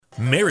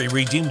Mary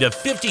redeemed a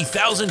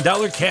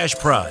 $50,000 cash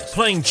prize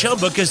playing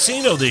Chumba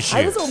Casino this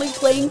year. I was only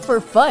playing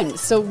for fun,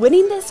 so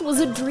winning this was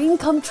a dream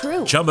come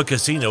true. Chumba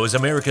Casino is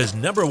America's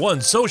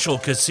 #1 social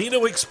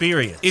casino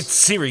experience. It's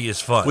serious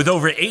fun. With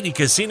over 80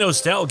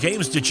 casino-style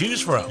games to choose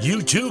from,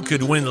 you too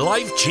could win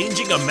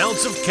life-changing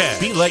amounts of cash.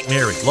 Be like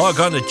Mary. Log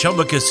on to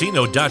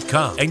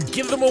ChumbaCasino.com and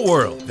give them a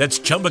whirl. That's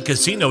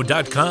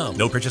ChumbaCasino.com.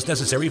 No purchase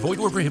necessary. Void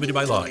where prohibited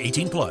by law.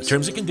 18 plus.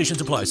 Terms and conditions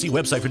apply. See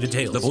website for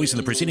details. The voice in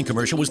the preceding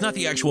commercial was not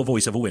the actual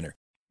voice of a winner.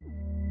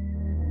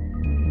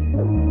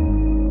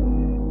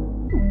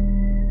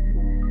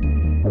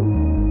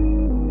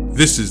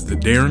 This is the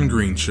Darren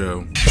Green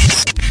Show.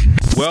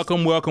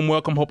 Welcome.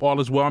 Hope all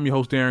is well. I'm your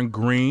host, Darren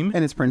Green.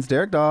 And it's Prince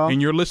Derek Dahl.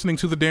 And you're listening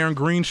to the Darren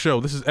Green Show.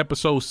 This is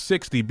episode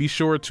 60. Be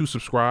sure to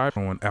subscribe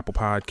on Apple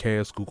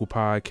Podcasts, Google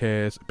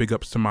Podcasts. Big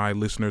ups to my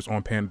listeners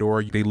on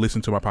Pandora. They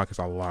listen to my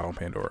podcast a lot on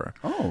Pandora.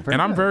 Oh, very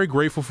And I'm good. very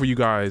grateful for you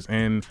guys.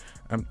 And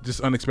I'm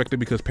just unexpected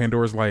because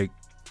Pandora's like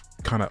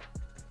kind of...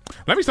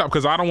 Let me stop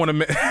because I don't want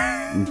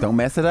to... Don't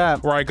mess it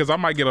up. Right, because I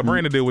might get a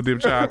brand deal with them,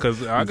 child,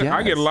 because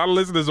I get a lot of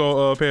listeners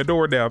on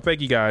Pandora now.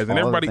 Thank you guys.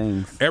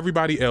 And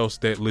everybody else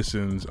that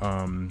listens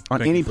on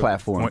any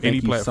platform.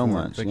 Thank you so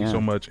much. Thank you so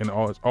much. And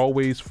as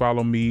always,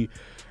 follow me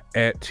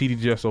at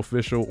TDJS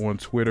Official on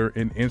Twitter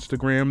and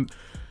Instagram.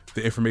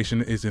 The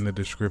information is in the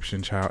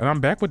description, child. And I'm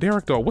back with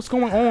Derek, though. What's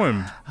going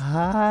on?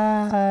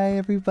 Hi,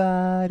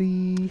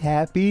 everybody.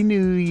 Happy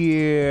New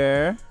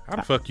Year. How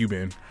the fuck you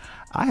been?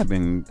 I've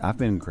been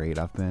great.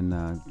 I've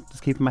been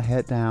just keeping my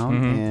head down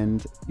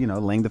and,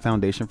 laying the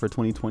foundation for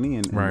 2020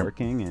 and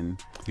working.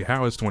 And yeah,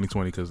 how is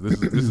 2020? Because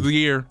this is the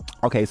year.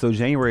 Okay, so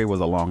January was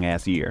a long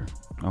ass year.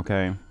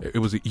 Okay, it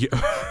was a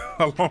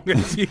long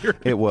ass year.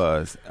 It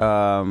was.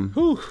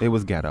 It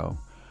was ghetto.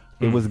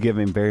 It was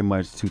giving very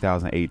much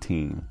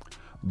 2018,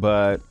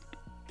 but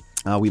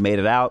we made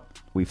it out.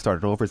 We've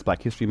started over. It's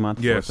Black History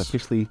Month. Yes, so it's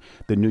officially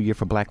the new year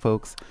for Black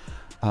folks.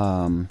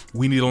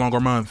 We need a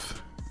longer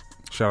month.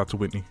 Shout out to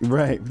Whitney.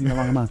 Right. A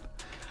long month.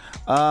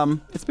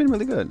 It's been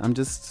really good. I'm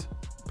just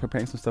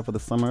preparing some stuff for the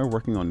summer,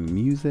 working on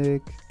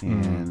music,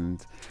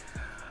 and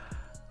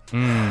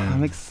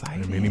I'm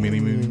excited. Many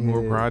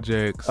more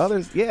projects.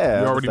 Others, yeah.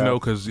 You already know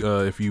because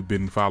if you've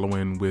been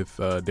following with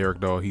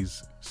Derek Dahl,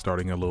 he's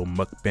starting a little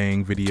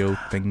mukbang video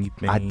thingy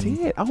thing. I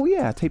did. Oh,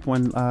 yeah. I taped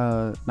one,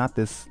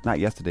 not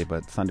yesterday,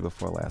 but Sunday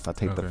before last. I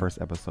taped the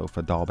first episode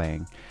for Dahl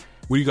Bang.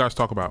 What do you guys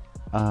talk about?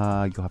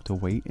 You'll have to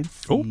wait and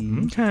see. Oh,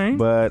 okay.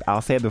 But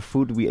I'll say the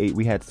food we ate,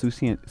 we had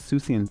sushi and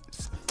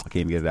I can't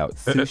even get it out.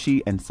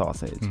 Sushi and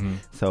sausage.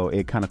 So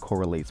it kind of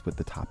correlates with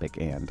the topic,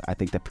 and I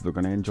think that people are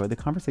going to enjoy the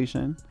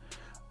conversation.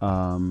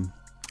 Britt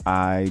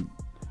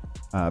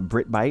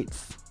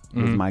Bites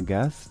was my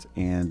guest,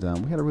 and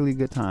we had a really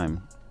good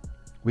time.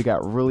 We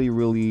got really,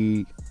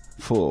 really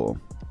full.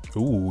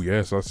 Ooh,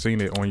 yes, I've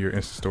seen it on your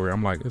Insta story.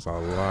 I'm like, it's a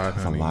lot.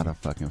 It's a lot of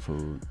fucking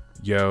food.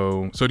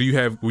 Yo, so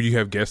will you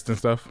have guests and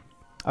stuff?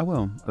 I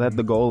will.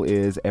 The goal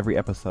is every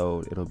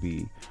episode it'll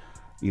be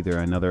either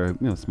another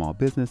small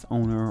business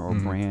owner or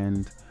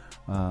brand,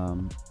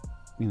 all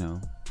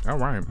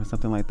right, or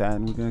something like that,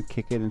 and we're gonna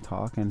kick it and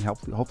talk and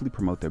hopefully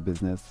promote their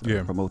business,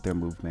 promote their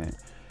movement,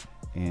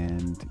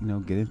 and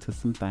get into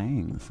some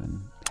things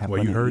and have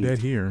fun. You heard that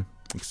here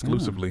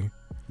exclusively. Yeah.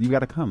 You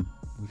gotta come.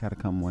 We gotta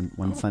come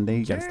one Sunday.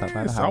 You gotta stop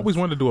by the house. I always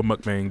wanted to do a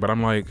mukbang, but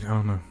I'm like, I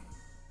don't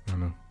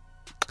know,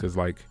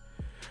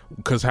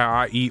 because how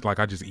I eat, like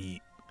I just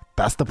eat.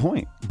 That's the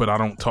point. But I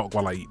don't talk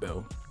while I eat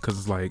though, because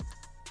it's like,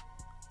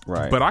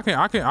 right. But I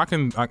see what I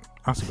can do.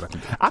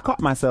 I caught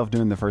myself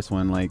doing the first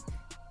one, like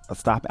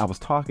I was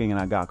talking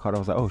and I got caught. I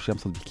was like, oh shit, I'm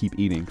supposed to keep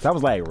eating. Because I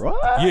was like,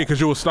 what? Yeah, because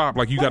you will stop.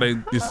 Like you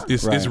gotta.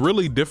 It's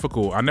really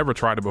difficult. I never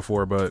tried it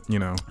before, but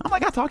I'm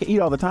like, I talk and eat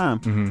all the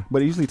time,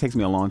 but it usually takes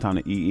me a long time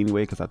to eat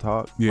anyway because I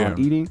talk while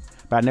eating.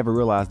 But I never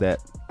realized that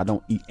I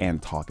don't eat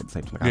and talk at the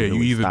same time. Like,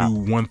 you either do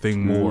one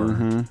thing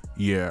more.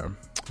 Yeah.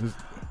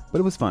 But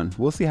it was fun.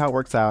 We'll see how it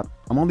works out.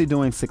 I'm only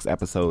doing 6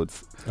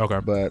 episodes. Okay.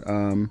 But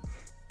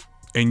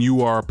and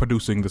you are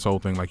producing this whole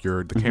thing, like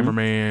you're the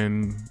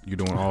cameraman, you're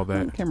doing all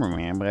that. I'm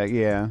cameraman, but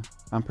yeah,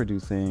 I'm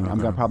producing. Okay. I'm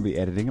gonna probably be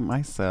editing it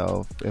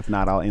myself. If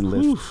not, I'll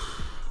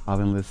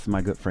enlist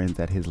my good friends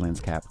at His Lens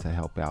Cap to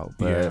help out.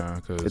 But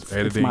because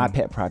it's my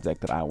pet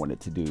project that I wanted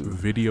to do.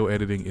 Video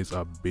editing is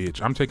a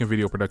bitch. I'm taking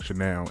video production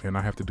now, and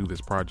I have to do this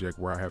project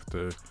where I have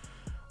to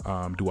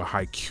do a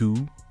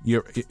haiku. Yeah,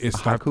 it's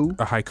a haiku.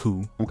 A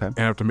haiku. Okay. And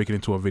I have to make it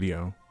into a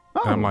video.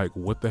 Oh. And I'm like,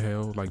 what the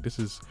hell? Like, this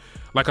is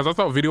like, because I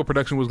thought video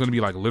production was going to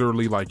be like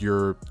literally like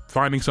you're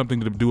finding something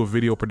to do a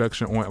video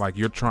production on. Like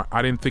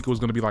I didn't think it was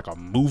going to be like a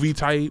movie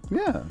type.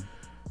 Yeah.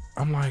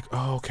 I'm like,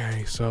 oh,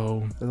 okay,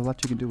 so there's a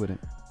lot you can do with it.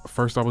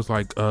 First, I was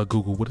like,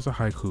 Google, what is a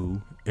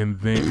haiku? And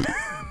then,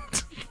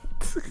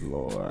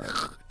 Lord,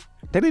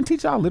 they didn't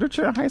teach y'all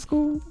literature in high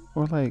school,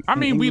 or like? I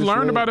mean, we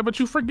learned about it, but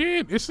you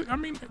forget.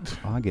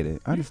 I get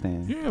it. I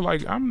understand. Yeah,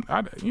 like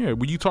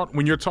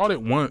when you're taught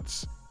it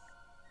once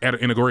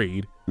in a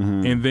grade,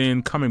 and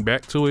then coming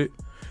back to it,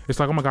 it's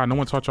like, oh my God, no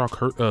one taught y'all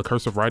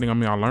cursive writing. I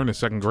mean, I learned in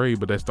 2nd grade,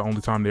 but that's the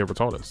only time they ever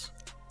taught us.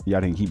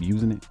 Y'all didn't keep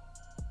using it.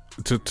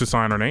 to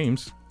sign our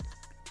names.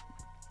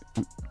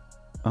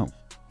 Oh,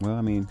 well,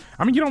 I mean,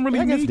 you don't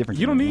really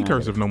need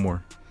cursive no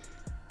more.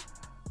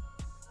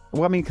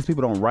 Well, I mean, because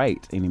people don't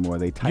write anymore.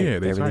 They type.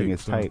 Yeah, everything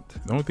is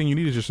typed. The only thing you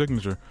need is your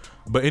signature.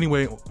 But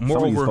anyway, moreover,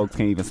 some of these folks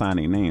can't even sign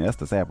their name. That's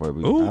the sad part. I've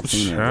seen it. People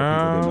didn't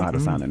know how to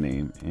sign their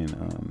name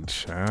in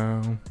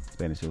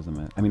Spanish. It was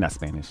not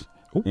Spanish.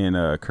 Ooh. In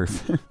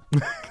cursive.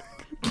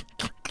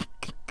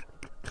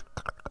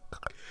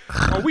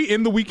 Are we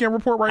in the weekend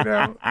report right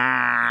now?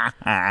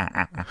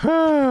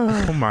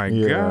 Oh my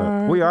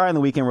God. We are in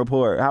the weekend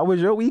report. How was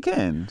your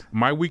weekend?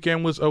 My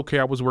weekend was okay.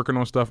 I was working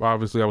on stuff.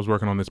 Obviously, I was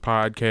working on this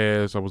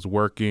podcast. I was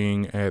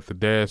working at the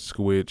desk,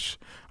 which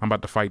I'm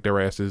about to fight their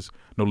asses.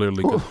 No,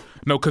 literally.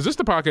 Because this is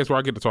the podcast where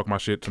I get to talk my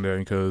shit today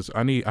because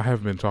I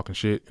haven't been talking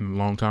shit in a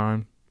long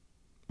time.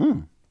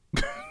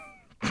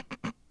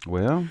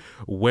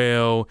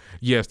 Well,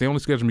 yes, they only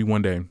scheduled me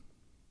one day.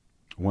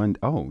 And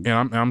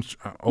I'm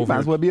over. You might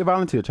as well be a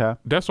volunteer, child.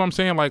 That's what I'm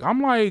saying. Like,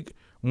 I'm like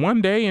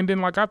one day and then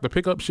like I have to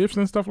pick up shifts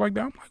and stuff like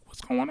that. I'm like, what's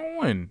going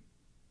on?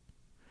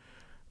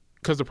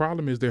 Because the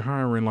problem is they're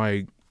hiring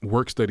like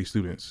work study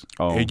students.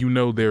 And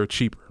they're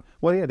cheaper.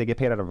 Well, yeah, they get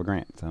paid out of a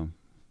grant. So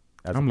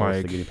as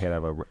opposed to getting paid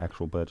out of an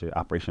actual budget,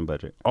 operation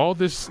budget. All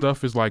this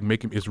stuff is like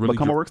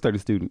become a work study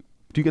student.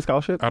 Do you get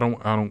scholarship? I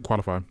don't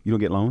qualify. You don't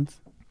get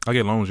loans? I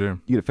get loans, yeah.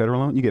 You get a federal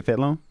loan? You get Fed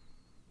loan?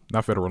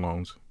 Not federal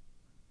loans.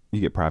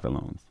 You get private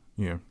loans.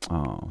 Yeah.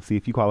 Oh, see,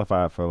 if you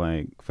qualify for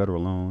like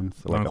federal loans,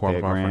 like I don't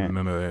qualify for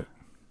none of that.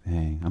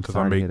 Dang, I'm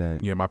sorry to hear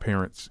that. Yeah, my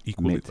parents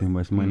equally make too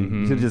much money.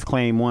 You should have just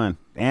claimed one.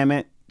 Damn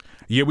it.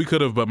 Yeah, we could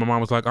have, but my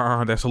mom was like,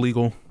 that's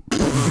illegal.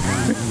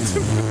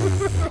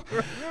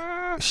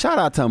 Shout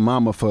out to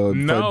mama for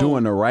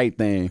doing the right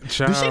thing.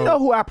 Does she know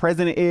who our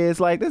president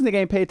is? Like, this nigga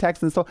ain't paid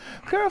taxes, so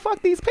girl,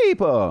 fuck these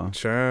people.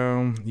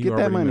 Child, get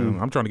that money. Know.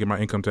 I'm trying to get my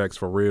income tax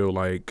for real.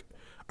 Like,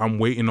 I'm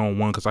waiting on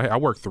one because I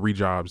worked 3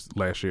 jobs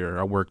last year.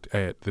 I worked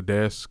at the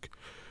desk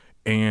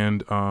and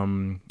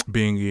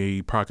being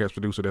a podcast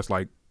producer. That's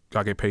like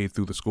I get paid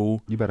through the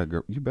school. You better,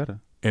 girl. You better.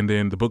 And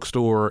then the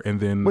bookstore, and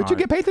then you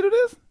get paid to do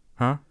this?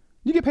 Huh?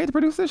 You get paid to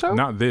produce this show?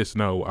 Not this.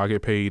 No, I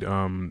get paid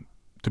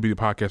to be the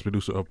podcast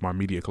producer of my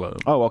media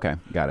club. Oh, okay,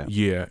 got it.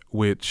 Yeah,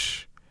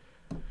 which.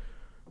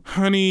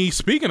 Honey,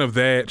 speaking of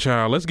that,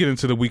 child, let's get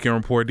into the weekend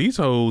report. These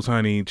hoes,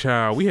 honey,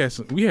 child, we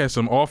had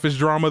some office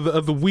drama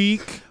of the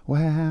week.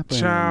 What happened?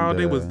 Child,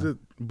 they was the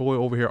boy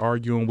over here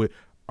arguing with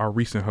our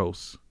recent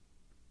host.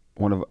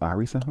 One of our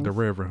recent hosts? The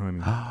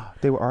Reverend, honey.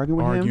 They were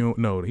arguing with him?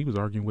 No, he was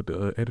arguing with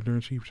the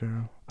editor-in-chief,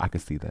 child. I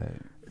could see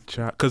that.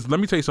 Child, because let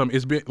me tell you something.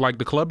 It's been, like,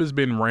 the club has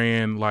been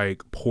ran,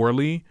 like,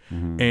 poorly,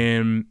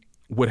 and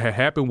what had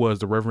happened was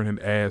the Reverend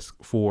had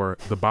asked for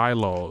the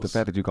bylaws. The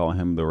fact that you call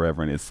him the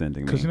Reverend is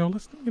sending me. Because,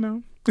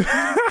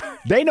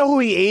 they know who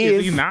he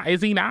is.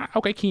 Is he not?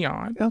 Okay,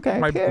 Keon. Okay,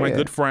 my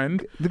good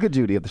friend. The good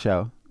Judy of the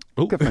show.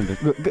 Ooh. Good friend.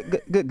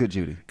 Good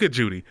Judy. Good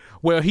Judy.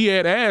 Well, he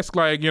had asked,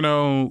 like,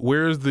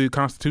 where's the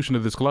constitution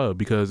of this club?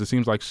 Because it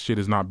seems like shit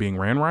is not being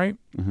ran right.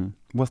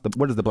 What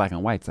does the black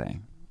and white say?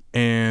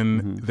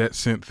 And that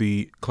sent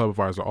the club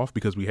advisor off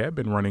because we had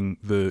been running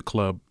the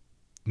club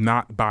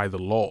not by the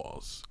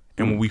laws.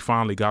 And when we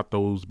finally got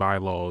those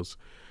bylaws,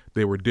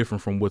 they were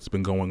different from what's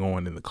been going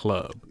on in the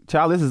club.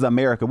 Child, this is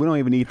America. We don't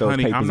even need those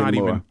papers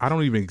anymore. I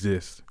don't even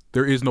exist.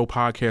 There is no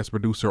podcast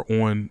producer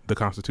on the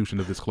constitution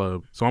of this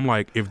club. So I'm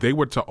like, if they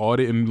were to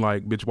audit and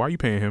like, bitch, why are you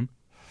paying him?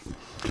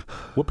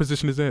 What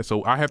position is that?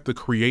 So I have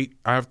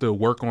to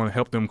work on,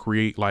 help them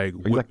create like.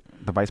 Are you like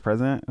the vice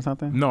president or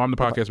something? No, I'm the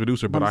podcast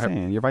producer, but I'm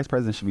saying your vice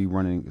president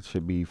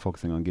should be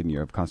focusing on getting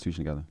your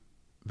constitution together.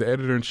 The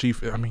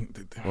editor-in-chief,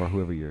 or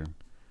whoever you're.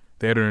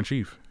 The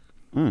editor-in-chief.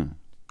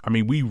 I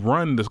mean, we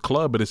run this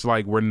club, but it's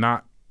like we're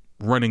not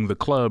running the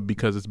club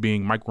because it's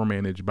being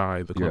micromanaged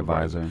by the club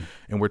advisor.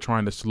 And we're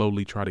trying to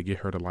slowly try to get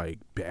her to like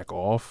back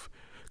off.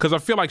 Because I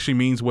feel like she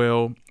means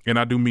well, and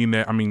I do mean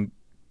that. I mean,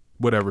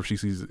 whatever, if she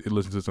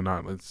listens to this or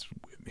not, it's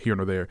here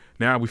nor there.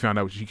 Now we found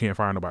out she can't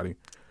fire nobody.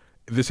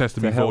 This has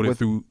to be voted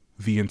through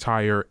the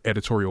entire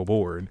editorial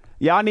board.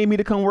 Y'all need me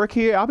to come work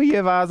here? I'll be your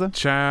advisor.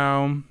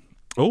 Child.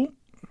 Oh.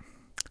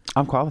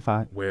 I'm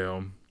qualified.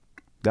 Well.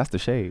 That's the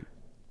shade.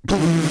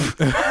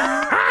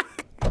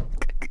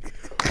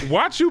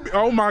 Watch you.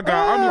 Oh my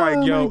God. I'm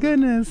like, yo. My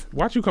goodness.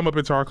 Watch you come up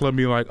into our club and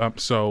be like,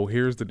 so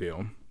here's the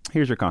deal.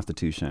 Here's your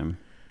constitution.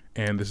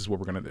 And this is what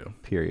we're going to do.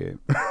 Period.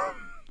 All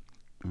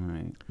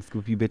right. Let's go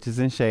with you bitches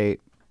in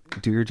shape.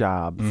 Do your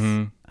jobs.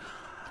 I'm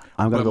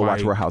going to go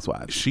watch Real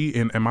Housewives.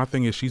 And my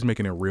thing is, she's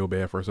making it real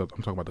bad for herself. I'm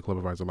talking about the club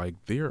advisor. Like,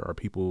 there are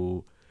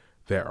people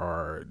that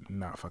are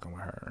not fucking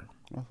with her.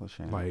 That's a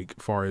shame. Like,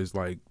 far as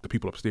like the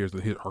people upstairs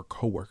that hit her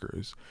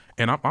coworkers,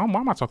 and I'm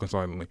not talking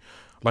silently,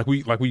 like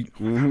we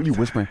you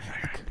whispering.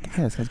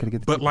 Yes, guys gotta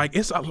get. But like,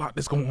 it's a lot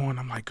that's going on.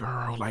 I'm like,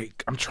 girl,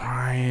 like I'm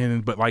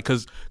trying, but like,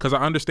 cause I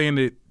understand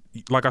that.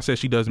 Like I said,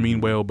 she does mean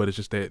well, but it's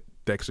just that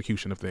the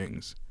execution of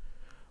things.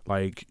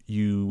 Like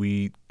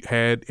we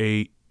had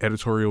a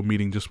editorial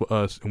meeting just with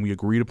us, and we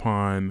agreed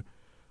upon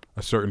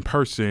a certain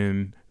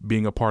person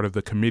being a part of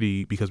the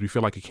committee because we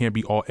feel like it can't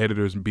be all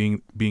editors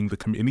being the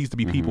it needs to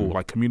be people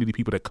like community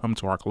people that come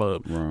to our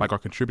club, like our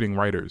contributing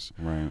writers,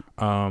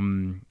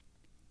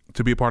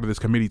 to be a part of this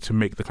committee to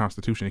make the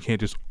Constitution. It can't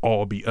just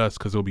all be us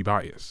because it'll be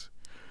biased.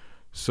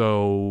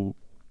 So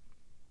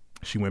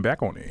she went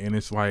back on it, and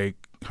it's like,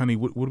 honey,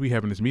 what are we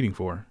having this meeting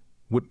for?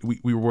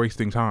 We were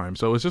wasting time.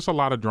 So it's just a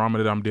lot of drama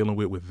that I'm dealing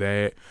with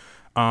that.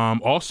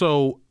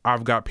 Also,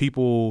 I've got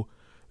people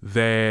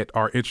that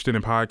are interested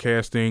in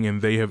podcasting,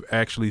 and they have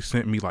actually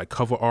sent me like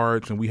cover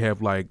arts, and we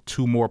have like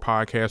 2 more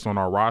podcasts on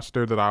our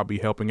roster that I'll be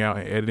helping out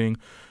and editing.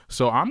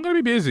 So I'm going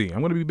to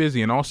be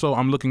busy. And also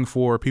I'm looking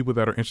for people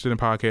that are interested in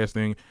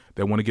podcasting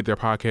that want to get their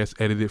podcast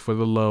edited for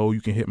the low.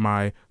 You can hit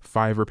my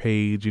Fiverr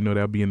page. You know,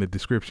 that'll be in the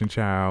description,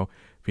 child.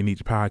 If you need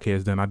your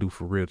podcast done, I do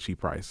for real cheap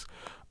price.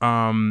 So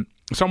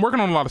I'm working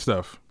on a lot of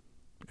stuff,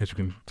 as you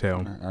can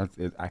tell.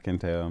 I can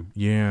tell.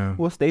 Yeah.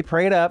 Well, stay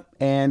prayed up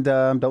and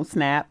don't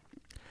snap.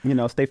 You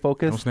know, stay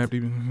focused. Don't snap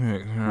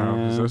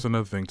even. That's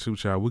another thing too,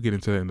 child. We'll get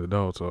into that in the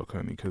dog talk,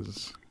 honey,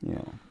 because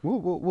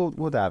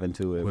we'll dive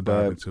into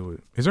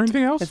it. Is there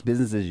anything else? It's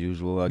business as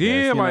usual. I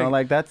guess. You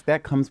know,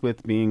 that comes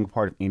with being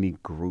part of any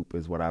group,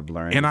 is what I've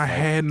learned. And I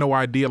had no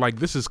idea. Like,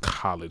 this is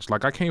college.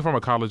 Like, I came from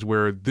a college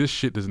where this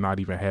shit does not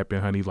even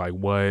happen, honey. Like,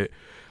 what?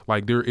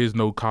 Like, there is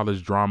no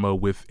college drama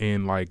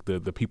within, like, the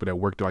people that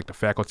work there, like the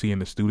faculty and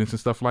the students and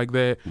stuff like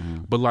that.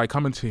 But, like,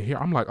 coming to here,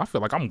 I'm like, I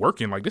feel like I'm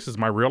working. Like, this is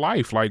my real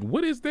life. Like,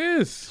 what is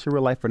this? It's your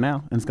real life for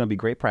now. And it's going to be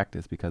great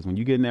practice, because when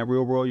you get in that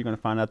real world, you're going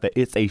to find out that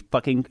it's a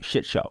fucking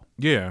shit show.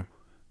 Yeah.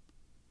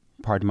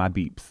 Pardon my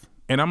beeps.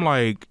 And I'm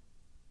like,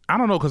 I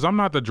don't know, because I'm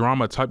not the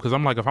drama type. Because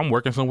I'm like, if I'm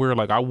working somewhere,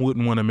 like, I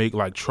wouldn't want to make,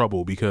 like,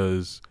 trouble,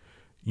 because,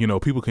 you know,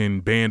 people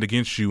can band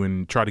against you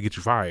and try to get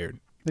you fired.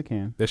 They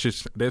can.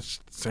 That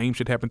same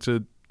shit happened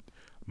to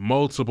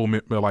multiple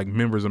like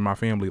members of my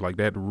family. Like,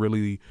 that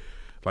really,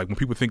 like, when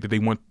people think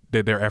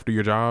that they're after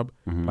your job,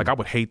 like, I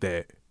would hate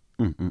that.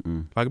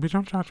 Like, bitch,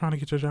 I'm trying to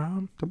get your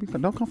job.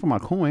 Don't come for my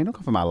coin. Don't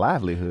come for my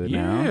livelihood.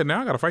 Yeah,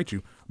 now I gotta fight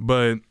you.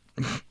 But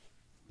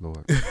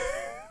Lord,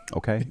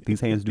 okay,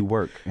 these hands do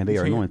work, and they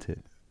are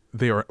anointed.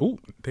 They are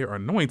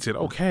anointed.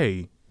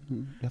 Okay.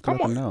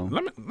 Come on,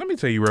 let me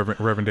tell you,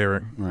 Reverend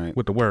Derek, right,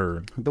 with the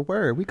word. The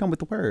word, we come with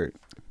the word.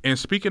 And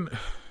speaking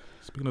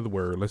of the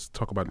word, let's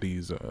talk about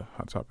these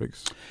hot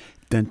topics.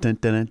 Dun, dun,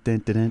 dun, dun,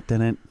 dun, dun,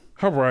 dun.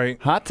 All right,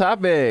 hot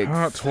topics.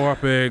 Hot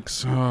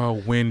topics.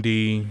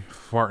 Wendy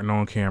farting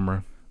on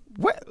camera.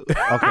 What?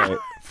 Okay.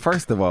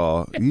 First of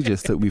all, you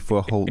just took me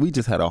for we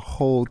just had a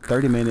whole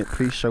 30-minute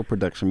pre-show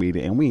production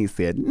meeting, and we ain't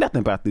said nothing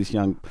about this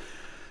young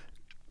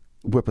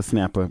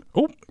whippersnapper.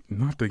 Oh,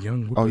 not the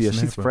young whippersnapper. Oh yeah,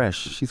 she's fresh.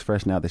 She's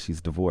fresh now that she's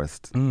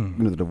divorced. You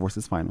know, the divorce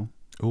is final.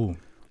 Oh.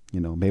 You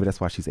know, maybe that's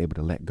why she's able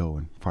to let go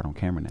and fart on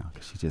camera now.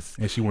 Cause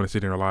and she want to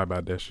sit there and lie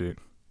about that shit.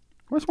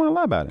 Why does she want to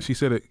lie about it? She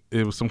said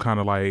it was some kind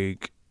of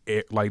like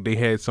they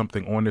had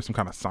something on there, some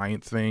kind of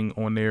science thing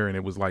on there, and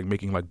it was like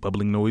making like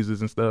bubbling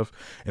noises and stuff.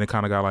 And it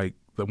kind of got like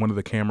one of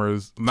the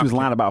cameras. She was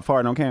lying about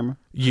farting on camera?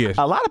 Yeah.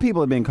 A lot of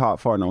people have been caught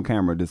farting on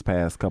camera this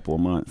past couple of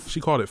months. She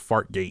called it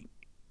Fartgate.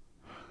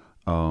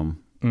 I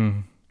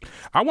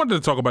wanted to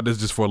talk about this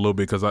just for a little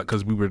bit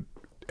because we were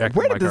acting.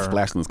 Where did this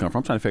flashness come from?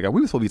 I'm trying to figure out.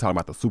 We were supposed to be talking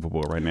about the Super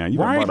Bowl right now. You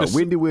brought up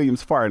Wendy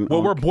Williams farting.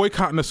 Well, we're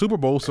boycotting the Super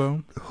Bowl,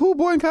 so. Who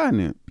boycotting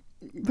it?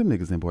 Them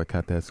niggas didn't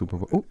boycott that Super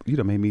Bowl. Oh, you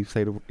done made me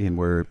say the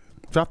N-word.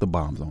 Drop the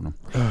bombs on them.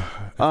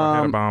 I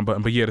had a bomb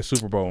button, but yeah, the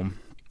Super Bowl.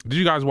 Did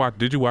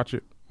you watch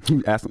it?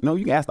 You can ask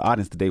the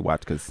audience did they watch,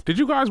 because. Did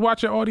you guys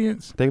watch it,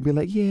 audience? They'd be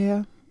like,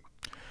 yeah.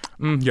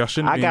 Y'all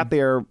shouldn't. I got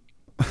there.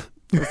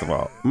 First of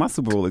all, my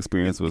Super Bowl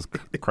experience was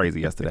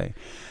crazy yesterday,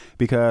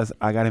 because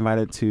I got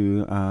invited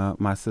to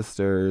my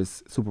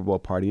sister's Super Bowl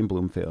party in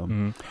Bloomfield.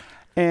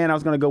 And I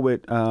was going to go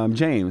with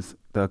James,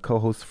 the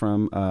co-host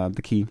from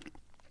The Key.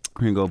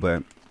 We're going to go,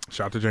 but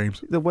shout out to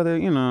James. The weather,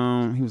 you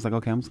know, he was like,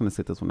 okay, I'm just going to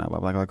sit this one out.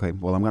 I'm like, okay,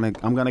 well, I'm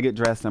gonna get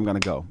dressed and I'm going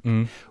to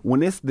go.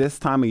 When it's this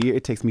time of year,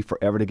 it takes me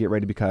forever to get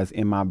ready, because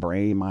in my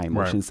brain, my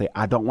emotions say,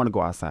 I don't want to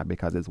go outside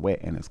because it's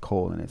wet and it's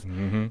cold. And it's, so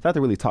I have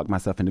to really talk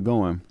myself into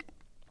going.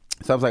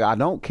 So I was like, I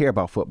don't care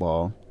about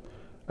football.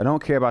 I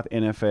don't care about the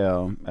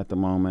NFL at the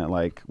moment.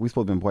 Like, we've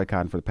supposed to been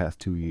boycotting for the past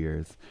 2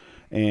 years.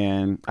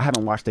 And I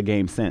haven't watched a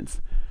game since.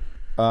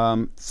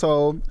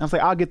 So I was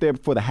like, I'll get there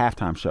for the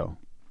halftime show,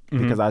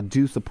 because I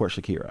do support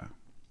Shakira.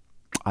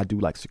 I do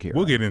like Shakira.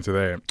 We'll get into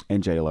that.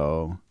 And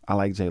J-Lo. I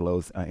like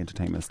J-Lo's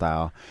entertainment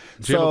style.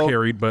 J-Lo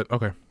carried, but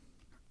okay.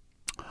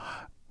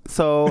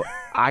 So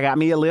I got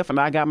me a lift and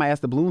I got my ass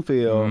to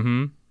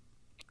Bloomfield.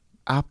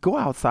 I go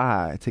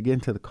outside to get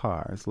into the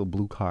car. It's a little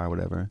blue car or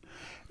whatever.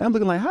 And I'm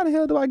looking like, how the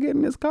hell do I get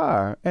in this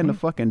car? And the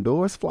fucking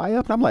doors fly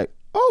up. And I'm like,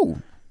 oh,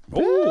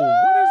 what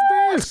is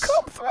this?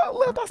 Come through,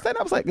 lift. I stand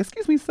up. I was like,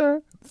 excuse me,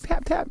 sir.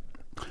 Tap, tap.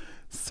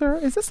 Sir,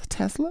 is this a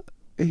Tesla?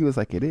 And he was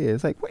like, it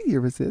is. Like, what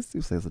year is this?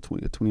 He says it's a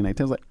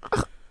 2019. I was like,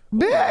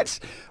 bitch.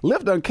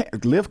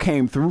 Lyft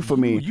came through for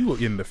me. You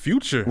were in the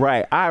future.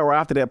 Right. I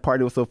arrived at that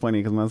party. It was so funny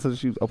because my sister,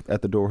 she was up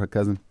at the door with her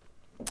cousin.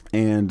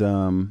 And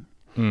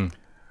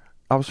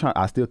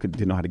I still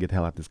didn't know how to get the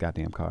hell out of this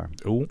goddamn car.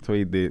 Ooh. So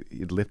he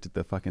lifted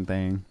the fucking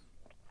thing.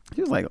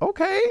 He was like,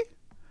 okay.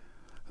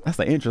 That's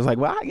the interest. Like,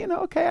 well,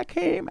 okay, I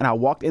came. And I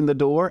walked in the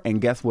door,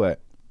 and guess what?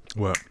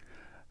 What?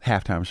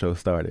 Halftime show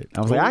started.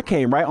 I was like, I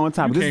came right on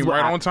time. You came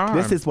right on time.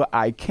 This is what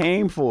I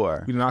came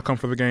for. You did not come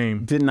for the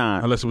game. Did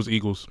not. Unless it was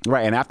Eagles.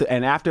 Right.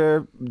 And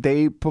after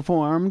they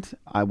performed,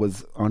 I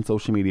was on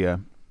social media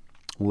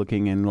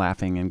looking and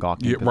laughing and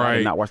gawking. Yeah, right. I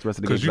did not watch the rest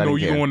of the game.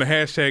 Because you go on the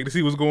hashtag to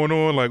see what's going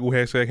on. Like,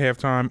 hashtag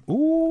halftime.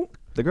 Ooh.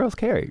 The girls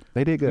carried.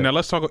 They did good. Now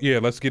let's talk. Yeah,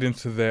 let's get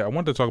into that. I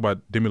wanted to talk about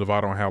Demi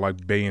Lovato and how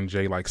like Bey and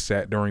Jay like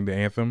sat during the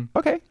anthem.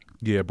 Okay.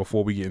 Yeah,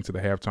 before we get into the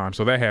halftime.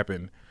 So that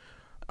happened.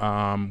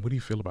 What do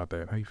you feel about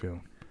that? How you feel?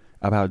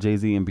 About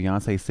Jay-Z and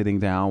Beyonce sitting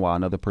down while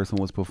another person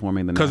was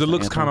performing the national anthem?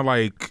 Because it looks kind of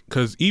like,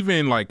 because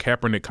even like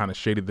Kaepernick kind of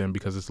shaded them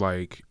because it's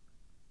like,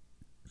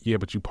 yeah,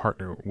 but you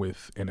partner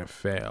with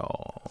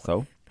NFL.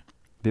 So?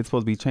 There's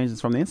supposed to be changes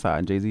from the inside.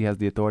 And Jay-Z has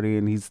the authority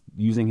and he's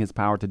using his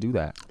power to do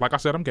that. Like I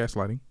said, I'm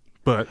gaslighting.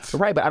 But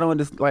right, but I don't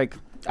understand. Like,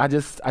 I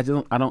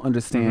don't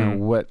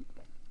understand what.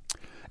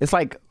 It's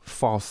like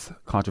false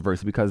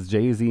controversy because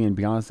Jay-Z and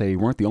Beyonce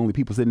weren't the only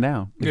people sitting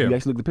down. If you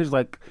actually look at the pictures,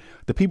 like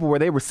the people where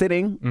they were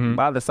sitting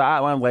by the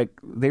sideline, like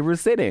they were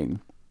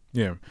sitting.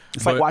 Yeah,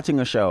 it's like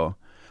watching a show.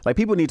 Like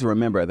people need to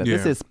remember that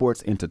this is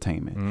sports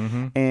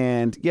entertainment,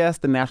 and yes,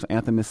 the national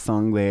anthem is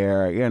sung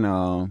there. You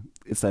know,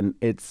 it's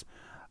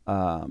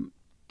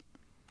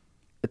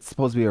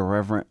supposed to be a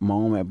reverent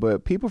moment,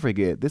 but people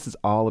forget this is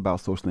all about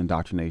social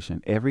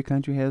indoctrination. Every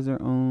country has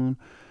their own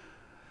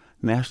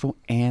national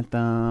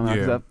anthem.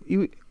 Yeah.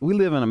 We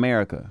live in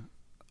America.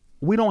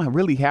 We don't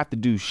really have to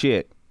do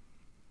shit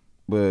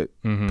but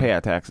pay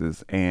our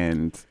taxes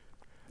and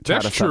try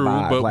to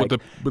survive. But, like,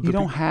 but you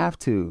don't have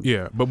to.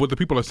 Yeah, but what the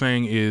people are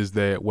saying is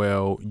that,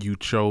 well, you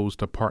chose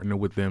to partner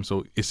with them,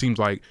 so it seems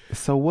like.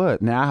 So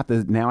what? Now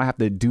I have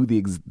to do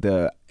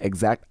the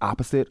exact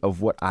opposite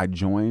of what I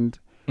joined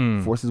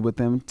forces with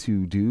them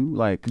to do.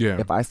 Like,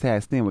 if I say I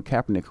stand with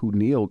Kaepernick, who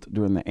kneeled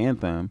during the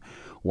anthem,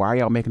 why are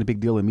y'all making a big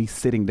deal of me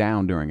sitting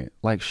down during it?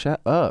 Like,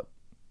 shut up.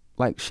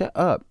 Like, shut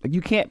up. Like,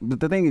 you can't.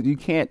 The thing is, you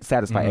can't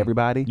satisfy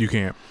everybody. You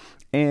can't.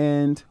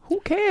 And who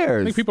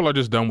cares? I think people are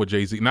just done with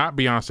Jay-Z, not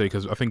Beyonce,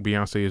 because I think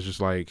Beyonce is just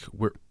like,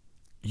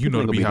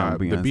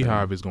 the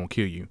Beehive is gonna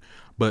kill you.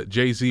 But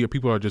Jay-Z,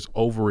 people are just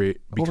over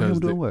it because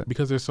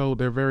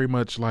they're very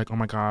much like, oh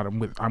my God,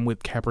 I'm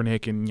with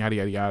Kaepernick and yada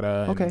yada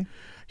yada. Okay.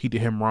 He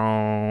did him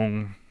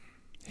wrong.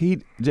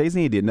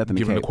 Jay-Z did nothing.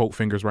 Giving the quote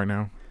fingers right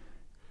now.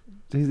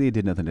 Jay-Z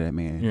did nothing to that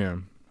man. Yeah,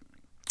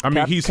 I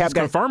mean he's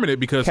confirming it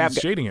because he's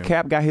shading him.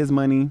 Cap got his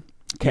money.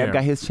 Cap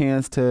got his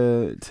chance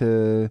to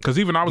because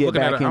even I was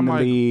looking at it, I'm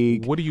like,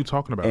 league. What are you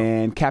talking about?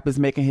 And Cap is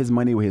making his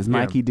money with his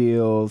Nike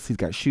deals. He's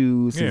got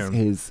shoes.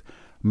 His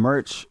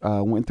merch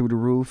went through the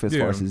roof as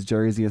far as his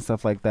jersey and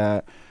stuff like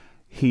that.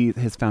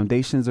 His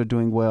foundations are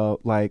doing well.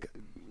 Like,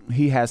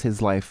 he has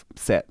his life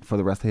set for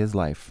the rest of his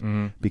life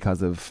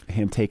because of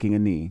him taking a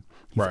knee.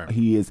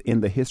 He is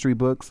in the history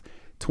books.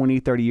 20,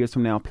 30 years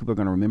from now, people are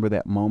going to remember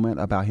that moment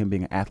about him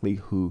being an athlete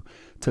who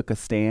took a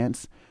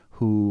stance,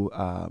 who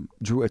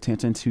drew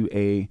attention to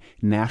a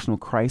national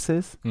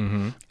crisis.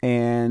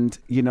 And,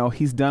 you know,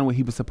 he's done what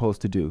he was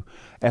supposed to do.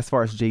 As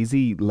far as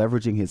Jay-Z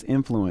leveraging his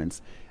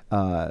influence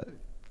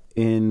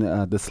in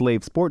the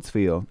slave sports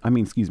field,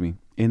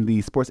 in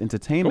the sports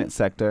entertainment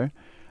sector,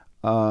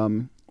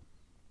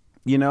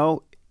 you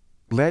know,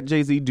 let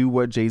Jay-Z do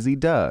what Jay-Z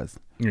does.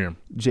 Yeah.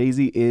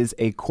 Jay-Z is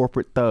a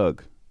corporate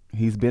thug.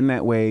 He's been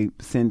that way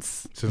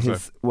since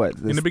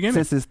the beginning,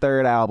 since his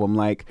third album.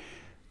 Like,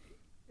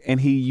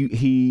 and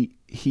he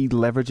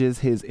leverages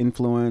his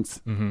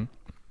influence.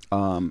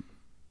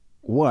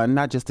 One,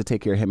 not just to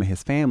take care of him and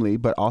his family,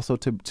 but also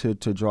to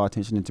draw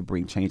attention and to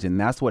bring change. And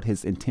that's what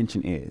his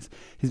intention is.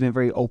 He's been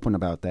very open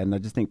about that. And I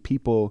just think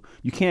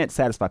you can't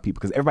satisfy people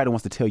because everybody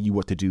wants to tell you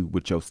what to do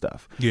with your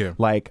stuff. Yeah.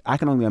 Like, I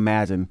can only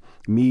imagine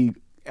me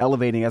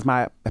elevating as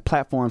my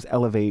platforms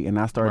elevate and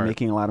I start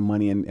making a lot of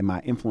money and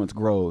my influence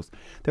grows.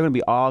 There are going to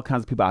be all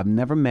kinds of people I've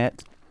never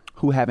met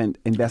who haven't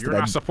invested. You're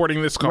not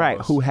supporting this cause. Right.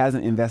 Who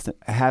haven't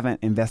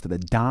invested a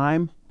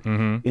dime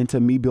into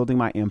me building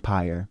my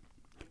empire.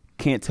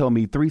 Can't tell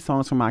me 3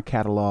 songs from my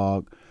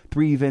catalog,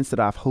 3 events that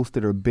I've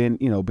hosted or been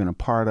a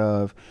part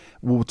of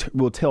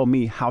will tell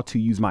me how to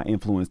use my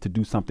influence to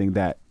do something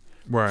that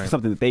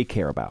they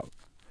care about.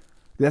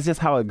 That's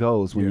just how it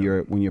goes when you're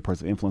a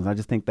person of influence. I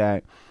just think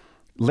that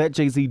let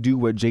Jay-Z do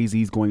what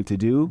Jay-Z's going to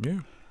do. Yeah.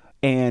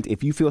 And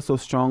if you feel so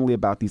strongly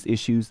about these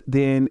issues,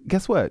 then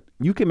guess what?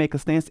 You can make a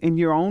stance in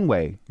your own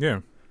way.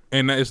 Yeah.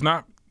 And it's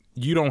not,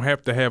 you don't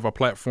have to have a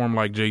platform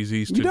like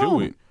Jay-Z's to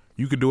do it.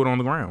 You could do it on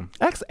the ground.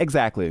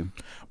 Exactly.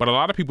 But a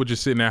lot of people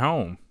just sitting at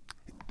home.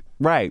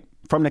 Right.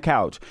 From the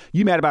couch.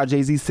 You mad about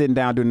Jay-Z sitting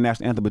down during the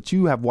national anthem, but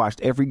you have watched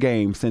every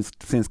game since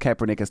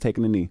Kaepernick has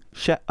taken the knee.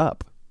 Shut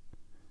up.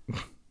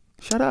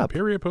 Shut up.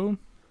 Period, Pooh.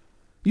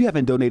 You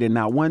haven't donated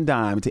not one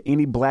dime to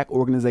any black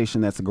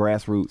organization that's a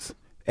grassroots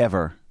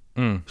ever.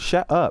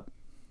 Shut up.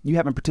 You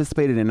haven't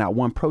participated in not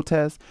one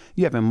protest.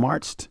 You haven't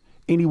marched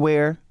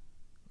anywhere.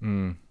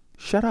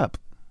 Shut up.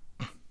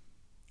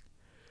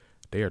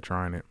 They are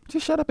trying it.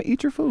 Just shut up and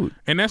eat your food.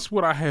 And that's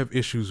what I have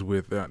issues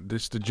with.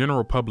 This the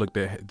general public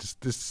that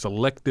just this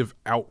selective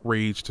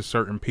outrage to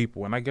certain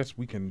people. And I guess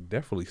we can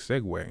definitely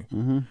segue.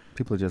 Mm-hmm.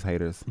 People are just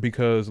haters.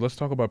 Because let's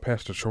talk about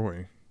Pastor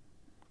Troy.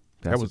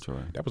 That was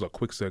a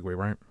quick segue,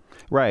 right?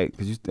 Right.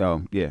 Because it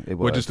was.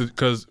 Well, just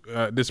because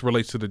this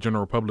relates to the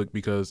general public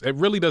because it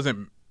really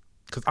doesn't.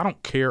 Because I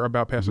don't care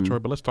about Pastor Troy,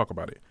 but let's talk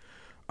about it.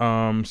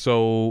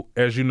 So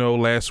as you know,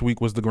 last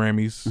week was the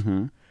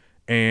Grammys,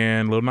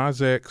 and Lil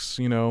Nas X,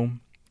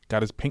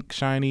 got his pink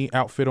shiny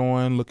outfit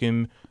on,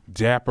 looking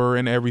dapper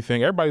and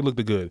everything. Everybody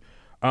looked good,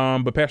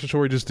 but Pastor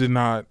Troy just did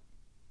not.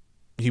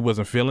 He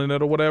wasn't feeling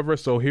it or whatever.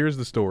 So here's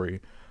the story.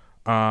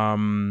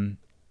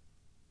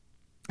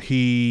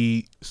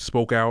 He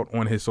spoke out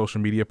on his social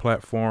media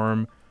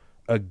platform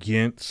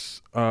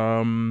against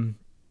Lil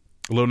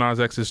Nas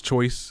X's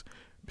choice,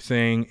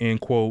 saying in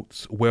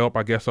quotes, "Well,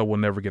 I guess I will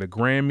never get a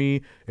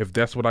Grammy if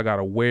that's what I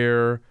gotta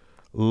wear.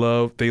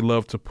 They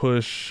love to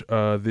push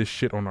this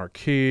shit on our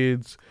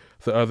kids.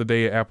 The other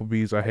day at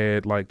Applebee's, I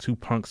had like two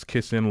punks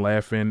kissing,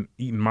 laughing,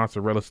 eating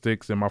mozzarella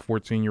sticks, and my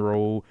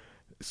 14-year-old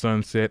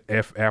son said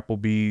F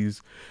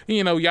Applebee's.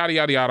 Yada,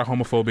 yada, yada,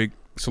 homophobic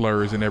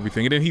slurs and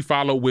everything. And then he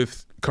followed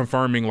with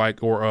confirming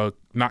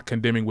not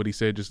condemning what he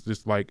said, just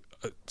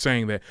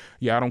saying that,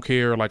 I don't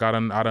care. Like I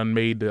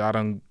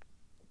done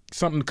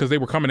something because they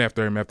were coming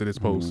after him after this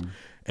post.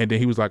 And then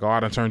he was like, I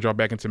done turned y'all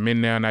back into men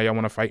now. Now y'all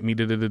want to fight me,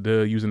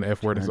 using the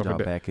F word and stuff like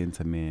that. Back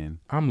into men.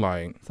 I'm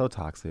like. So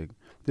toxic.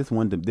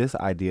 This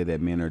idea that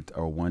men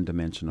are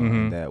one-dimensional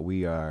and that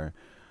we are,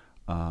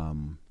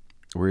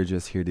 we're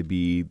just here to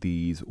be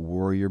these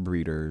warrior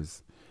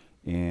breeders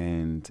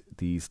and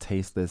these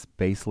tasteless,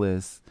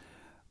 baseless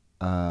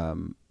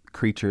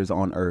creatures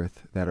on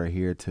earth that are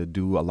here to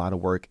do a lot of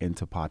work and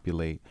to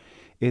populate.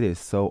 It is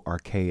so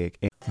archaic.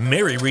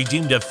 Mary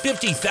redeemed a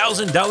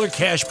 $50,000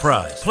 cash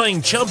prize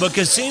playing Chumba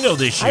Casino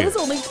this year. I was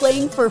only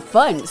playing for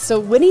fun, so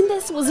winning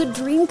this was a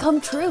dream come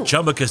true.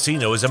 Chumba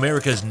Casino is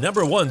America's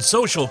 #1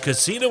 social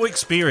casino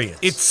experience.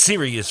 It's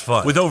serious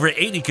fun. With over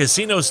 80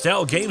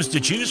 casino-style games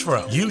to choose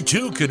from, you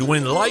too could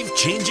win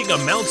life-changing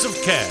amounts of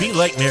cash. Be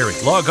like Mary.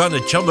 Log on to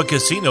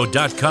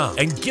ChumbaCasino.com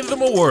and give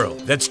them a whirl.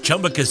 That's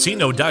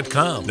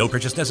ChumbaCasino.com. No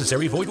purchase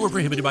necessary. Void or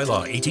prohibited by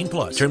law.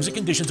 18+. Terms and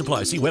conditions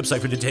apply. See website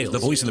for details. The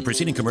voice in the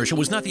preceding commercial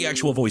was not the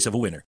actual voice of a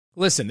winner.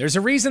 Listen, there's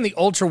a reason the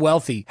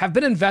ultra-wealthy have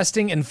been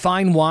investing in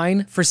fine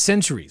wine for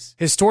centuries.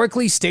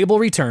 Historically stable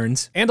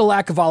returns and a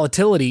lack of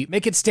volatility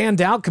make it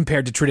stand out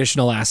compared to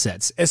traditional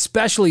assets,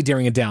 especially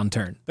during a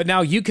downturn. But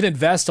now you can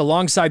invest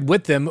alongside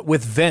with them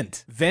with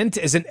Vent. Vent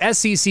is an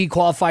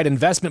SEC-qualified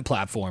investment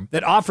platform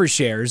that offers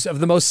shares of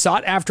the most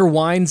sought-after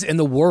wines in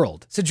the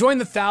world. So join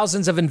the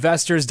thousands of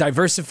investors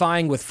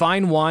diversifying with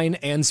fine wine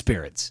and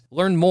spirits.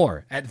 Learn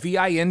more at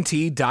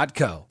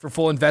vint.co. For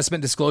full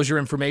investment disclosure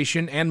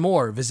information and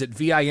more, visit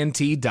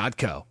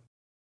vint.co.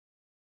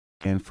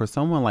 And for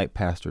someone like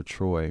Pastor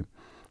Troy,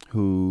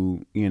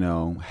 who,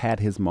 had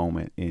his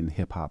moment in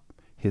hip hop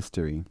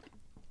history,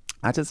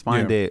 I just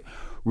find it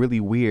really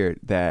weird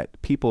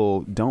that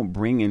people don't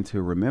bring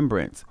into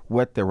remembrance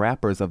what the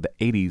rappers of the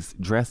 80s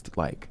dressed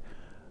like.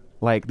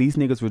 Like, these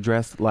niggas were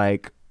dressed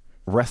like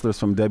wrestlers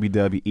from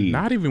WWE.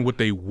 Not even what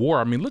they wore.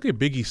 I mean, look at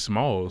Biggie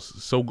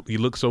Smalls. So you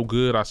look so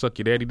good, I suck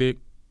your daddy dick.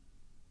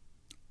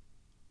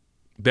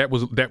 That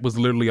was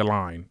literally a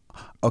line.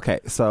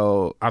 Okay,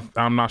 so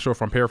I'm not sure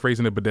if I'm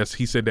paraphrasing it, but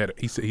he said that.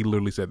 He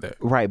literally said that.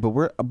 Right,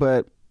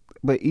 but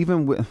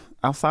even with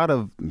outside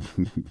of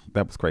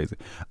that was crazy.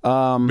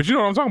 But you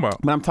know what I'm talking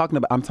about. But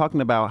I'm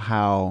talking about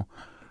how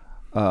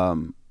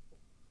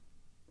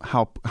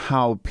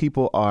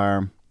people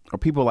are, or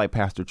people like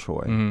Pastor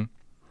Troy,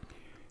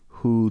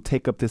 who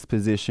take up this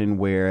position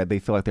where they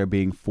feel like they're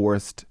being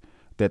forced.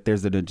 That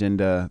there's an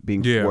agenda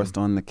being forced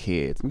on the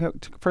kids.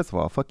 First of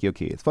all, fuck your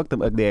kids. Fuck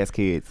them ugly ass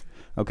kids.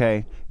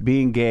 Okay,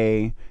 being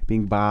gay,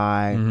 being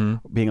bi,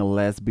 being a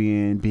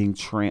lesbian, being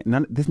trans.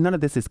 None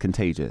of this is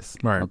contagious.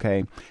 Right.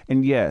 Okay,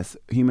 and yes,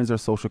 humans are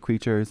social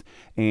creatures,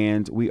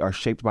 and we are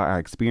shaped by our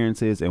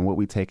experiences and what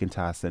we take into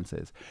our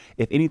senses.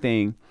 If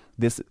anything,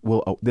 this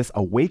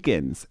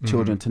awakens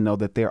children to know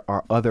that there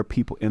are other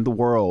people in the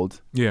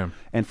world. Yeah,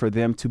 and for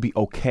them to be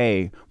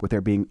okay with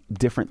there being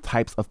different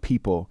types of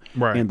people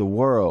in the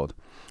world.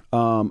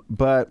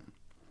 But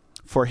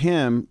for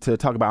him to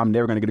talk about, I'm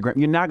never going to get a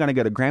Grammy. You're not going to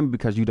get a Grammy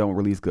because you don't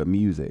release good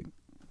music.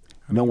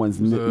 No one's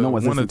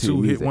listening to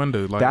your music.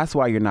 Wonder, that's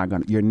why you're never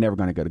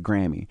going to get a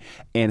Grammy.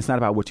 And it's not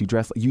about what you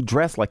dress like. You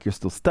dress like you're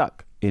still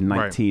stuck in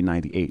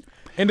 1998.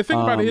 And the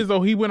thing about it is,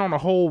 though, he went on a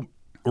whole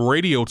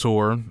radio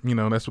tour,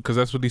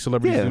 that's what these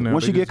celebrities do now.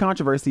 Once you get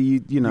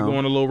controversy, you go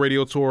on a little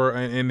radio tour,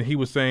 and he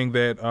was saying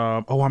that,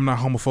 I'm not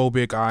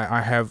homophobic.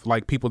 I have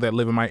like people that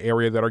live in my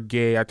area that are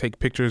gay. I take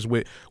pictures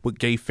with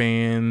gay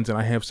fans, and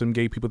I have some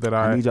gay people that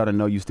I need y'all to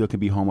know you still can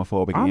be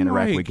homophobic and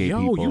interact with gay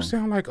people. You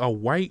sound like a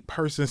white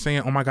person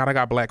saying, "Oh my God, I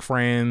got black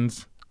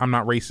friends. I'm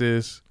not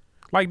racist."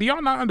 Like, do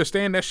y'all not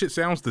understand that shit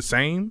sounds the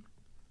same?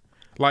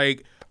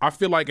 Like, I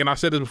feel like, and I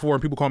said this before,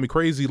 and people call me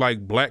crazy, like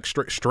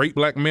straight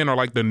black men are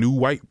like the new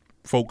white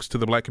folks to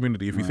the black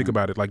community. If you think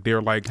about it, like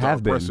they're like the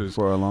oppressors been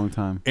for a long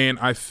time. And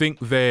I think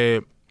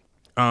that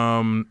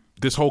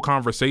this whole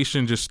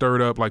conversation just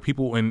stirred up like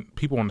people on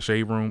the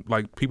Shade Room,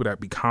 like people that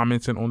be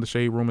commenting on the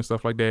Shade Room and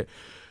stuff like that.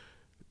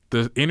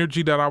 The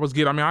energy that I was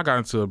getting, I mean, I got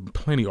into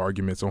plenty of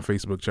arguments on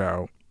Facebook,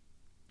 child.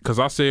 Because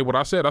I said what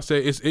I said. I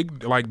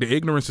said like the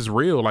ignorance is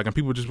real. Like, and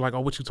people just like, oh,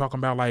 what you talking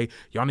about? Like,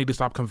 y'all need to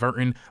stop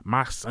converting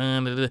my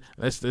son.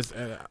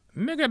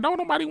 Nigga, don't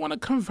nobody want to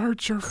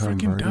convert your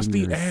freaking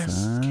dusty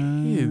ass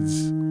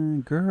kids.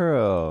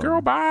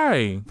 Girl,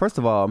 bye. First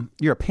of all,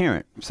 you're a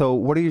parent. So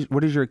what is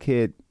your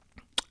kid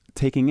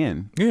taking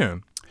in? Yeah.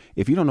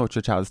 If you don't know what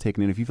your child is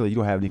taking in, if you feel like you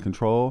don't have any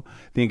control,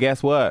 then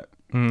guess what?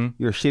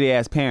 You're a shitty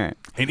ass parent.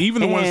 And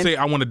even the ones say,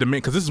 I want to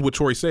demand, because this is what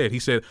Troy said. He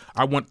said,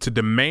 I want to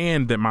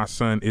demand that my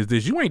son is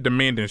this. You ain't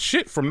demanding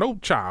shit from no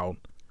child.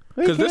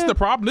 Because this is the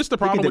problem. This is the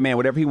problem. He can demand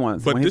whatever he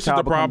wants. But this is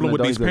the problem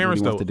with these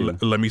parents, though.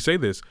 Let me say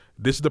this.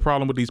 This is the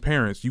problem with these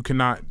parents.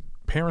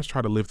 Parents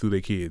try to live through their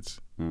kids.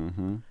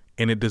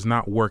 And it does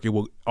not work. It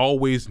will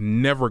always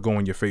never go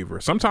in your favor.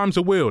 Sometimes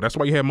it will. That's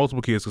why you have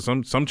multiple kids,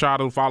 because some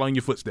child will follow in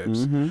your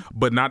footsteps.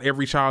 But not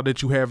every child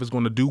that you have is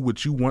going to do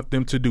what you want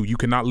them to do. You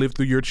cannot live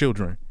through your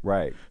children.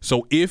 Right.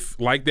 So if,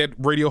 like that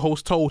radio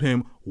host told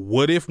him,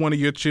 what if one of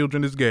your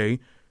children is gay?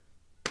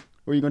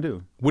 What are you going to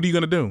do? What are you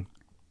going to do?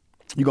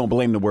 You're going to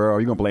blame the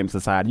world. You're going to blame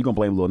society. You're going to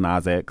blame Lil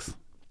Nas X.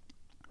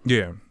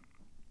 Yeah.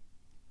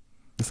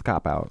 It's a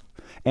cop-out.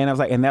 And I was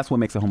like, and that's what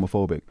makes it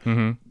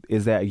homophobic,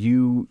 is that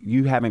you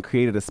haven't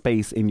created a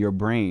space in your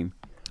brain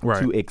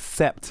to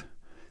accept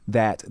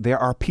that there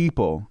are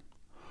people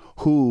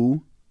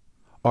who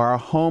are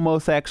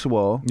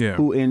homosexual,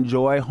 who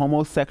enjoy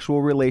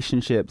homosexual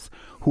relationships,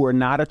 who are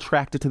not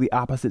attracted to the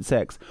opposite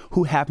sex,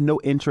 who have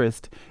no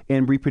interest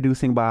in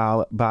reproducing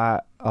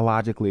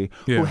biologically,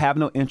 who have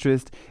no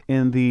interest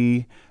in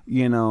the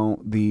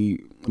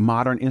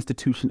modern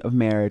institution of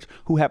marriage,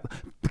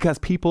 because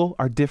people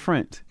are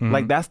different.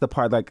 Like, that's the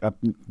part that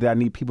I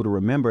need people to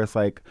remember. It's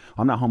like,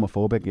 I'm not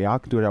homophobic. Yeah, I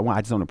can do what I want.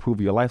 I just don't approve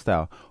of your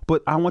lifestyle.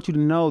 But I want you to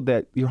know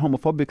that you're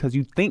homophobic because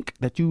you think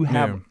that you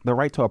have the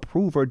right to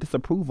approve or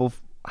disapprove of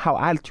how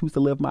I choose to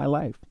live my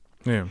life.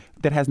 Yeah.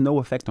 That has no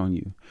effect on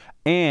you.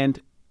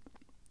 And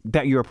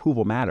that your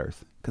approval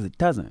matters, because it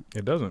doesn't.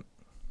 It doesn't.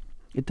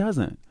 It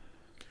doesn't.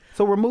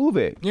 So remove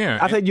it. Yeah.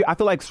 I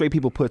feel like straight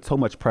people put so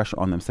much pressure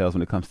on themselves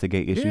when it comes to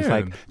gay issues. Yeah.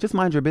 Like, just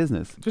mind your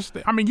business.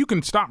 You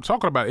can stop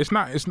talking about it.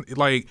 It's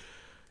like,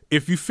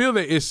 if you feel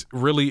that it's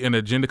really an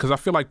agenda, because I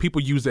feel like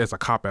people use it as a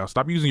cop-out.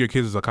 Stop using your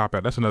kids as a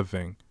cop-out. That's another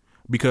thing.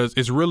 Because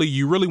it's really,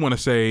 you really want to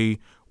say,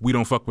 we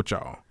don't fuck with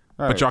y'all.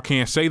 Right. But y'all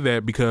can't say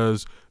that,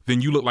 because then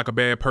you look like a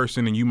bad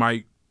person, and you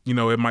might,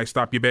 it might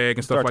stop your bag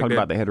and stuff like that. Start talking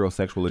about the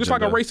heterosexual agenda. Just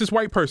like a racist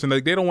white person.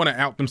 Like, they don't want to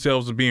out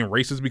themselves as being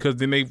racist, because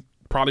then they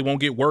probably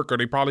won't get work, or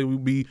they probably will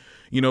be,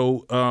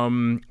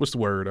 what's the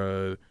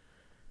word?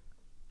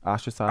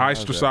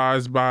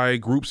 Ostracized by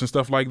groups and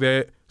stuff like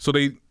that. So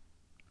they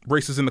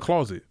racist in the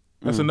closet.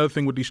 That's another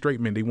thing with these straight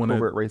men. They want to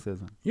overt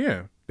racism.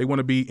 Yeah, they want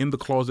to be in the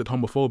closet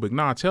homophobic.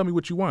 Nah, tell me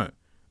what you want.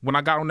 When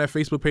I got on that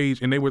Facebook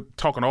page and they were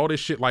talking all this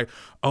shit like,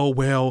 oh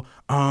well,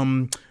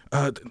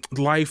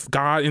 life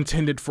God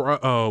intended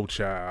for. Oh,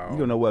 child. You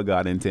don't know what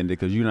God intended,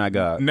 because you're not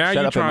God. Now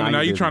you're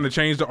trying to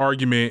change the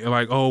argument,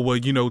 like, oh well,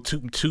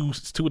 two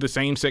of the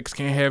same sex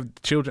can't have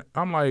children.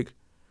 I'm like,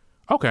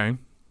 okay,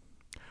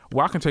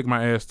 well, I can take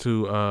my ass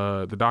to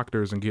the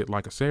doctors and get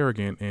like a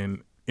surrogate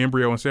and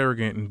embryo and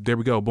surrogate, and there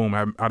we go, boom.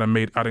 I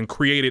done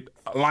created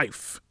a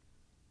life.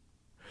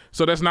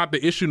 So that's not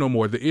the issue no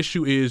more. The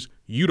issue is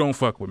you don't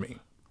fuck with me.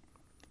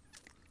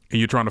 And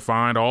you're trying to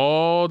find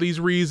all these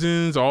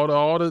reasons, all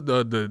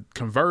the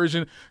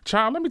conversion.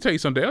 Child, let me tell you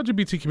something. The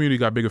LGBT community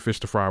got bigger fish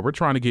to fry. We're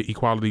trying to get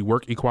equality,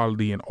 work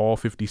equality in all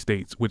 50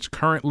 states, which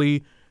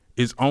currently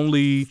is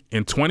only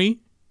in 20.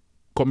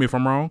 Quote me if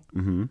I'm wrong.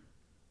 Mm-hmm.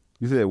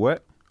 You said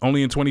what?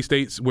 Only in 20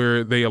 states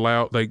where they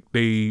allow,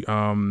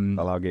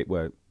 allow gay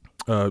what?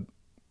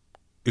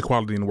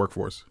 Equality in the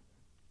workforce.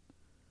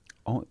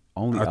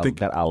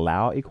 That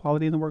allow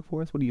equality in the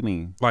workforce? What do you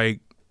mean?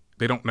 Like,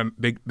 they don't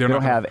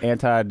have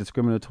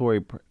anti-discriminatory.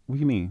 What do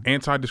you mean?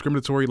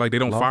 Anti-discriminatory, like they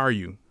don't fire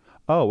you.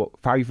 Oh, well,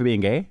 fire you for being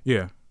gay?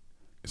 Yeah,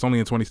 it's only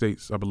in 20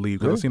 states, I believe,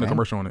 because I've seen a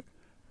commercial on it.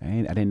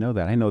 I didn't know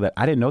that. I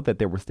didn't know that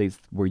there were states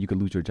where you could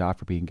lose your job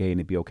for being gay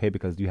and it'd be okay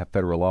because you have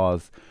federal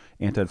laws,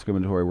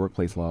 anti-discriminatory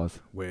workplace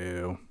laws.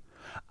 Well.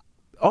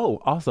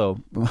 Oh, also,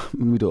 let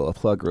me do a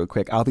plug real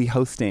quick. I'll be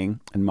hosting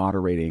and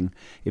moderating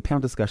a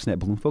panel discussion at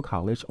Bloomfield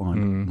College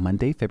on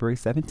Monday, February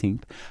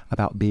 17th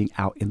about being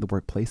out in the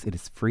workplace. It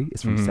is free.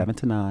 It's from 7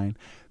 to 9.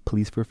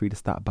 Please feel free to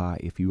stop by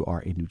if you are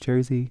in New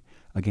Jersey.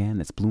 Again,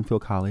 that's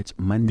Bloomfield College,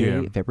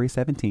 Monday, February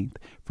 17th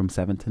from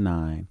 7 to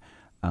 9.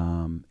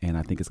 And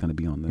I think it's going to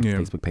be on the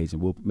Facebook page,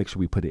 and we'll make sure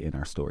we put it in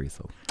our story.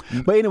 So,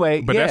 but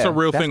anyway, that's a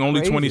real thing.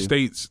 Only 20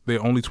 states.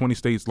 Only 20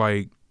 states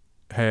like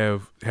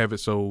have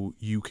it so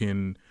you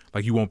can.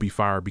 Like, you won't be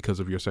fired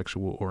because of your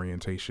sexual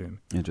orientation.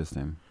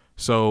 Interesting.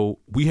 So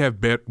we have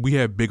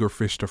bigger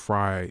fish to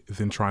fry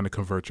than trying to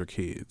convert your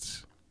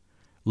kids.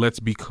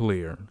 Let's be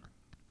clear.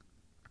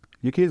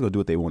 Your kids gonna do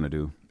what they want to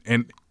do.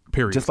 And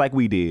period. Just like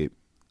we did.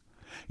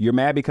 You're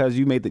mad because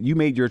you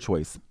made your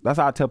choice. That's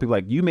how I tell people,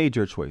 like, you made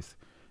your choice,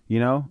 you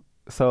know?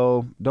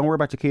 So don't worry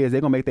about your kids.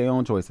 They're going to make their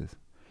own choices.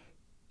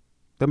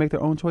 They'll make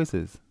their own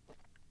choices.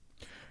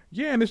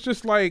 Yeah, and it's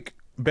just like,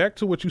 back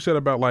to what you said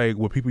about like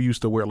what people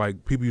used to wear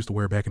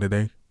back in the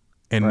day,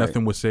 and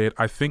nothing was said.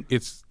 I think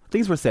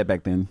things were said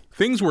back then.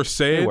 Things were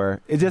said. They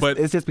were.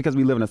 It's just because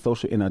we live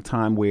in a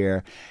time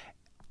where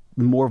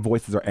more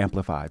voices are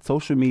amplified.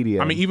 Social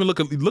media. I mean, even look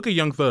at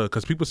Young Thug,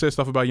 because people said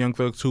stuff about Young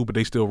Thug too, but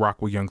they still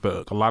rock with Young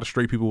Thug. A lot of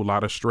straight people, a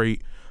lot of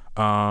straight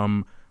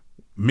men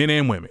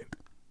and women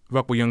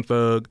rock with Young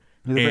Thug.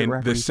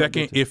 And the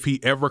second, if he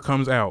ever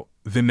comes out,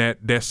 then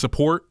that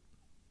support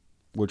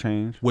will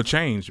change.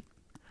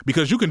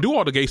 Because you can do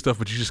all the gay stuff,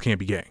 but you just can't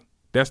be gay.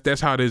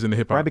 That's how it is in the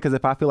hip hop. Right, because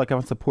if I feel like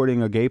I'm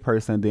supporting a gay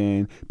person,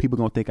 then people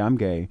gonna think I'm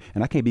gay,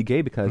 and I can't be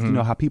gay because you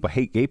know how people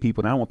hate gay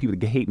people, and I don't want people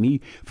to hate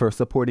me for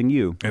supporting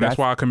you. And that's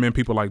why I commend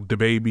people like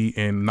DaBaby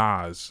and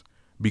Nas,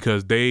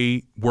 because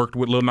they worked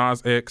with Lil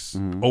Nas X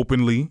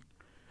openly.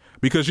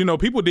 Because you know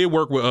people did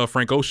work with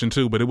Frank Ocean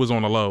too, but it was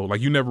on the low.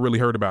 Like you never really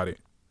heard about it.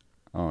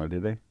 Oh,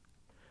 did they?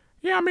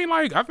 Yeah, I mean,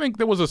 like I think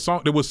there was a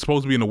song that was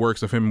supposed to be in the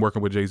works of him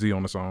working with Jay-Z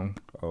on the song.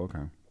 Oh, okay.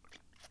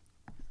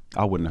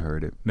 I wouldn't have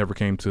heard it. Never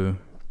came to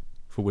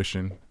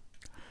fruition.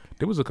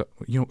 There was not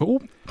you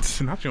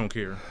don't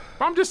care.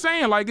 But I'm just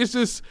saying, like, it's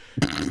just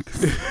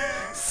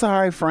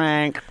sorry,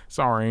 Frank.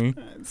 Sorry.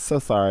 So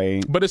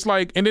sorry. But it's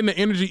like, and then the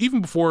energy,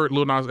 even before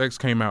Lil Nas X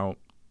came out,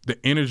 the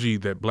energy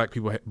that black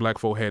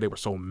folk had, they were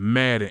so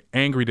mad and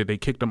angry that they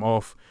kicked him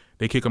off.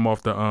 They kicked him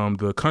off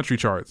the country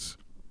charts.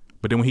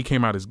 But then when he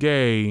came out as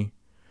gay,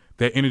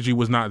 that energy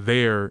was not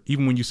there.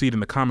 Even when you see it in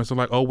the comments, they're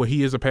like, oh, well,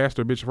 he is a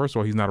pastor, bitch. First of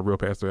all, he's not a real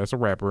pastor. That's a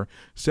rapper.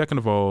 Second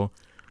of all,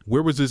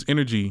 where was this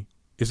energy?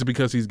 Is it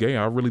because he's gay?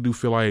 I really do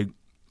feel like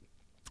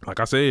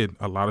I said,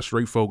 a lot of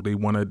straight folk, they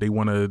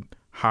wanna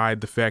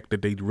hide the fact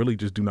that they really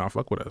just do not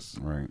fuck with us.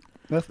 Right.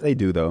 They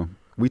do though.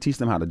 We teach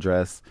them how to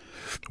dress.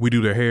 We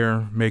do their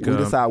hair, makeup.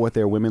 We decide what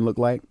their women look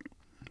like.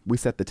 We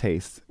set the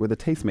taste. We're the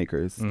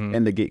tastemakers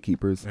and the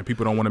gatekeepers. And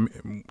people don't want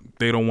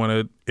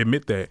to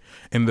admit that.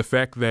 And the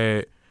fact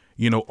that,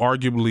 you know,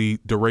 arguably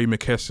DeRay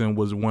McKesson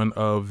was one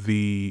of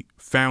the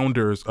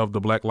founders of the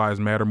Black Lives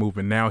Matter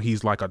movement. Now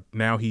he's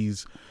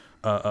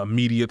a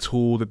media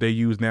tool that they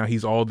use. Now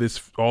he's all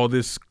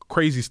this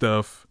crazy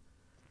stuff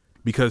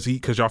because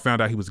y'all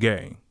found out he was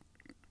gay.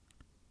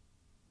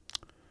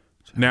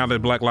 Now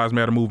that Black Lives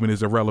Matter movement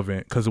is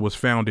irrelevant because it was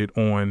founded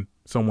on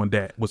someone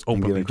that was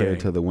openly gay.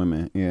 To the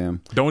women, yeah.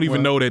 Don't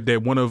even know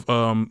that one of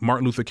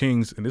Martin Luther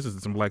King's, and this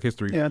is some Black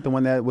history. Yeah, the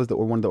one that was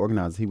one of the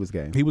organizers, he was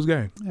gay. He was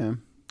gay. Yeah,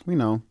 we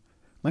know.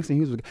 Langston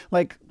Hughes was gay.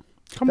 Like,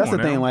 that's the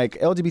thing. Like,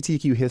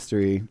 LGBTQ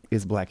history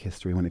is Black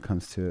history when it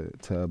comes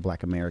to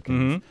Black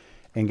Americans,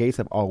 and gays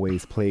have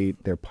always played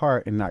their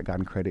part and not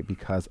gotten credit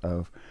because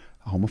of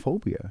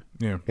homophobia.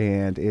 Yeah,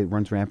 and it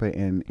runs rampant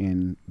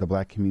in the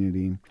Black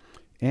community.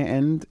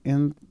 And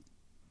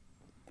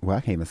well,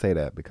 I can't even say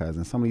that because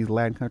in some of these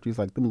Latin countries,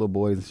 like them little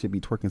boys should be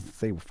twerking since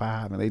they were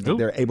 5, and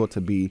they're able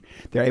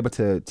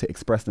to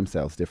express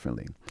themselves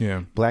differently.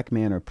 Yeah, Black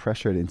men are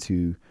pressured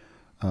into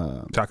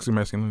toxic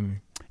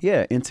masculinity.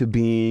 Yeah, into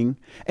being,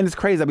 and it's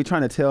crazy. I be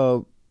trying to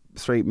tell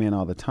straight men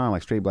all the time,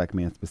 like straight Black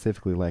men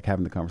specifically, like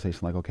having the conversation,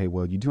 like, okay,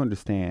 well, you do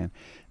understand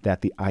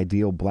that the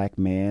ideal Black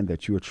man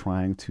that you are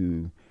trying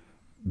to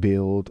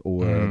build,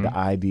 or the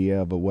idea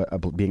of what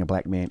being a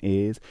Black man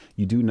is,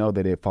 you do know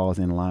that it falls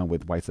in line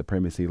with white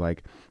supremacy,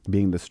 like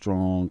being the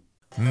strong.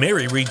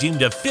 Mary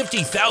redeemed a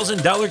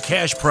 $50,000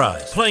 cash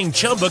prize playing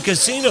Chumba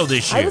Casino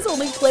this year. I was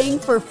only playing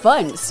for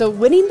fun, so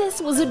winning this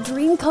was a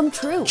dream come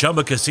true.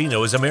 Chumba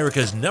Casino is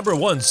America's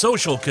 #1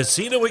 social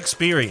casino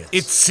experience.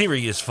 It's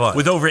serious fun.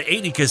 With over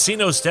 80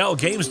 casino-style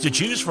games to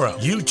choose from,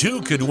 you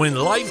too could win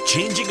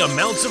life-changing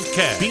amounts of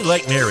cash. Be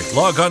like Mary.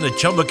 Log on to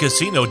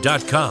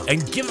ChumbaCasino.com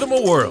and give them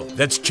a whirl.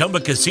 That's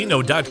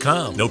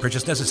ChumbaCasino.com. No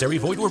purchase necessary.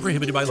 Void or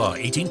prohibited by law.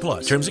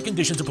 18+. Terms and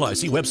conditions apply.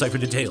 See website for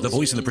details. The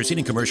voice in the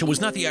preceding commercial was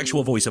not the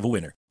actual voice of a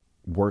winner.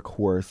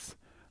 Workhorse,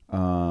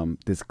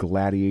 this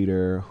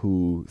gladiator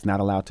who's not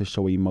allowed to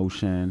show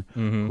emotion,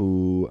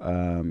 who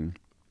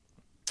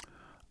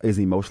is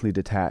emotionally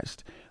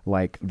detached.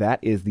 Like, that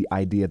is the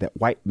idea that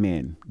white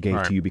men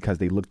gave to you because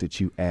they looked at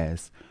you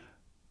as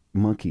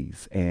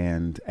monkeys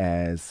and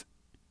as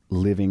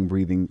living,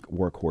 breathing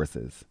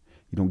workhorses.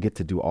 You don't get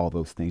to do all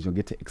those things. You don't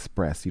get to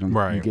express. You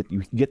don't.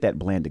 You get that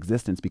bland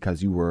existence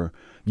because you were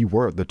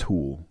the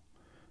tool.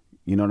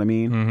 You know what I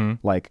mean?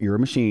 Like, you're a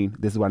machine.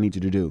 This is what I need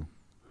you to do.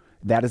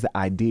 That is the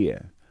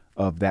idea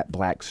of that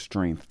Black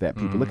strength that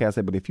people look at and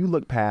say, but if you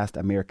look past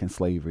American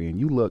slavery and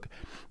you look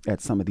at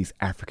some of these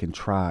African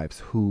tribes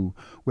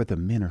where the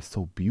men are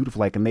so beautiful,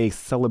 like, and they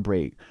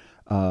celebrate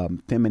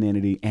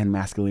femininity and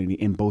masculinity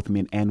in both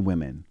men and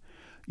women.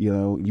 You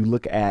know, you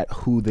look at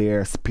who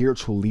their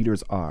spiritual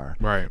leaders are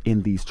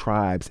in these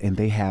tribes, and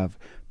they have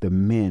the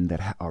men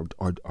that are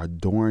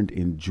adorned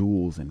in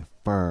jewels and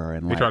fur,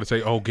 and they try to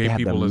say, "Oh, gay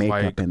people is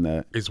like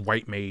is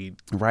white made."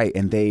 Right,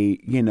 and they,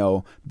 you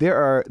know, there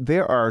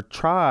are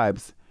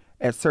tribes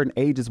at certain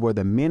ages where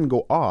the men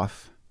go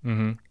off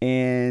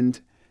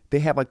and they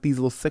have like these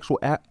little sexual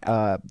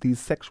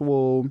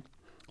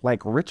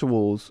like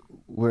rituals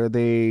where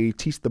they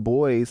teach the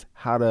boys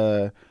how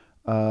to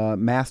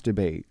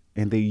masturbate,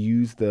 and they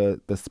use the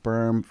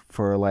sperm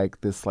for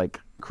like this like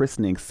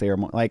christening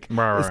ceremony. Like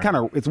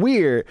it's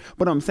weird,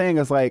 but what I'm saying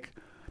is like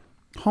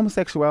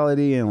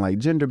homosexuality and like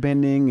gender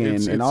bending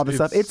and all this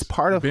stuff. It's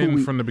part of who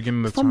we, from the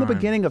beginning of time. From the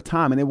beginning of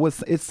time, and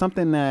it's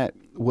something that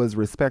was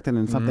respected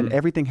and something.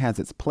 Everything has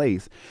its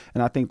place,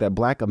 and I think that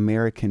Black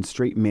American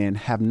straight men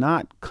have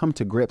not come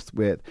to grips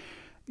with,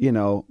 you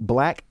know,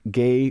 Black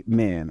gay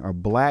men or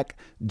Black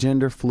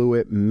gender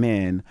fluid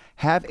men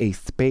have a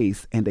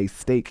space and a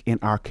stake in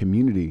our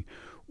community.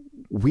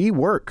 We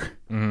work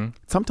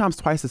sometimes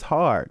twice as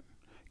hard.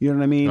 You know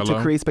what I mean?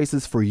 To create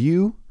spaces for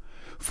you,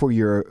 for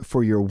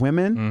your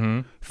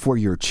women, for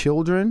your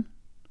children.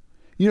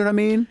 You know what I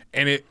mean?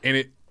 And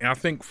I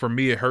think for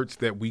me it hurts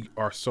that we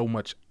are so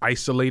much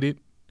isolated,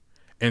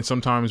 and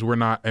sometimes we're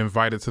not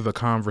invited to the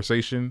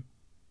conversation.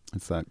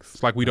 It sucks.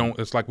 It's like we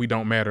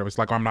don't matter. It's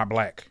like I'm not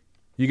Black.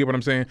 You get what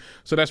I'm saying?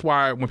 So that's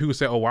why when people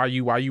say, "Oh, why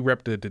you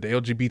rep the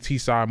LGBT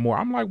side more?"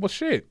 I'm like, "Well,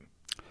 shit."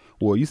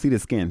 Well, you see the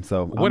skin,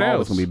 so I'm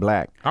always gonna be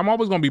Black. I'm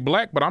always gonna be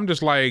Black, but I'm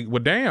just like,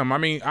 well, damn. I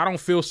mean, I don't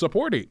feel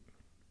supported.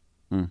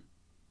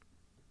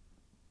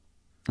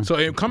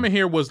 So coming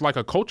here was like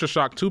a culture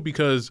shock too,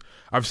 because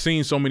I've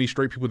seen so many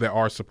straight people that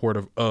are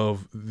supportive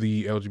of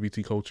the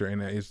LGBT culture,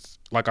 and it's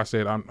like I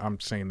said, I'm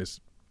saying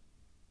this,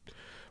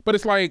 but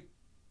it's like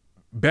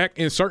back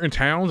in certain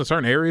towns, in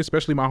certain areas,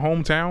 especially my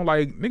hometown,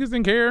 like niggas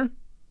didn't care.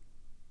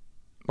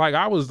 Like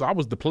I was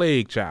the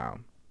plague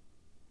child.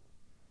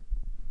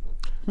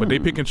 But they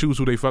pick and choose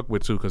who they fuck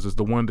with too, because it's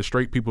the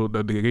straight people,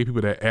 the gay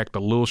people that act a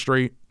little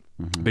straight,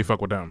 they fuck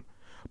with them.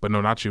 But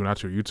no, not you.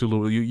 You're a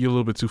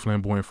little bit too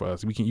flamboyant for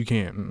us. You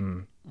can't.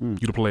 You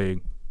the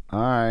plague. All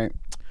right.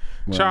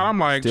 Well, child, I'm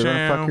like, still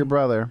gonna fuck your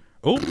brother.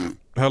 Oh,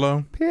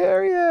 hello.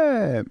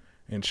 Period.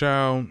 And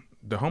child,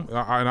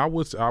 I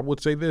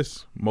would say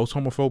this: most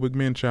homophobic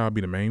men, child,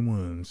 be the main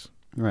ones.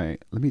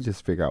 Right. Let me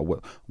just figure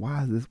out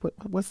why is this?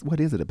 What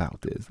is it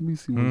about this? Let me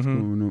see what's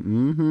going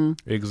on.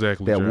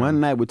 Exactly. That one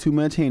night with too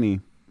much Henny.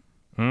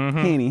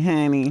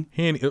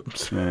 Henny.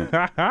 Oops.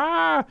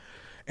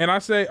 And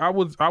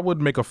I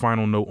would make a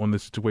final note on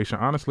this situation.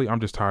 Honestly, I'm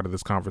just tired of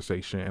this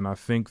conversation, and I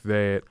think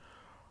that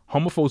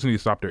homophobes need to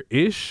stop their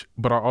ish,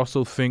 but I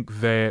also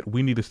think that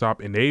we need to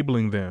stop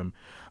enabling them.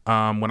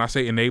 When I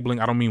say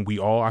enabling, I don't mean we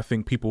all. I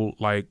think people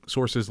like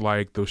sources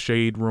like the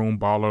Shade Room,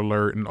 Baller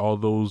Alert, and all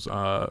those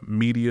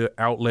media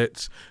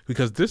outlets,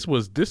 because this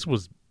was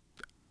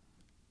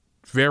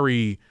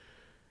very.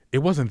 It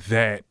wasn't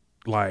that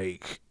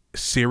like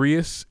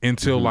serious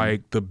until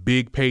like the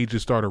big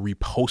pages started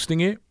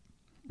reposting it.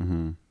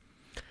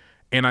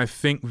 And I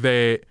think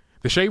that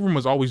the Shade Room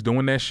was always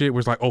doing that shit where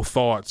it's like, oh,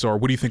 thoughts, or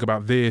what do you think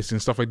about this and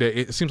stuff like that.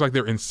 It seems like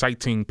they're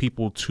inciting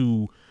people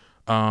to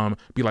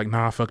be like,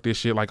 nah, fuck this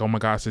shit. Like, oh my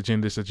God, it's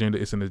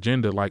an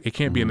agenda. Like, it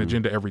can't be an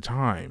agenda every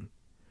time.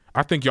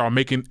 I think y'all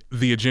making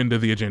the agenda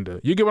the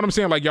agenda. You get what I'm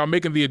saying? Like, y'all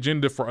making the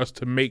agenda for us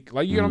to make,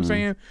 like, you get what I'm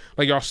saying?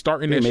 Like, y'all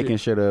starting that shit. Making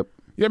shit up.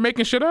 Yeah,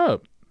 making shit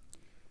up.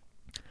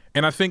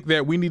 And I think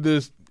that we need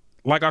to,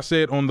 like I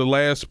said on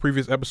the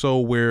previous episode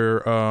where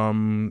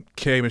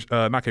Kim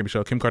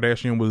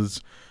Kardashian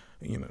was,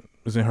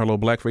 was in her little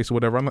blackface or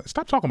whatever. I'm like,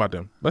 stop talking about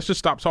them. Let's just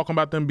stop talking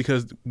about them,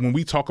 because when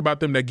we talk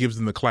about them, that gives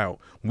them the clout.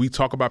 When we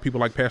talk about people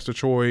like Pastor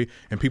Troy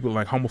and people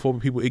like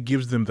homophobic people, it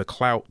gives them the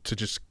clout to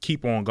just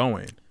keep on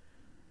going.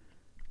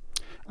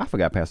 I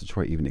forgot Pastor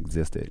Troy even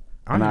existed.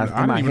 I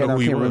can't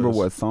remember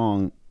what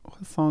song.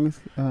 What song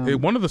is?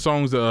 One of the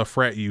songs the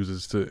frat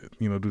uses to,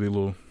 do their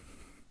little.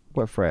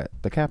 What frat?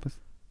 The Kappas?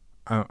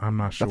 I'm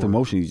not sure. That's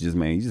emotion you just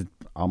made. You just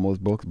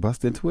almost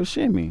bust into a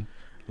shimmy.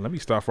 Let me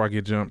stop before I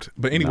get jumped.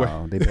 But anyway.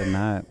 No, they better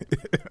not.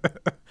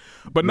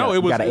 But no, it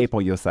was. You got an ape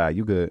on your side.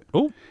 You good.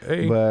 Oh,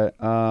 hey. But,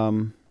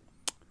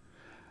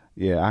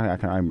 yeah, I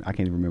can't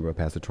even remember a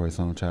Pastor Troy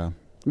song, child.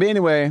 But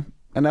anyway,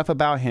 enough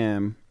about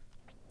him.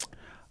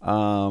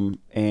 And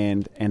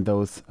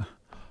those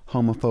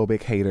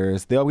homophobic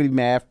haters. They'll be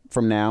mad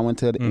from now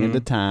until the end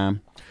of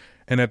time.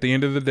 And at the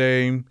end of the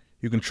day,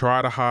 you can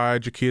try to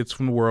hide your kids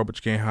from the world, but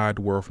you can't hide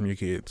the world from your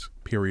kids.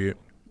 Period.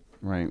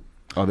 Right.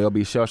 Or they'll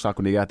be shell shocked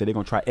when they got there. They're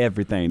gonna try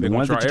everything. The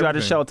ones that you try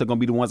to shelter are gonna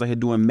be the ones out here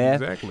doing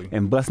meth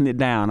and busting it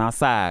down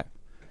outside.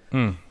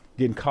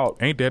 Getting caught.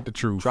 Ain't that the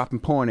truth? Dropping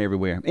porn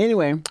everywhere.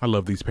 Anyway. I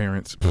love these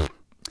parents.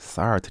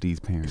 Sorry to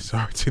these parents.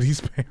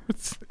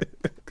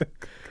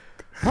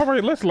 All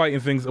right, let's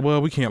lighten things.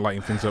 Well, we can't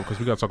lighten things up because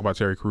we got to talk about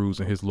Terry Crews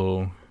and his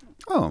little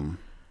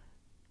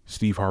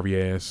Steve Harvey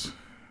ass.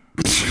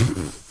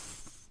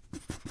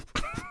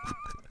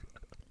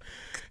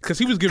 Because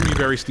he was giving me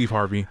very Steve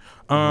Harvey.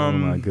 Oh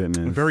my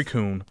goodness. Very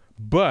coon.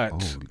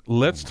 But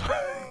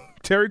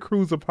Terry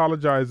Crews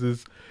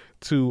apologizes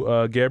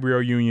to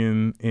Gabrielle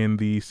Union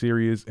in a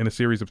series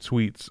of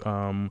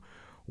tweets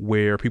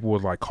where people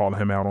was like calling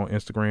him out on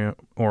Instagram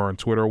or on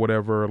Twitter or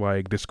whatever,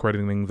 like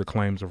discrediting the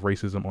claims of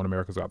racism on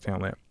America's Got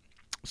Talent.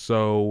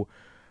 So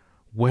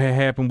what had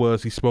happened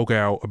was he spoke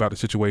out about the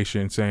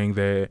situation, saying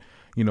that,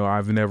 you know,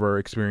 I've never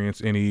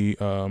experienced any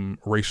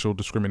racial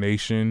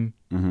discrimination,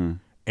 and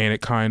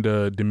it kind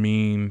of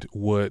demeaned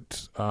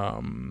what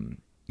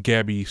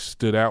Gabby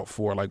stood out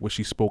for, like what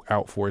she spoke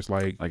out for. It's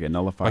like it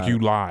nullified. Like you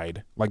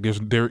lied. Like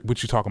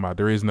what you talking about?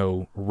 There is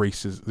no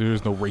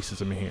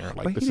racism in here.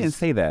 Like, but he didn't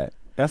say that.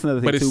 That's another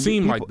thing. But too. It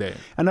seemed like that.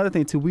 Another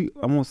thing too.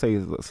 I won't say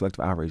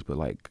selective outrage, but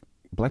like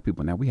black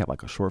people now, we have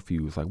like a short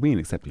fuse. Like we ain't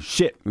accepting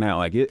shit now.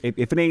 Like if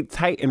it ain't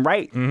tight and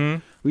right,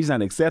 we just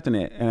not accepting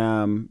it.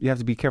 And you have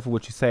to be careful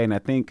what you say. And I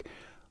think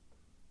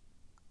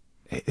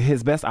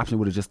his best option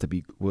would have just to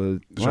be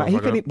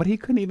but he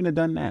couldn't even have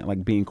done that,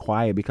 like being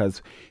quiet,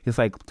 because it's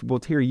like, well,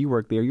 Terry, you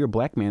work there, you're a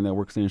black man that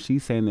works there, and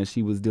she's saying that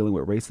she was dealing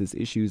with racist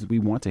issues. We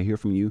want to hear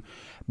from you.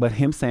 But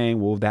him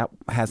saying, well, that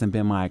hasn't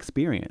been my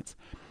experience.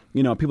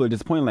 You know, people are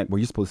disappointed, like, well,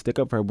 you're supposed to stick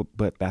up for her,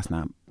 but that's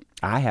not.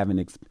 I haven't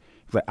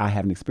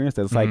experienced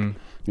that. It's like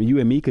you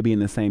and me could be in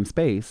the same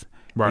space,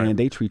 right, and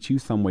they treat you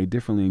some way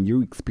differently, and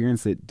you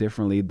experience it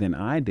differently than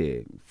I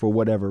did for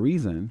whatever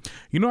reason.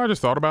 You know, I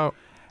just thought about.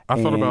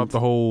 I thought about the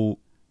whole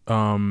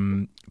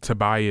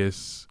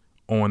Tobias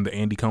on the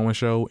Andy Cohen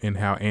show, and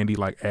how Andy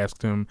like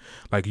asked him,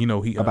 like, you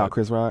know, he about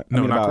Chris Rock.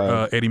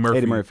 Not Eddie Murphy.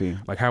 Eddie Murphy.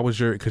 Like, how was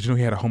your? Because you know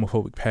he had a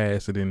homophobic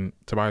past, and then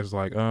Tobias was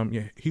like,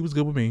 yeah, he was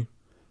good with me.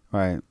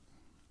 Right.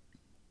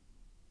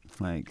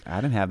 Like,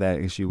 I didn't have that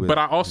issue with. But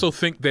I also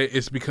think that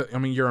it's because, I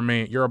mean, you're a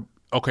man. He's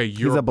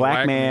a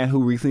black man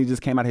who recently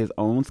just came out of his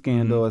own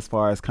scandal as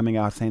far as coming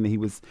out saying that he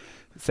was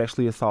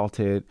sexually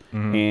assaulted,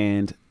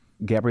 and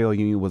Gabrielle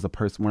Union was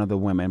one of the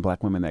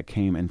black women that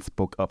came and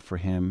spoke up for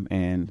him.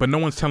 But no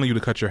one's telling you to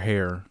cut your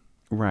hair.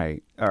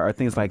 Right. Or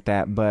things like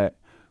that. But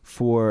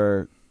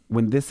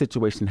when this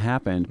situation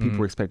happened, people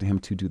were expecting him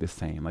to do the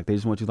same. Like, they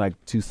just want you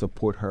to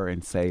support her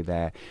and say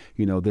that,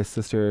 you know, this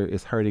sister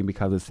is hurting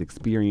because of this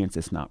experience.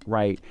 It's not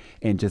right.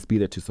 And just be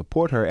there to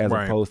support her, as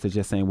opposed to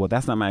just saying, well,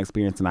 that's not my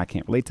experience and I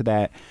can't relate to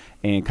that,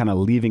 and kind of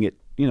leaving it,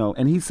 you know.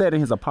 And he said in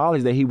his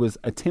apology that he was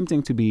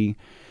attempting to be,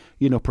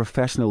 you know,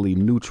 professionally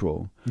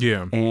neutral.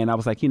 Yeah. And I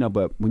was like, you know,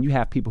 but when you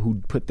have people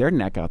who put their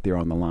neck out there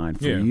on the line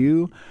for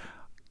you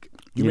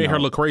made her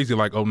look crazy,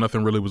 like, oh,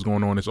 nothing really was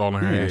going on. It's all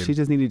in her head. She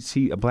just needed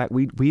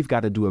we've got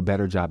to do a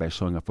better job at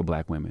showing up for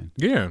black women.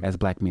 Yeah. As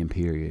black men,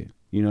 period.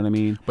 You know what I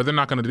mean? But they're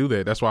not going to do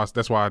that. That's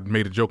why I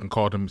made a joke and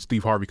called him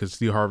Steve Harvey, because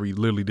Steve Harvey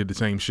literally did the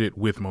same shit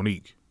with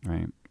Monique.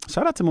 Right.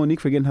 Shout out to Monique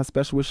for getting her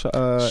special with shout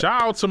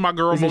out to my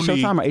girl Monique. Is it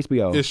Showtime or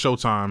HBO? It's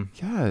Showtime.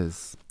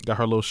 Yes. Got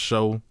her little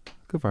show.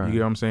 Good for her. You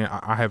know what I'm saying?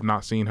 I have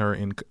not seen her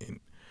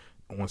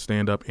on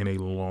stand up in a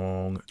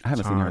long time. I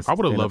haven't seen her. I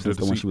would have loved her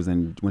to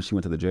when she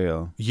went to the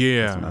jail.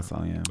 Yeah. That's when I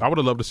saw, yeah. I would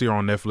have loved to see her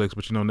on Netflix,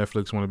 but you know,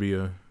 Netflix want to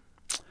be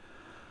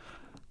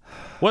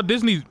well,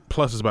 Disney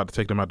Plus is about to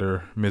take them out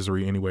their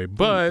misery anyway,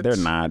 but they're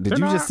not. Did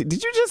you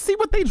just see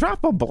what they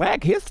dropped for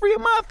Black History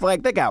Month?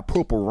 Like, they got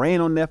Purple Rain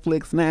on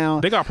Netflix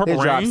now. They got Purple Rain.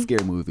 They dropped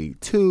Scary Movie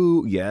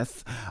 2.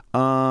 Yes.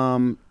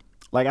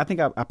 Like, I think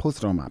I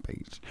posted it on my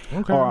page.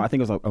 Okay. Or I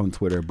think it was on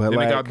Twitter. But then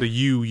they got the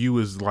You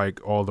is like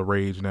all the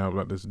rage now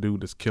about this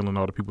dude that's killing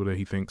all the people that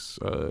he thinks.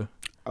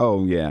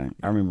 Oh, yeah.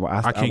 I remember.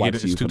 I can't get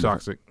it. It's too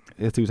toxic.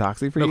 It's too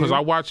toxic for you? No, because I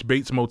watched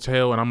Bates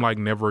Motel and I'm like,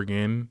 never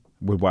again.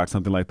 Would watch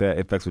something like that?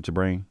 It affects with your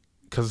brain?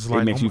 Because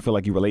it makes you feel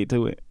like you relate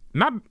to it?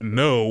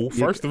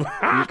 First of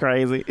all. You're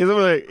crazy.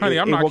 Honey,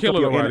 I'm not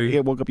killing nobody.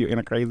 It woke up your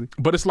inner crazy.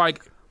 But it's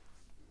like,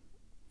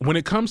 when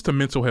it comes to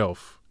mental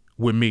health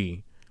with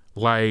me,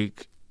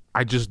 like,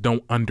 I just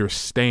don't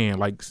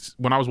understand. Like,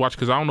 when I was watching,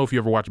 because I don't know if you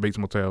ever watched Bates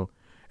Motel,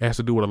 it has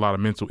to do with a lot of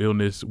mental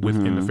illness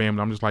within the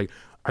family. I'm just like,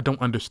 I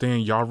don't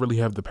understand. Y'all really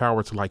have the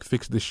power to like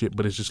fix this shit,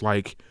 but it's just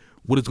like,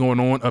 what is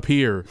going on up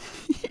here?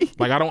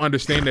 Like, I don't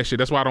understand that shit.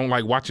 That's why I don't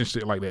like watching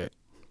shit like that.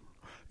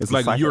 It's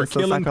like you're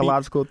killing a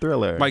psychological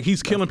thriller. Like,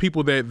 he's killing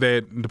people that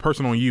the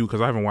person on You, because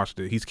I haven't watched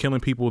it. He's killing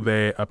people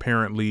that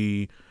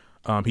apparently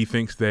he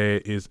thinks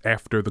that is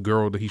after the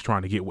girl that he's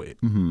trying to get with.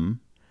 Mm-hmm.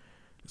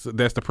 So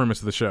that's the premise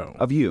of the show.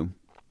 Of You.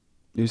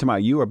 You're talking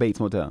about You or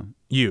Bates Motel?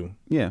 You.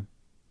 Yeah.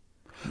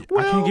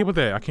 Well, I can't get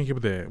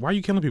with that. Why are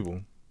you killing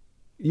people?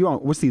 You on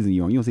what season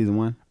you on? You on season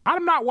 1?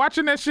 I'm not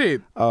watching that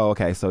shit. Oh,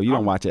 okay. So you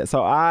don't watch it.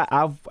 So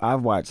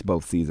I've watched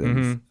both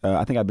seasons. Mm-hmm.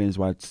 I think I binge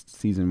watched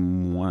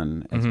season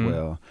 1 as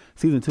well.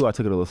 Season 2, I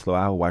took it a little slow.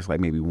 I would watch like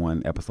maybe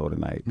one episode a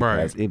night,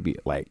 because it'd be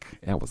like,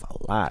 that was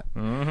a lot.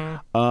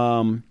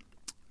 Mm-hmm.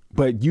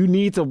 But you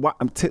need to watch.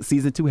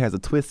 Season 2 has a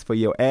twist for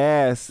your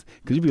ass,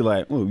 because you'd be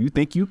like, oh, you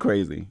think you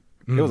crazy?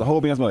 There was a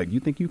whole thing. I was like, you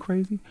think you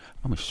crazy?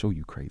 I'm gonna show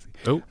you crazy.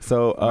 Oh,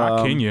 so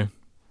not Kenya.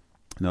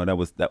 No, that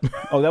was that.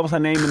 Oh, that was her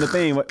name in the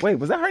thing. Wait,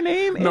 was that her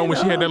name? No, when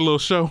she had that little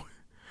show,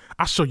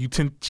 I show you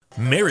 10.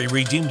 Mary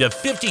redeemed a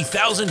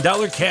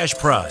 $50,000 cash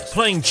prize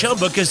playing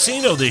Chumba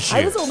Casino this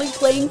year. I was only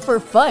playing for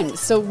fun,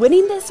 so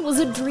winning this was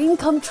a dream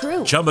come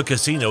true. Chumba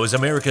Casino is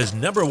America's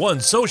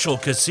 #1 social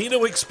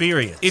casino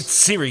experience. It's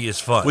serious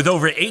fun. With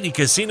over 80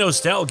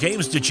 casino-style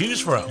games to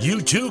choose from,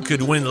 you too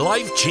could win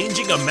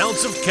life-changing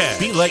amounts of cash.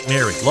 Be like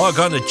Mary. Log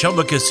on to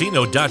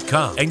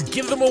ChumbaCasino.com and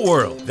give them a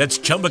whirl. That's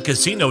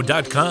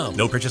ChumbaCasino.com.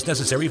 No purchase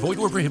necessary. Void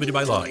or prohibited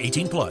by law.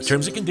 18+.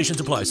 Terms and conditions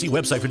apply. See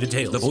website for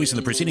details. The voice in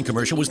the preceding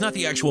commercial was not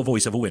the actual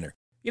voice of a winner.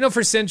 You know,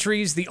 for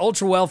centuries, the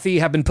ultra-wealthy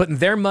have been putting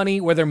their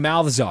money where their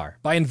mouths are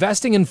by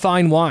investing in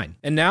fine wine.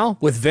 And now,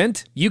 with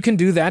Vent, you can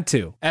do that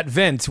too. At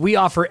Vent, we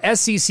offer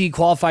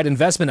SEC-qualified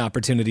investment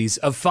opportunities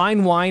of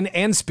fine wine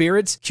and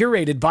spirits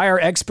curated by our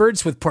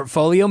experts with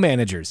portfolio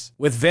managers.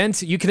 With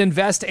Vent, you can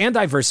invest and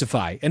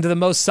diversify into the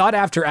most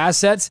sought-after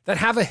assets that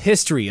have a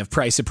history of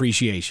price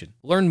appreciation.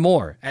 Learn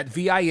more at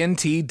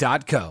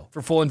vint.co.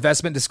 For full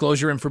investment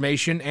disclosure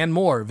information and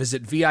more,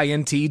 visit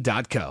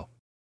vint.co.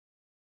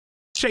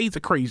 Shades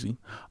of crazy.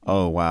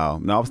 Oh, wow.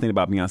 No, I was thinking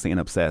about Beyonce and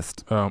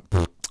Obsessed.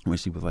 When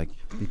she was like,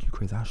 think you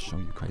crazy? I'll show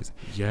you crazy.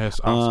 Yes,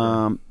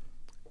 Oscar.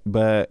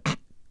 But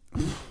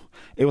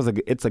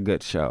it's a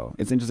good show.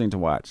 It's interesting to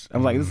watch.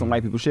 I'm like, this is some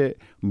white people shit,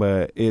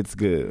 but it's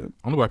good.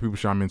 Only white people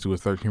show I'm into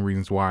is 13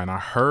 Reasons Why. And I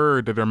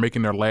heard that they're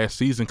making their last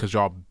season because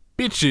y'all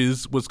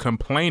bitches was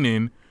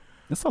complaining.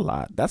 That's a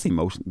lot. That's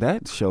emotion.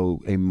 That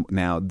show,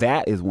 now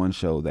that is one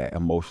show that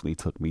emotionally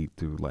took me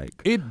through. Like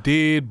it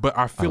did, but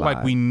I feel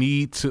like we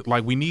need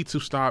to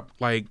stop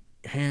like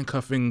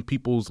handcuffing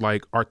people's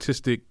like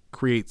artistic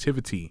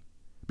creativity,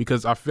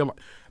 because I feel like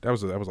that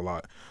was a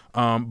lot.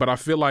 But I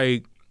feel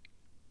like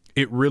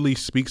it really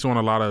speaks on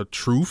a lot of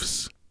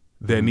truths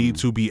that need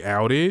to be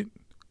outed.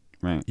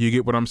 Right. You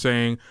get what I'm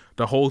saying?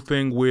 The whole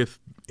thing with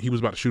he was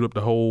about to shoot up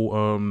the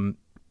whole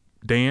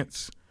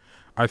dance.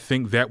 I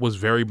think that was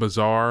very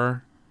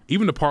bizarre.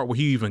 Even the part where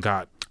he even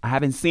got... I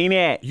haven't seen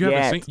it You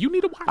haven't seen... You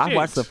need to watch it. I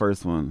watched the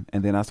first one,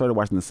 and then I started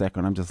watching the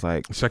second one. I'm just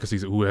like... Second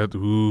season,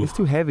 ooh. It's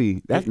too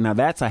heavy. Now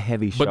that's a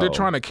heavy show. But they're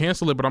trying to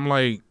cancel it, but I'm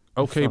like,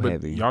 okay, but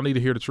heavy. Y'all need to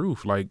hear the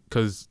truth. Like,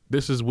 because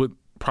this is what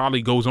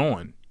probably goes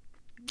on.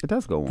 It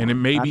does go on.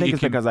 And I think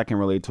it's because I can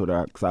relate to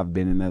it because I've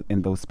been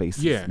in those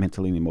spaces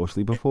mentally and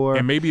emotionally before.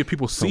 And maybe if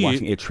people see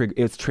it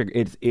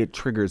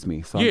triggers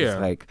me. So I'm just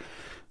like...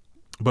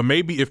 But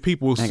maybe if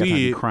people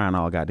see it, crying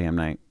all goddamn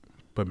night.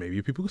 But maybe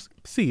if people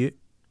see it,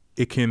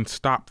 it can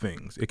stop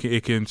things.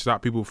 It can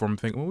stop people from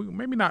thinking, well,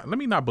 maybe not. Let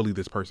me not bully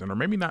this person, or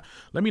maybe not.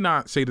 Let me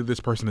not say that this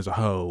person is a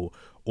hoe,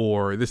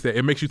 or this that.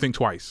 It makes you think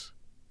twice.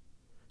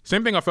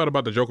 Same thing I felt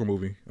about the Joker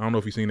movie. I don't know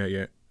if you've seen that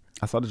yet.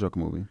 I saw the Joker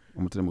movie. I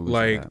went to the movie.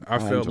 Like I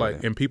felt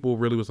like, and people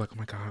really was like, oh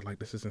my god, like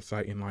this is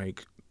inciting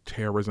like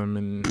terrorism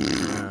and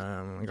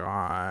oh my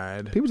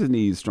god. People just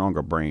need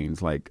stronger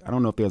brains. Like I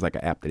don't know if there's like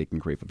an app that they can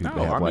create for people.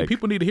 No, I mean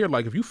people need to hear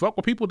like if you fuck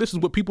with people, this is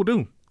what people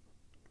do.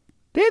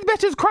 These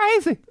bitches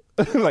crazy.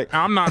 Like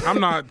I'm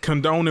not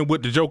condoning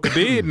what the Joker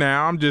did.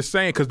 Now I'm just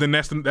saying because then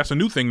that's a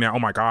new thing now. Oh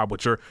my god,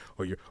 but you're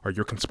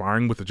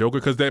conspiring with the Joker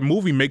because that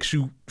movie makes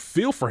you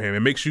feel for him. It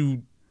makes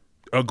you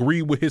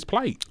agree with his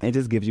plight. It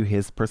just gives you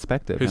his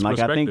perspective.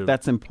 I think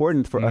that's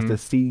important for us to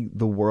see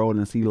the world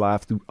and see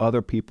life through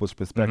other people's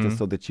perspectives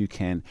so that you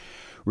can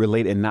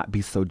relate and not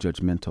be so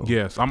judgmental.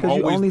 Yes, because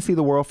you only see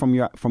the world from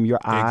your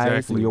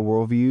eyes and your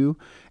worldview.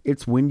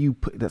 It's when you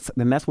put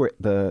that's where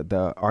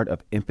the art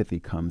of empathy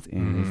comes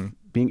in.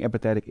 Being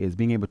empathetic is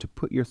being able to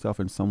put yourself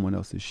in someone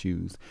else's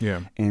shoes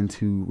and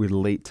to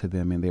relate to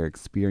them and their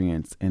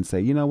experience and say,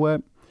 you know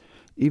what,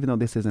 even though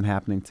this isn't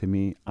happening to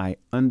me, I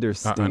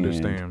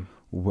understand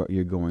what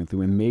you're going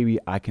through, and maybe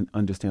I can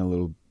understand a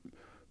little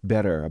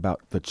better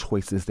about the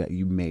choices that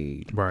you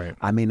made. Right.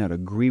 I may not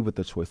agree with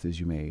the choices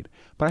you made,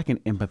 but I can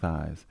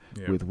empathize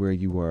with where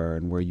you were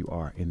and where you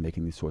are in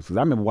making these choices.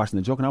 I remember watching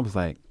the Joker and I was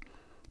like,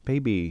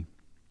 baby,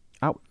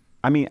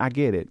 I mean, I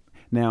get it.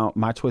 Now,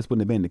 my choice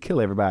wouldn't have been to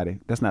kill everybody.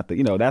 That's not but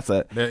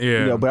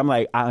I'm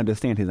like, I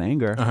understand his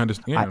anger.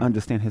 I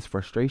understand his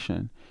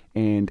frustration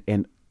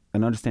and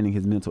understanding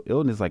his mental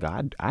illness. Like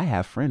I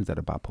have friends that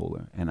are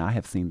bipolar, and I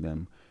have seen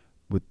them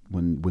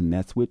when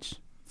that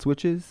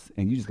switches,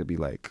 and you just gotta be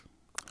like,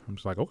 I'm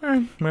just like,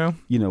 okay, well,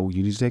 you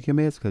need to take your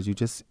meds because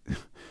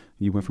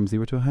you went from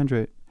 0 to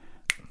 100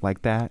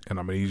 like that, and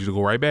I'm gonna need you to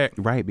go right back,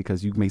 right?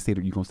 Because you may say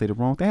that you're gonna say the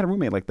wrong thing. I had a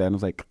roommate like that, and I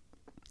was like,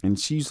 and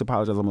she used to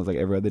apologize almost like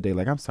every other day,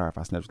 like, I'm sorry if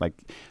I snapped. Like,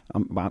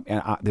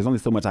 there's only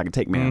so much I can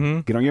take,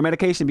 man. Get on your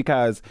medication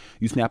because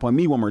you snap on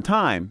me one more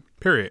time,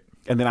 period,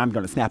 and then I'm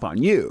gonna snap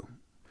on you,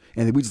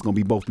 and then we just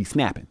gonna both be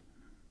snapping.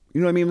 You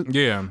know what I mean?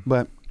 Yeah.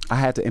 But I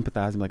had to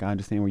empathize. I'm like, I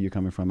understand where you're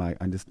coming from. I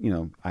just,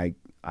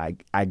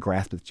 I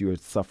grasp that you are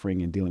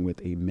suffering and dealing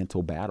with a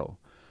mental battle.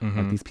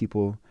 Like these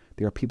people,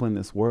 there are people in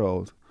this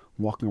world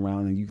walking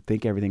around and you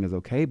think everything is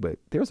okay, but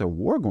there's a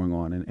war going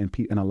on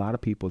in a lot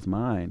of people's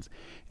minds.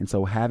 And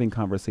so having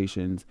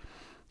conversations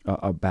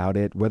about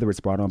it, whether it's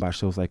brought on by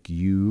shows like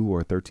You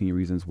or 13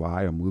 Reasons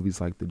Why or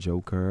movies like The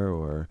Joker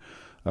or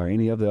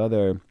any of the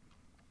other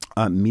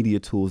media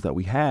tools that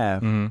we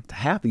have to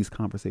have these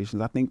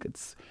conversations, I think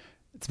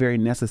It's very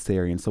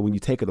necessary. And so when you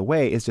take it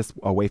away, it's just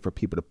a way for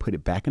people to put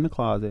it back in the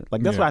closet.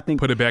 Like that's what I think.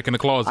 Put it back in the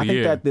closet. I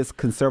think that this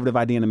conservative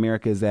idea in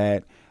America is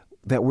that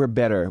we're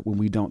better when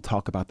we don't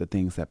talk about the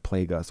things that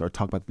plague us or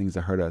talk about the things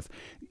that hurt us.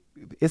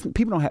 Some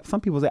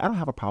people say, I don't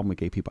have a problem with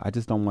gay people. I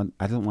just don't want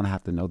to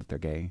have to know that they're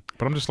gay.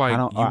 But I'm just like, you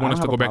want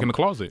us to go back in the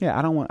closet. Yeah,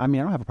 I don't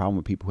have a problem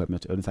with people who have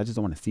mental illness. I just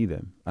don't want to see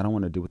them. I don't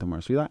want to do with them on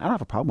the street. I don't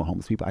have a problem with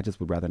homeless people. I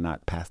just would rather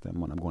not pass them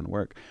when I'm going to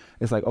work.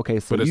 It's like, okay,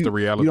 so but it's the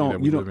reality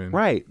that we live in.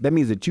 Right. That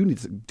means that you need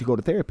to go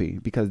to therapy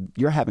because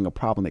you're having a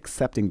problem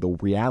accepting the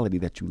reality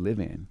that you live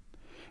in.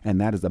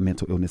 And that is a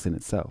mental illness in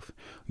itself.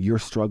 You're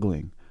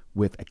struggling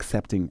with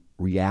accepting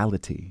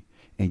reality.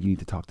 And you need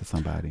to talk to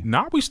somebody.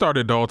 We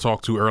started dog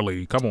talk too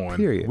early. Come on.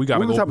 Period. We got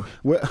to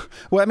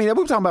go. I mean,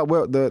 we're talking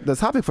about the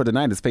topic for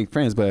tonight is fake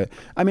friends, but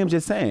I mean, I'm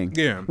just saying.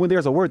 Yeah. When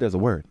there's a word, there's a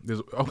word.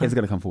 Okay. It's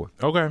going to come forth.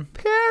 Okay.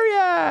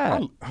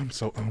 Period.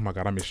 Oh my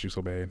God, I missed you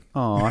so bad.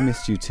 Oh, I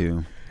missed you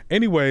too.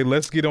 Anyway,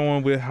 let's get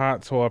on with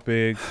Hot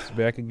Topics.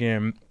 Back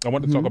again. I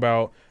want to talk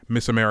about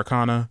Miss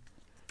Americana.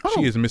 Oh.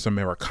 She is Miss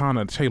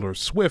Americana Taylor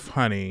Swift,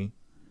 honey.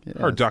 Yes.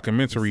 Her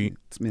documentary,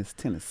 it's Miss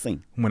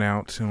Tennessee, went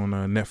out on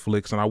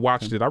Netflix, and I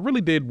watched it. I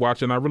really did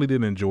watch it, and I really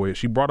did enjoy it.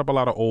 She brought up a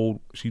lot of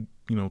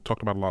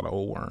talked about a lot of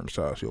old worms.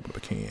 She opened up a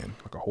can,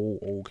 like a whole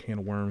old can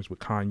of worms with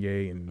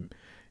Kanye and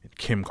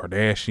Kim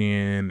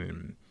Kardashian,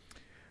 and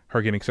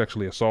her getting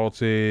sexually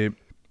assaulted,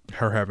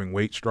 her having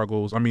weight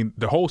struggles. I mean,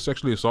 the whole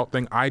sexually assault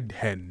thing, I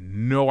had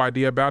no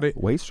idea about it.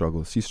 Weight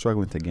struggles? She's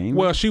struggling to gain weight?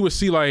 Well, she would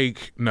see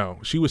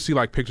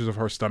pictures of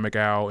her stomach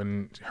out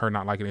and her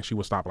not liking it. She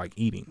would stop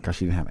eating. Because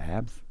she didn't have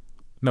abs?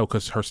 No,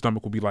 because her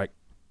stomach would be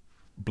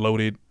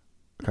bloated.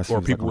 Because she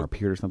was on her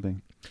period or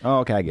something? Oh,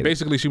 okay, I get it.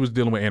 Basically, she was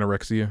dealing with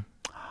anorexia.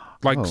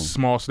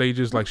 Small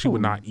stages, she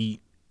would not eat.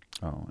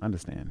 Oh, I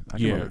understand. I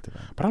can relate to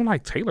that. But I'm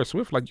like, Taylor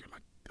Swift, you're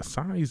a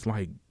size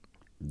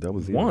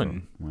double zero.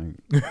 One.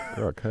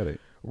 Girl, cut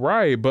it.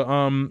 Right, but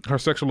her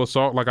sexual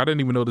assault, I didn't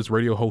even know this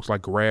radio host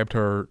tried to grab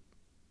her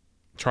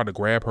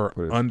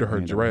under her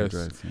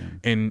dress,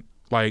 and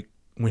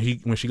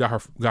when she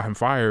got him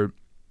fired,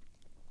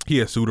 he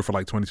had sued her for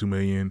 $22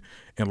 million,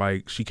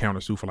 and she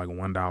countersued for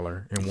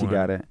 $1 and she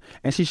got it,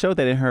 and she showed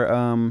that in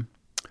her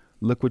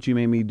 "Look What You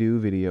Made Me Do"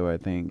 video. I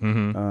think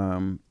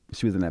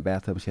she was in that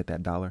bathtub and she had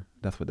that $1.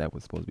 That's what that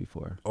was supposed to be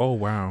for. Oh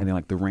wow! And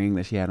then the ring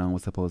that she had on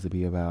was supposed to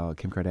be about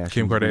Kim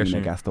Kardashian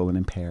that got stolen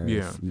in Paris.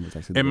 Yeah.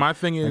 And my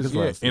thing is,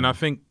 and I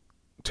think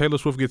Taylor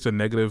Swift gets a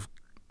negative.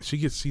 She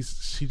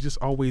just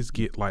always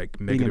get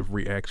negative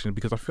reaction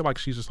because I feel like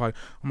she's just oh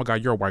my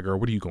God, you're a white girl.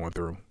 What are you going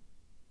through?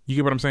 You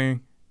get what I'm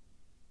saying?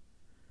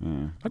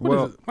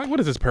 What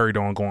is this Perry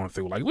Dawn going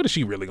through? What is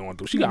she really going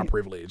through? She got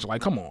privilege.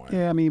 Come on.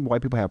 Yeah, I mean,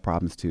 white people have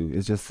problems too.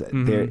 It's just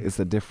it's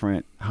a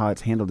different, how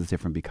it's handled is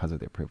different because of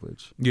their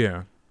privilege.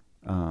 Yeah.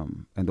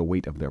 And the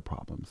weight of their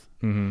problems.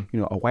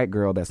 A white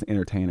girl that's an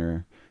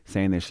entertainer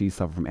saying that she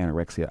suffered from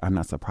anorexia, I'm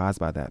not surprised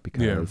by that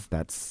because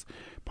that's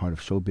part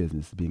of show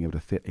business, being able to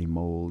fit a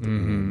mold.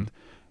 And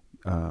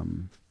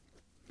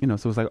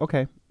so it's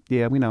okay.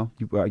 Yeah, we know.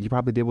 You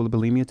probably did with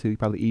bulimia too. You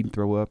probably eat and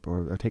throw up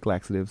or take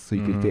laxatives so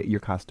you can fit your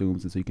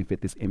costumes and so you can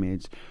fit this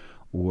image.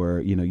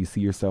 Or, you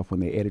see yourself when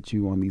they edit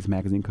you on these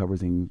magazine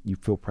covers and you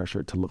feel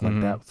pressured to look like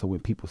that. So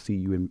when people see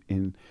you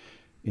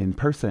in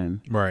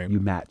person, right, you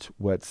match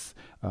what's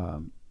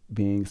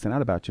being sent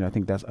out about you. And I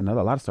think that's a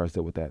lot of stars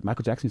deal with that.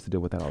 Michael Jackson used to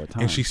deal with that all the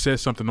time. And she said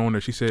something on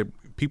there. She said,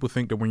 people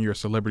think that when you're a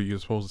celebrity, you're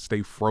supposed to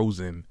stay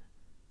frozen.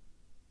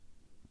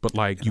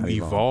 But you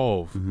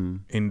evolve,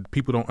 and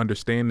people don't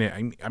understand that.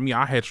 I mean,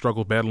 I had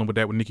struggles battling with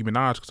that with Nicki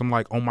Minaj because I'm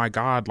like, oh my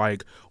God,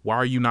 why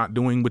are you not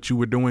doing what you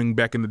were doing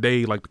back in the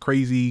day, the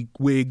crazy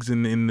wigs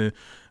and the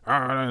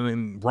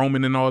and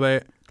Roman and all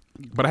that.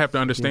 But I have to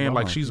understand,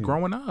 she's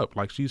growing up,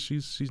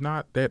 she's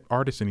not that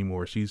artist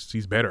anymore.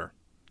 She's better.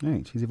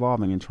 Right, she's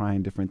evolving and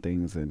trying different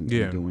things and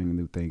doing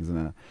new things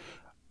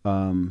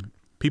and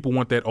people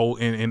want that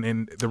old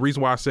and the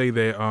reason why I say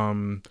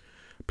that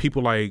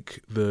people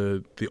like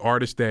the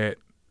artists that.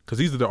 Because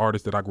these are the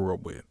artists that I grew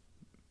up with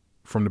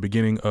from the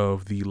beginning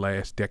of the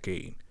last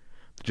decade.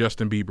 The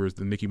Justin Biebers,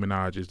 the Nicki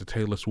Minaj's, the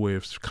Taylor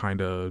Swifts,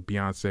 kind of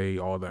Beyonce,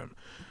 all of them.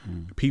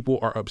 People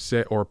are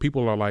upset or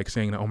people are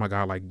saying, oh my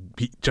God,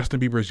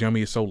 Justin Bieber's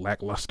Yummy is so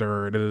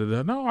lackluster. Da, da,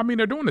 da. No, I mean,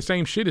 they're doing the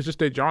same shit. It's just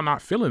that y'all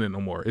not feeling it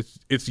no more.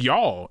 It's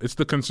y'all. It's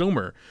the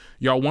consumer.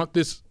 Y'all want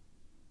this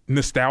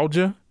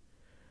nostalgia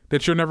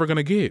that you're never going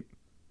to get.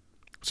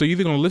 So you're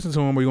either going to listen to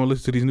them or you're going to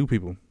listen to these new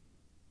people.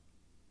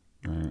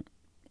 Right.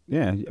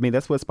 Yeah, I mean,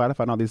 that's what Spotify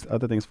and all these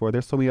other things for.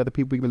 There's so many other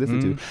people you can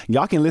listen to.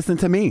 Y'all can listen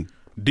to me.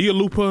 Dia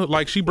Lupa,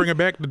 she bringing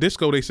back the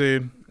disco, they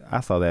said. I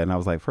saw that and I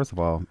was like, first of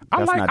all,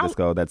 that's not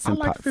disco. That's synth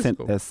pop.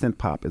 Synth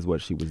pop is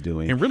what she was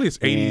doing. And really it's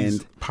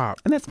 80s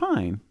pop. And that's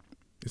fine.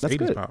 That's 80s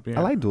good. Pop, yeah.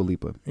 I like Dua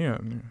Lipa. Yeah.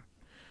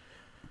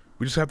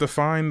 We just have to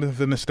find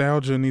the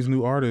nostalgia in these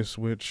new artists,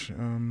 which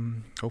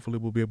hopefully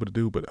we'll be able to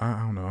do. But I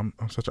don't know.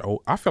 I'm such a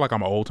old. I feel like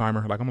I'm an old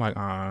timer. I'm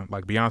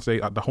like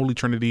Beyonce, the Holy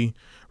Trinity,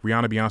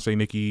 Rihanna, Beyonce,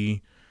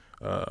 Nicki.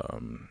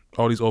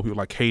 All these old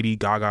people Katy,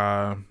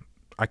 Gaga,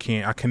 I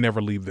can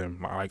never leave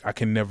them. I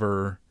can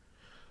never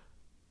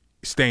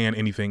stand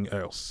anything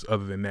else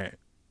other than that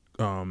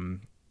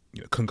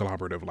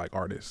conglomerative like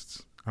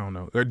artists. I don't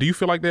know. Do you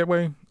feel like that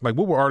way? Like,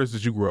 what were artists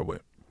that you grew up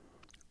with?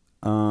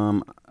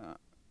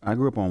 I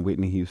grew up on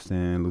Whitney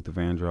Houston, Luther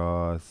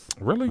Vandross.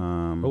 Really?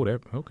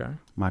 Okay.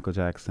 Michael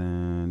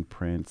Jackson,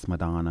 Prince,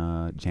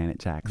 Madonna, Janet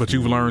Jackson. But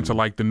you've learned to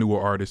like the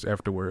newer artists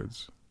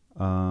afterwards.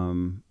 Well,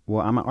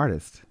 I'm an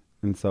artist,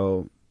 and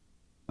so,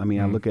 I mean,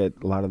 I look at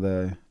a lot of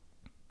and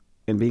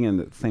being in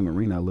the same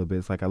arena a little bit,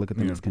 it's like I look at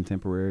them as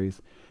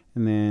contemporaries,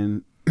 and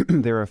then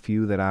there are a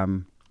few that I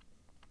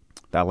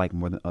like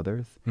more than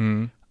others.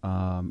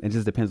 It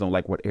just depends on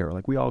like what era.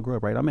 Like we all grew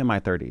up, right? I'm in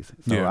my 30s,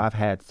 so I've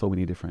had so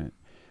many different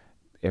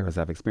eras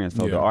I've experienced.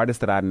 So the artists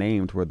that I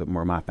named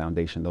were my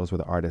foundation. Those were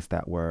the artists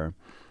that were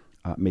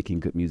making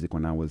good music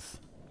when I was,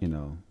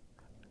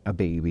 a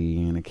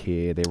baby and a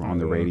kid. They were on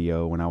the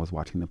radio when I was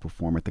watching them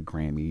perform at the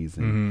Grammys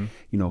and,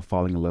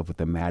 falling in love with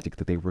the magic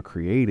that they were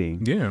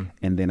creating. Yeah.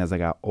 And then as I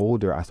got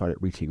older, I started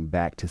reaching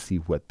back to see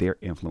what their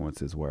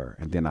influences were.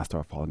 And then I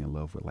started falling in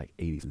love with like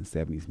 80s and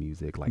 70s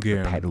music, like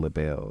the Patti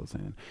LaBelle's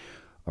and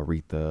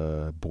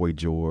Aretha, Boy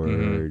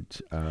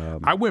George.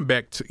 I went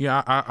back to,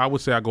 I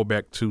would say I go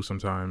back to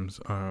sometimes.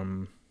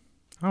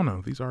 I don't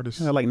know, these artists.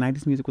 Like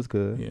 90s music was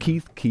good. Yeah.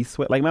 Keith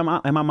Sweat. Like my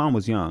mom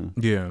was young.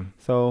 Yeah.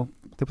 So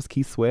there was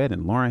Keith Sweat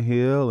and Lauryn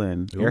Hill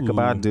and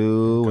Erykah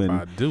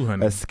Badu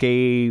and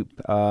Escape.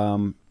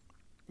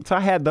 So I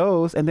had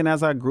those. And then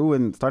as I grew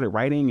and started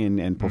writing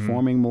and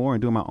performing more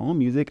and doing my own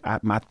music,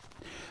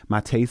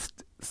 my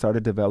taste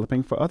started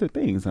developing for other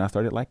things, and I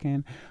started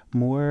liking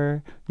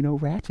more,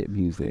 ratchet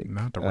music.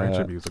 Not the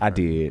ratchet music. I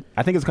did.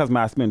 I think it's because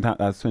I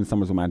spent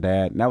summers with my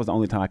dad, and that was the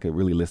only time I could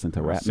really listen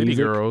to rap City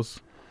music. Girls.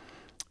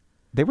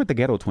 They were the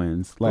Ghetto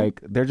Twins. Like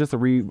they're just a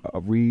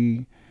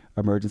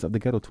re-emergence of the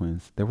Ghetto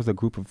Twins. There was a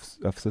group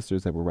of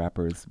sisters that were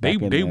rappers. They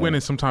went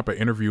in some type of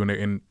interview,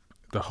 and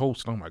the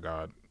host, oh my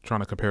God,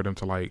 trying to compare them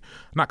to like,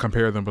 not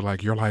compare them, but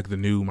like you're like the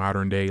new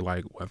modern day,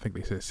 like I think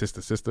they said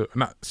sister,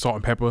 not Salt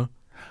and Pepper.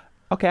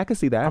 Okay, I can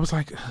see that. I was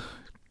like,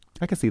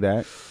 I can see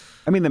that.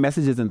 I mean, the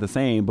message isn't the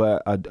same,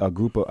 but a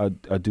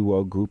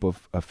duo group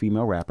of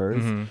female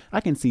rappers,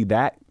 I can see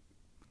that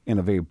in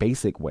a very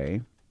basic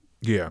way.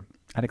 Yeah,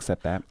 I'd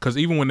accept that. Because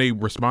even when they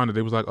responded,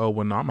 they was like, "Oh,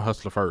 well, no, I'm a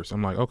hustler first."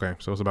 I'm like, "Okay,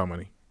 so it's about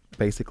money."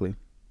 Basically,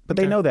 but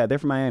they know that they're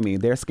from Miami.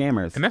 They're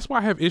scammers, and that's why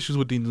I have issues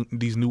with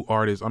these new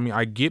artists. I mean,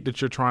 I get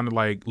that you're trying to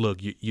like, look,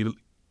 you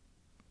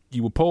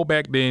were pulled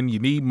back then. You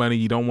need money.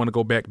 You don't want to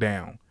go back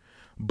down,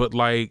 but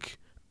like.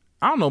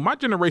 I don't know. My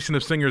generation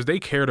of singers, they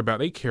cared about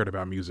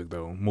music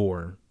though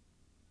more.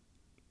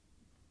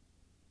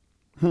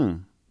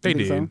 They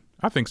did. So?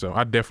 I think so.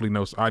 I definitely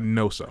know. I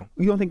know so.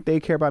 You don't think they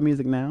care about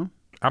music now?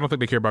 I don't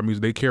think they care about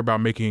music. They care about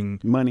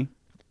making money,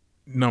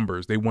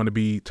 numbers. They want to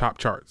be top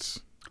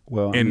charts.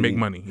 And make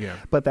money. Yeah.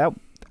 But the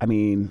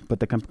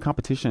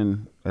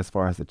competition as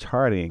far as the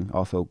charting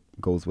also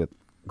goes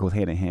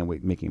hand in hand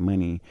with making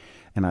money,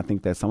 and I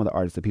think that some of the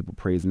artists that people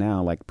praise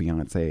now, like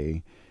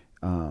Beyonce,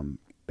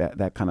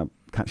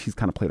 she's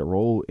kind of played a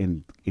role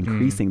in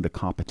increasing the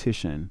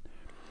competition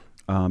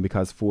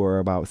because for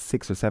about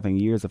 6 or 7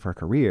 years of her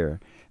career,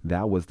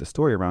 that was the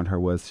story around her,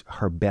 was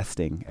her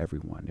besting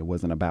everyone. It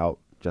wasn't about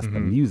just the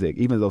music,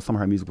 even though some of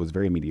her music was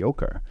very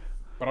mediocre.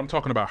 But I'm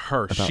talking about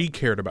her. She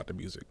cared about the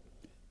music.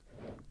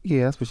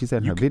 Yeah, that's what she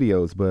said in her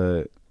videos,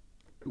 but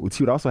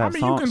she would also have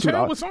songs. She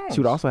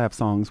would also have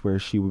songs where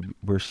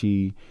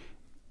she,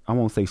 I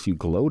won't say she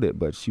gloated,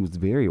 but she was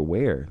very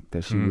aware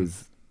that she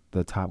was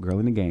the top girl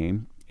in the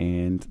game.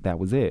 And that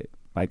was it.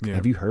 Like,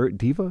 have you heard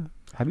Diva?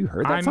 Have you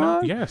heard that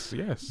song? Yes.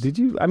 Did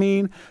you? I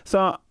mean,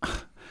 so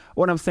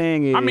what I'm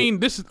saying is,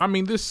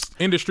 this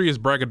industry is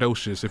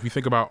braggadocious. If you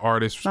think about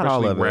artists,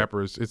 especially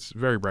rappers, it's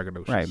very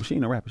braggadocious. Right, but she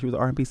ain't no rapper. She was an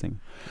R&B singer.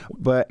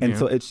 But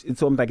so it's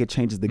like it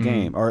changes the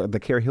game. Or the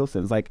Carrie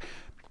Hilsons, like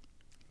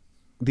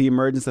the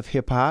emergence of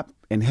hip hop,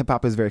 and hip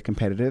hop is very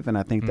competitive, and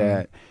I think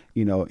that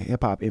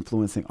hip hop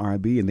influencing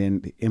R&B and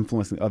then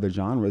influencing other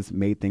genres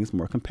made things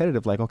more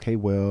competitive. Like, okay,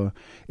 well,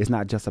 it's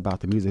not just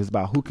about the music; it's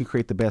about who can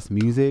create the best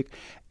music,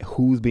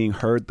 who's being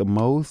heard the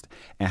most,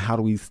 and how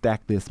do we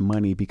stack this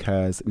money?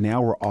 Because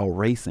now we're all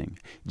racing.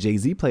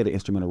 Jay-Z played an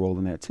instrumental role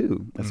in that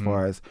too, as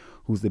far as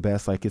who's the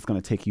best. Like, it's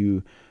going to take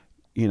you,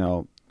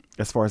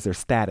 as far as their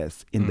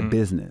status in the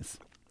business.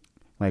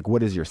 Like,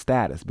 what is your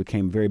status?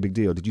 Became a very big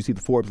deal. Did you see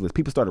the Forbes list?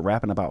 People started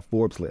rapping about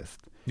Forbes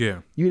list. Yeah.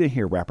 You didn't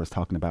hear rappers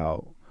talking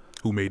about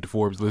who made the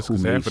Forbes list. Who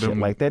made shit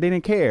like that. They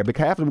didn't care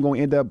because half of them going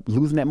to end up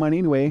losing that money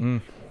anyway. You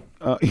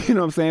know what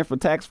I'm saying? For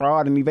tax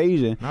fraud and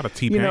evasion. Not a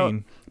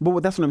T-Pain. But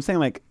that's what I'm saying.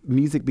 Like,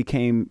 music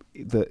became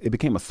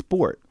a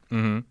sport.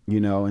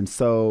 And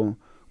so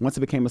once it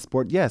became a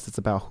sport, yes, it's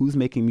about who's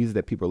making music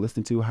that people are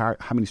listening to, how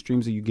many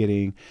streams are you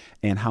getting,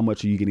 and how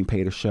much are you getting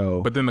paid a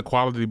show. But then the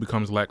quality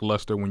becomes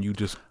lackluster when you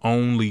just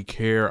only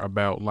care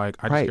about, like,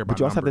 I just care about But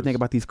you also have to think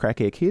about these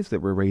crackhead kids that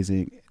we're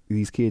raising,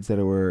 these kids that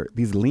were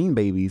these lean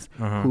babies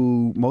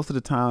who most of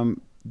the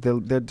time,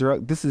 they're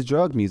drug. This is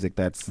drug music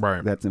that's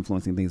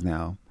influencing things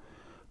now.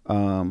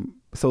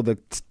 So the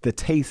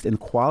taste and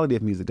quality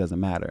of music doesn't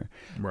matter.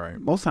 Right.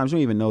 Most times you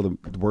don't even know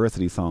the words to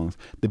these songs.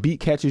 The beat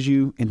catches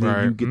you, and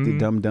then you get the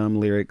dumb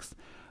lyrics.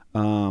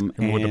 And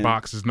with the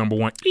box is number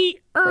one.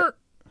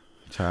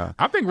 Child.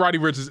 I think Roddy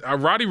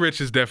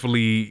Ricch is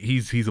definitely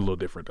he's a little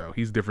different though.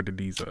 He's different than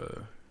these.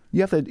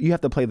 You have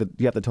to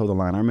toe the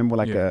line. I remember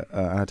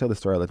I tell the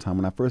story all the time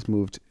when I first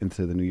moved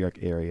into the New York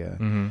area.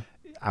 Mm-hmm.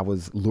 I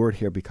was lured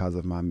here because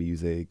of my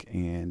music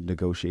and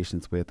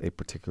negotiations with a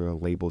particular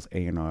label's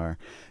A&R.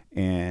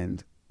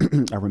 And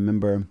I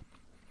remember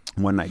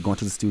one night going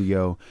to the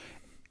studio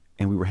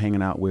and we were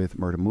hanging out with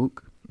Murda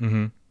Mook.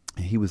 Mm-hmm.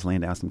 And he was laying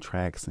down some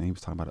tracks and he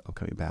was talking about an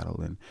upcoming battle.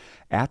 And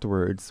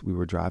afterwards, we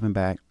were driving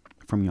back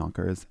from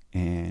Yonkers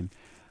and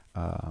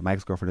my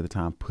ex-girlfriend at the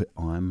time put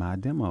on my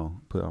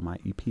demo, put on my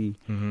EP.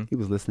 Mm-hmm. He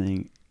was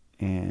listening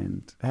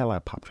and I had a lot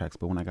of pop tracks,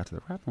 but when I got to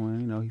the rap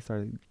one, he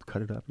started to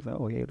cut it up. He's like,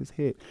 oh yeah, this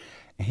hit.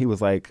 And he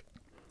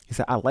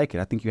said, I like it.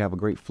 I think you have a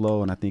great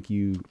flow. And I think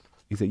he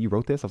said, you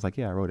wrote this? I was like,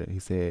 yeah, I wrote it. He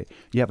said,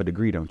 you have a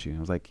degree, don't you? I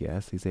was like,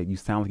 yes. He said, you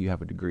sound like you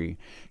have a degree.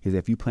 He said,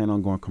 if you plan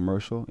on going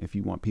commercial, if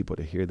you want people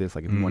to hear this,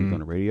 like if you want to go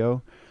on the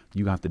radio,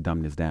 you have to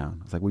dumb this down.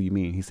 I was like, what do you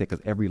mean? He said,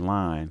 because every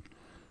line,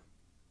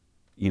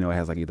 it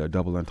has like either a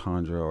double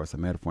entendre or it's a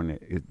metaphor, and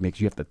it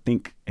makes you have to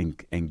think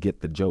and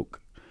get the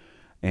joke.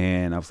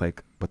 And I was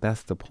like, but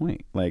that's the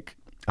point. Like,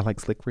 I like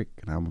Slick Rick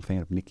and I'm a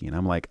fan of Nicki. And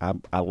I'm like,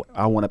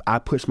 I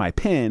push my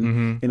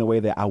pen in a way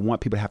that I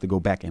want people to have to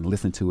go back and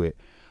listen to it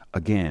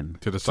again.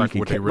 To decipher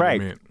what they really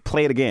meant.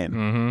 Play it again.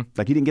 Mm-hmm.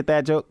 Like, you didn't get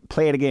that joke?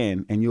 Play it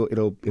again and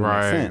it'll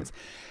make sense.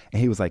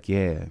 And he was like,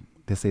 yeah,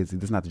 this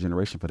is not the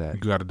generation for that.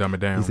 You got to dumb it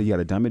down. He said, you got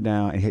to dumb it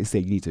down. And he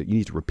said, you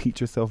need to repeat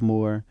yourself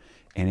more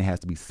and it has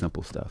to be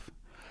simple stuff.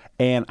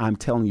 And I'm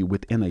telling you,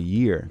 within a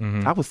year,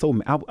 I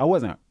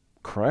wasn't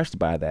crushed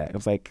by that. It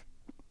was like,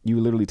 you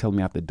literally told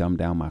me I have to dumb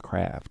down my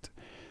craft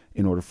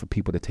in order for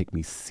people to take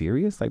me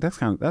serious. Like,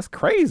 that's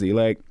crazy.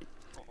 Like,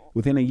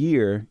 within a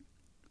year,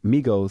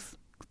 Migos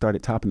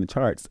started topping the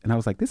charts, and I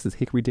was like, this is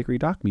Hickory Dickory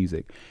Dock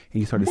music.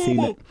 And you started seeing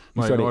that.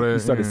 You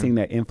started seeing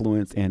that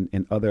influence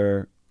in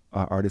other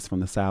artists from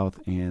the South,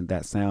 and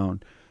that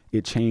sound.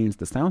 It changed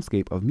the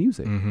soundscape of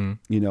music.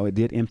 Mm-hmm. It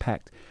did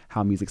impact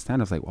how music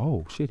sounded. I was like,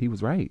 oh shit, he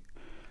was right.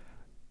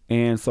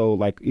 And so,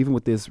 like, even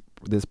with this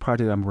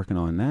project I'm working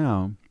on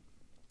now,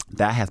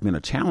 that has been a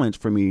challenge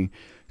for me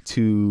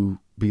to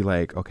be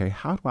like, okay,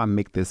 how do I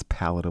make this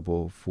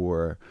palatable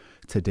for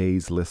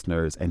today's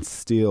listeners and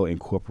still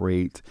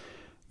incorporate,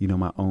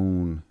 my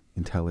own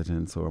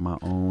intelligence or my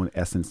own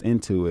essence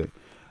into it,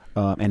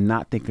 and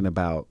not thinking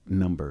about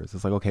numbers.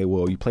 It's like, okay,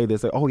 well, you play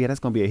this, like, oh yeah,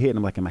 that's going to be a hit. And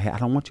I'm like, in my head, I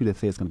don't want you to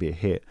say it's going to be a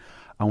hit.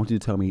 I want you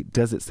to tell me,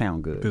 does it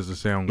sound good? Does it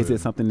sound good? Is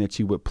it something that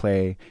you would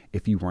play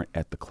if you weren't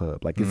at the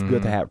club? Like, it's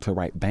good to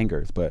write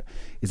bangers, but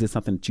is it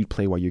something that you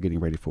play while you're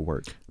getting ready for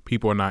work?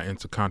 People are not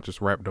into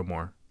conscious rap no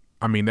more.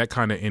 I mean, that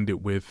kind of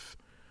ended with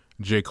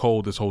J.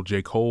 Cole, this whole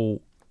J.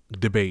 Cole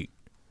debate.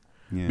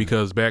 Yeah.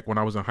 Because back when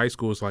I was in high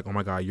school, it's like, oh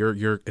my God,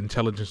 your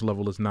intelligence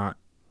level is not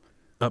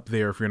up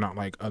there if you're not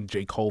like a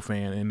J. Cole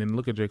fan. And then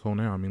look at J. Cole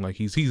now. I mean, like,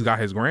 he's got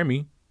his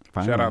Grammy.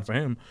 Finally. Shout out to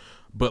him.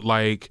 But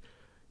like,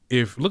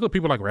 look at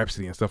people like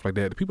Rhapsody and stuff like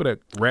that, the people that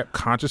rap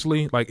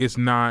consciously, like, there's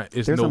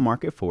a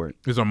market for it.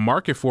 There's a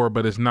market for it,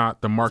 but it's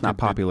not the market. It's not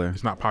popular.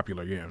 It's not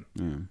popular, yeah.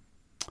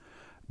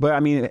 But I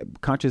mean,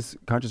 conscious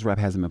rap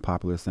hasn't been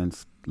popular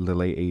since the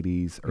late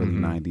 80s, early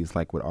 90s,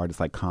 like with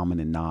artists like Common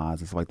and Nas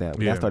and stuff like that.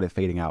 That started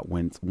fading out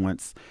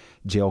once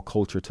jail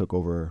culture took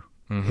over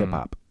hip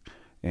hop,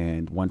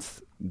 and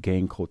once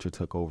gang culture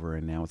took over,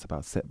 and now it's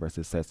about set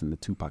versus sets and the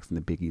Tupacs and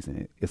the Biggies,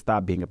 and it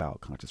stopped being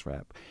about conscious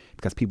rap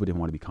because people didn't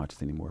want to be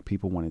conscious anymore.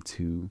 People wanted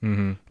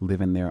to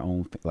live in their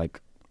own,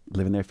 like,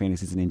 live in their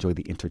fantasies and enjoy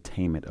the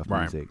entertainment of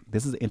music.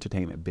 This is an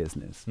entertainment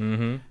business.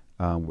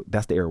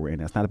 That's the era we're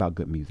in. It's not about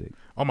good music.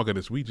 Oh my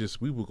goodness, we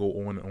will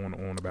go on and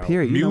on about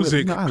Period.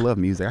 music. I love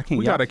music. I can't.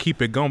 We gotta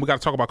keep it going. We gotta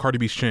talk about Cardi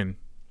B's chin.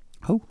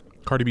 Who?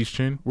 Cardi B's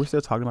chin. We're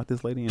still talking about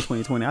this lady in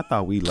 2020. I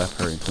thought we left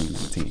her in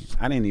 2019.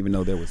 I didn't even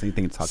know there was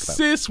anything to talk about.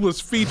 Sis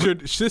was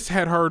featured. Sis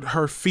had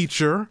her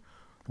feature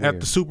at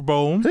the Super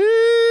Bowl.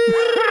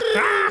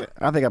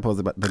 I think I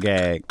posted about the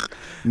gag.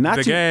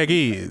 Gag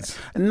is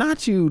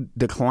not you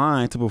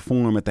declined to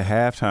perform at the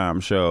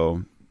halftime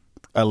show,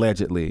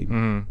 allegedly.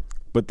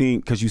 But then,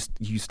 because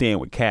you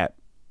stand with Cap,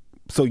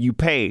 so you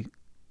pay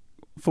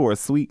for a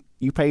suite.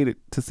 You pay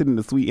to sit in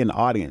the suite in the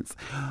audience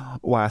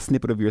while a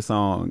snippet of your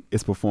song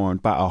is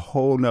performed by a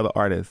whole nother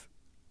artist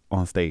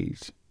on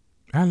stage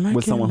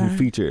with someone who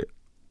featured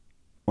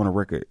on a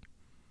record.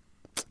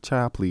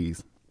 Child,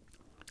 please,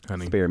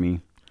 honey, spare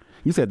me.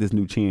 You said this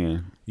new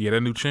chin. Yeah,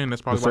 that new chin.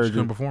 That's probably why she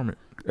couldn't perform it.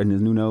 And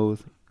this new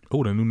nose.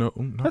 Oh, the new nose.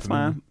 That's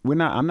fine.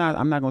 I'm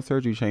not gonna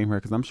surgery shame her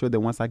because I'm sure that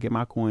once I get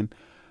my coin,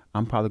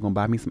 I'm probably gonna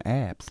buy me some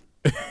abs.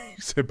 You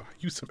said buy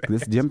you some abs.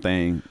 This gym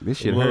thing, this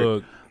shit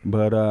hurt.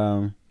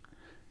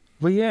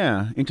 But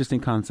yeah, interesting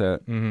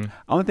concept.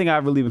 Only thing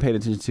I've really been paying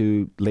attention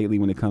to lately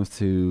when it comes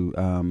to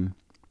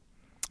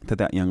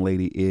that young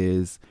lady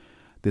is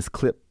this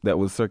clip that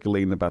was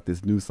circulating about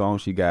this new song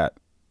she got,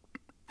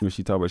 where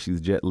she talked about she's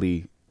Jet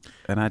Li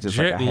And I just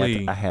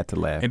I had to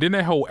laugh. And then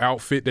that whole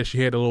outfit that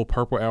she had, the little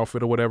purple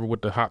outfit or whatever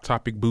with the Hot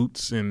Topic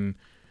boots and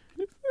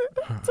with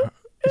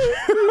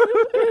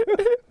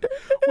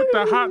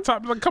the Hot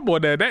Topic. Like, come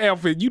on, that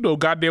outfit. You know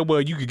goddamn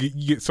well you could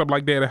get something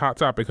like that at Hot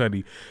Topic,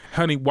 honey.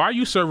 Honey, why are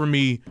you serving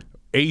me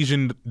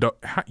Asian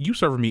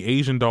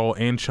doll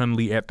and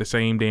Chun-Li at the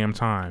same damn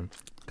time?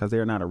 Because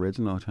they're not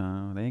original,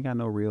 child. They ain't got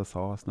no real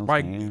sauce, no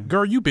like, sand.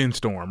 Girl, you been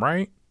Storm,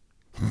 right?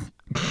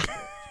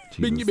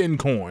 You been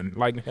Corn.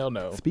 Like, hell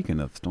no. Speaking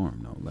of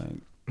Storm, though,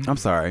 like, I'm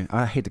sorry.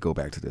 I hate to go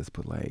back to this,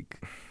 but,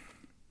 like,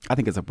 I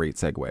think it's a great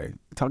segue.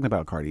 Talking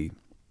about Cardi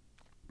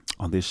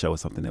on this show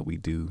is something that we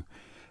do.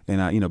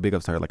 And, big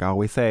ups to her. Like I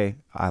always say,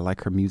 I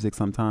like her music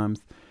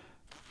sometimes.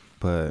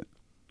 But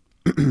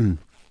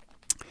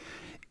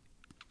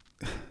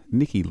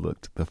Nicki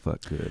looked the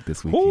fuck good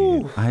this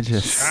weekend.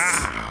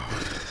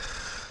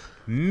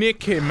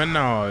 Nicki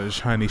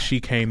Minaj, honey. She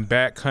came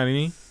back,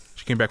 honey.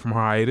 She came back from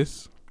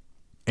hiatus.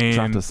 And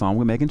dropped a song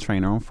with Meghan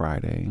Trainor on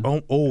Friday.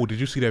 Oh, did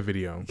you see that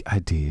video? I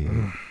did.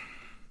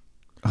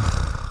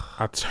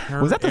 I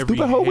turn was that the every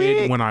stupid whole head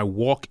wig? When I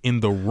walk in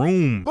the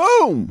room.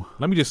 Boom!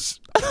 Let me just...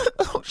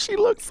 she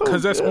looks so good.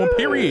 Because that's on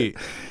period.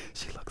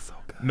 She looks so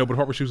good. No, but the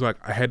part where she was like,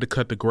 I had to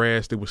cut the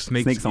grass. There was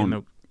snakes on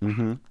the...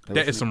 Mm-hmm.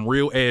 That is some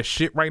real ass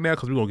shit right now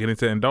because we're going to get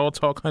into that in dog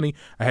talk, honey.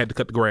 I had to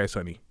cut the grass,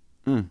 honey.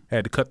 I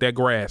had to cut that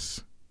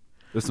grass.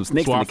 There's some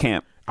snakes in the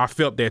camp. I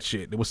felt that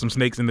shit. There was some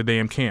snakes in the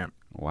damn camp.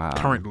 Wow.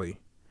 Currently.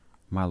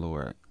 My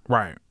Lord.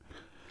 Right.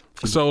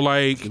 She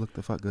looked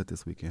the fuck good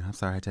this weekend. I'm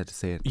sorry I had to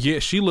say it. Yeah,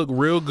 she looked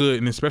real good,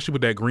 and especially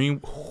with that green.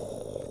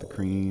 The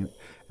cream.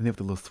 And then with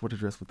the little sweater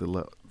dress with the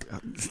little.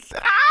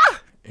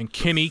 And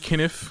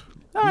Kenneth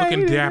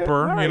looking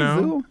dapper,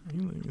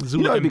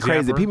 Zoo it'd be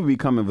crazy. People be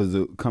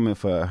coming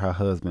for her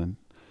husband.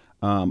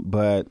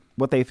 But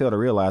what they fail to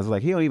realize is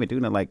like, he don't even do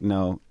nothing. Like,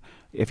 no,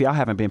 if y'all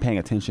haven't been paying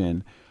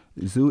attention,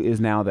 Zoo is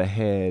now the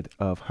head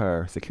of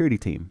her security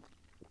team.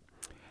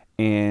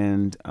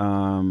 And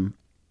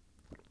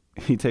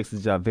he takes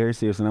his job very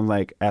seriously. And I'm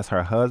like, as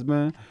her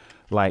husband,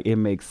 like, it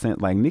makes sense.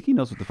 Like, Nicki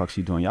knows what the fuck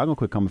she's doing. Y'all gonna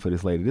quit coming for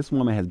this lady. This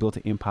woman has built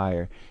an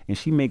empire, and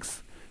she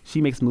makes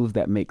moves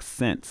that make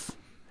sense.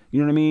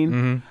 You know what I mean?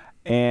 Mm-hmm.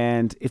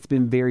 And it's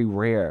been very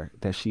rare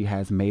that she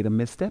has made a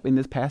misstep in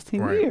this past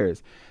 10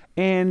 years.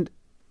 And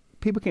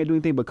people can't do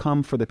anything but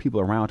come for the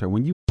people around her.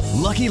 When you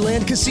Lucky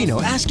Land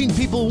Casino, asking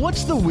people,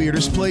 what's the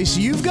weirdest place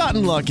you've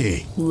gotten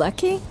lucky?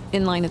 Lucky?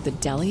 In line at the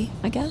deli,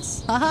 I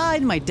guess? Aha,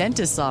 in my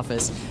dentist's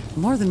office.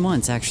 More than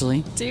once,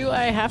 actually. Do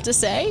I have to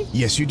say?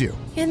 Yes, you do.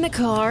 In the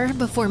car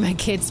before my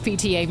kids'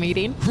 PTA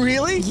meeting.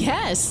 Really?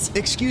 Yes.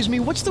 Excuse me,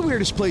 what's the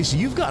weirdest place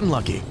you've gotten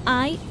lucky?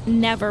 I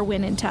never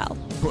win and tell.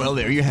 Well,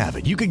 there you have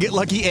it. You can get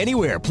lucky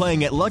anywhere,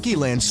 playing at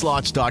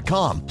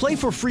LuckyLandSlots.com. Play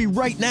for free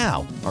right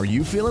now. Are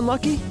you feeling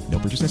lucky? No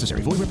purchase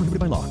necessary. Void where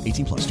prohibited by law.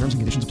 18+. Terms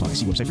and conditions apply.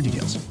 See website for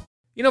details.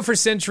 For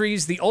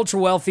centuries, the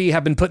ultra-wealthy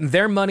have been putting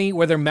their money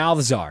where their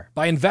mouths are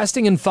by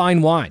investing in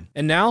fine wine.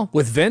 And now,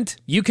 with Vent,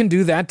 you can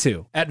do that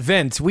too. At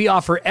Vent, we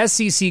offer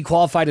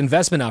SEC-qualified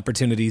investment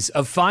opportunities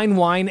of fine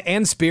wine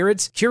and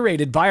spirits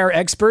curated by our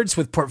experts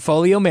with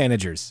portfolio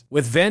managers.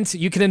 With Vent,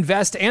 you can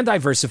invest and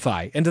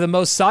diversify into the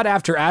most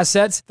sought-after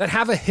assets that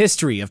have a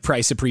history of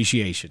price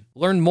appreciation.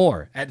 Learn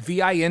more at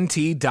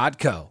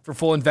vint.co. For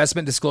full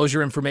investment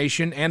disclosure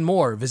information and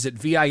more, visit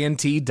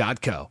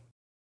vint.co.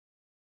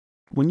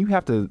 When you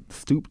have to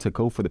stoop to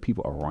go for the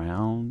people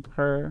around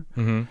her,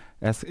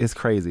 it's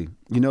crazy.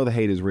 The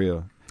hate is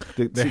real.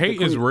 The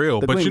hate is real,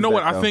 but you know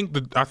what? I think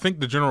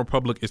the general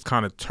public is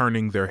kind of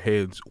turning their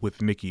heads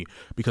with Nicki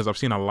because I've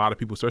seen a lot of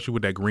people, especially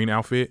with that green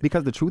outfit.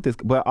 Because the truth is,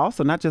 but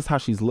also not just how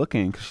she's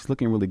looking, because she's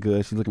looking really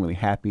good, she's looking really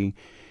happy,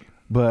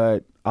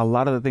 but a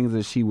lot of the things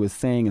that she was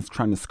saying and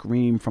trying to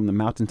scream from the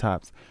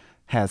mountaintops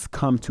has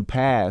come to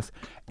pass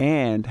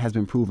and has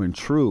been proven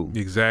true.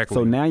 Exactly.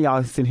 So now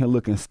y'all sitting here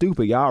looking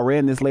stupid. Y'all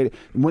ran this lady.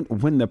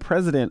 When the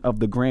president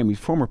of the Grammys,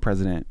 former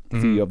president,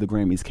 CEO of the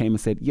Grammys, came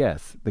and said,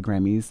 yes, the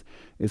Grammys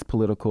is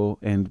political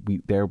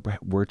and there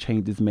were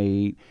changes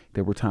made.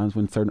 There were times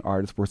when certain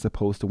artists were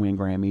supposed to win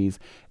Grammys,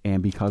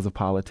 and because of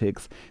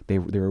politics, they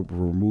were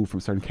removed from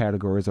certain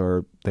categories,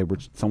 or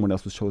someone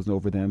else was chosen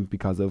over them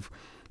because of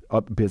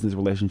business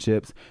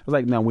relationships. It was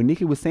like, now when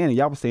Nicki was saying it,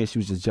 y'all was saying she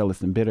was just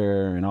jealous and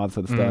bitter and all this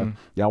other stuff.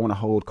 Y'all want to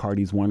hold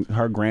Cardi's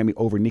her Grammy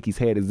over Nicki's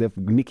head as if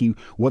Nicki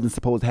wasn't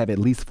supposed to have at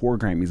least 4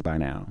 Grammys by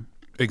now.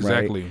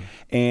 Exactly. Right?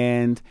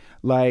 And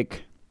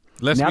like,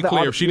 let's be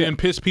clear, if she didn't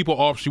piss people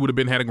off, she would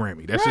have had a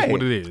Grammy. That's just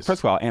what it is.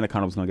 First of all,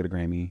 Anaconda was gonna get a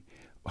Grammy.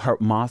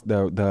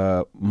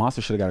 The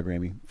Monster should have got a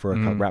Grammy for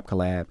a rap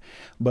collab,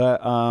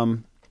 but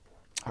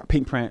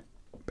Pink Friday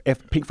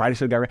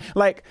should have got a Grammy.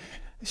 Like,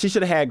 she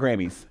should have had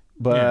Grammys.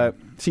 But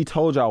she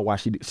told y'all why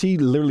she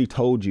literally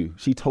told you.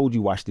 She told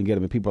you why she didn't get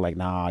them. And people are like,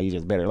 nah, you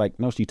just better. Like,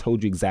 no, she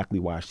told you exactly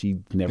why she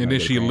never. And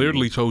then she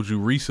literally told you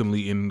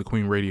recently in the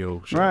Queen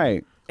Radio show.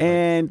 Right.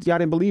 And y'all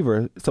didn't believe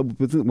her. So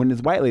when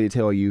this white lady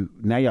tell you,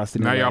 now y'all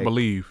sitting there. Now y'all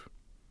believe.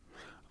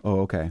 Oh,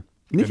 okay.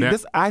 Nicki,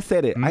 I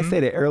said it. I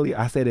said it early.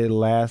 I said it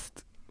was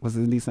it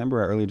in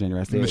December or early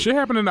January? I said the shit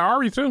happened in the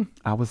Ari too.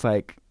 I was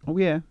like, oh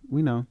yeah,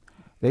 we know.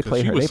 They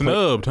played her. She was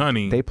snubbed,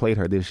 honey. They played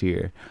her this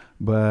year,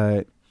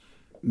 but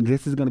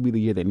this is going to be the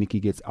year that Nicki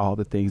gets all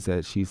the things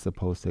that she's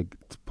supposed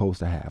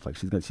to have. Like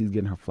she's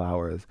getting her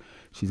flowers.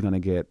 She's going to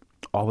get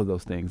all of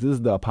those things. This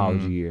is the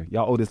apology year.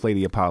 Y'all owe this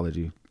lady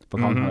apology for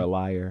calling her a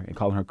liar and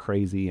calling her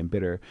crazy and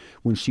bitter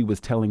when she was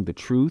telling the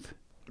truth.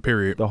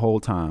 Period. The whole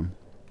time.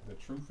 The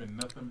truth and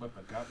nothing but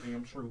the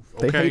goddamn truth.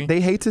 Okay.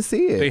 They hate to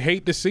see it. They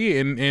hate to see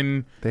it,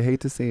 and they hate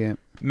to see it.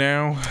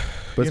 Now,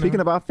 but speaking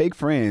about fake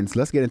friends,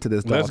 let's get into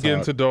this. Let's get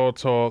into dog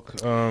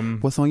talk.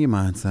 What's on your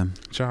mind, son?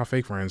 Child,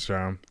 fake friends,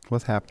 child.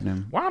 What's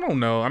happening? Well, I don't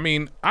know. I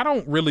mean, I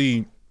don't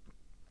really.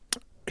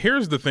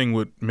 Here's the thing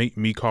with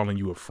me calling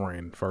you a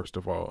friend. First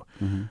of all,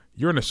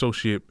 you're an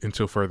associate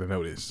until further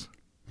notice.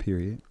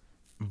 Period.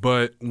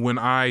 But when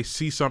I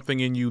see something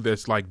in you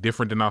that's like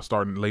different, then I'll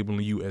start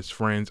labeling you as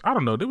friends. I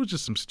don't know. There was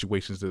just some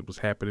situations that was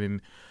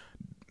happening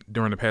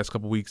during the past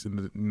couple of weeks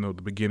in the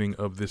beginning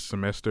of this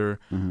semester.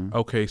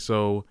 Okay,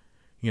 so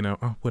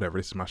whatever.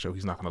 This is my show.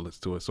 He's not going to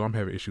listen to it. So I'm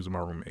having issues with my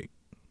roommate.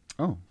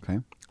 Oh, okay.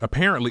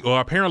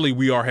 Apparently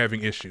we are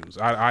having issues.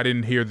 I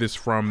didn't hear this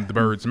from the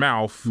bird's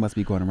mouth. Must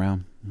be going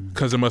around.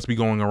 Because it must be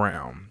going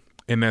around,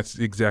 and that's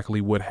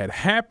exactly what had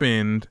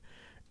happened.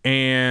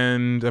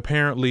 And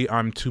apparently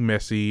I'm too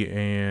messy,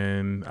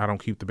 and I don't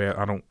keep the bath.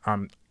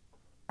 I'm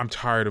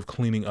tired of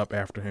cleaning up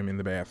after him in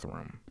the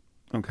bathroom.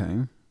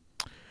 Okay.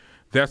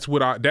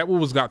 That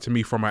was got to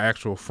me from my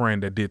actual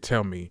friend that did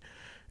tell me.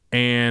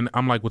 And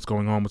I'm like, what's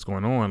going on? What's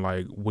going on?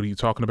 Like, what are you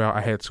talking about?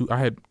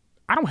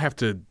 I don't have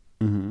to,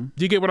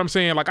 you get what I'm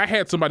saying? Like I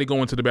had somebody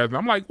go into the bathroom.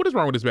 I'm like, what is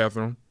wrong with this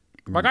bathroom?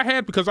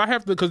 Like because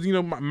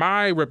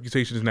my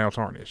reputation is now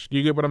tarnished.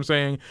 You get what I'm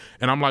saying?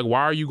 And I'm like,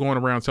 why are you going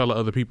around telling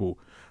other people?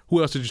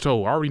 Who else did you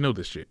tell? I already know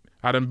this shit.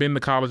 I done been to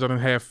college. I done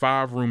have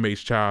 5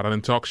 roommates, child. I done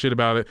talk shit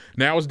about it.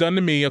 Now it's done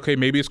to me. Okay,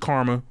 maybe it's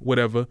karma,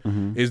 whatever.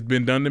 It's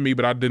been done to me,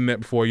 but I did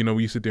that before.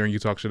 You sit there and you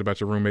talk shit about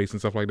your roommates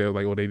and stuff like that.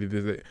 Like, oh, they did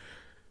this.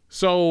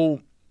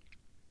 So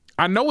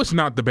I know it's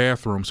not the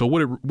bathroom. So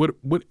what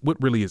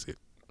really is it?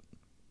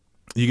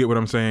 You get what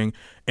I'm saying?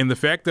 And the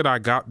fact that I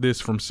got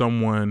this from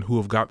someone who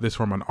have got this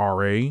from an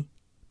RA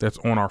that's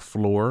on our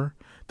floor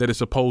that is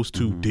supposed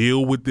to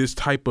deal with this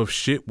type of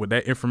shit, when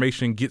that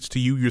information gets to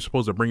you, you're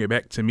supposed to bring it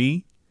back to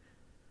me.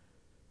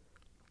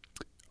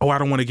 Oh, I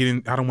don't want to get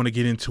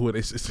into it.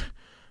 It's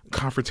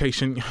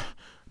confrontation.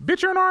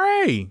 Bitch, you're an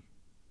RA.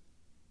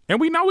 And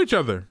we know each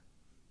other.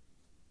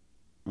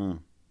 And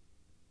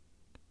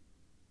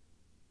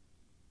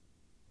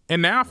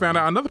now I found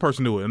out another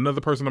person knew it.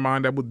 Another person of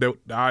mine that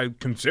I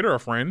consider a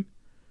friend.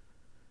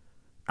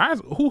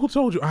 Who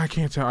told you? I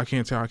can't tell.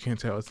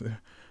 It's,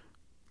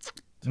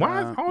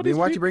 why all this?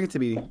 Why'd you bring it to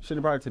me? Should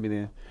have brought it to me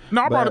then.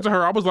 No, I brought it to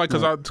her. I was like,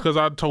 because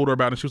I told her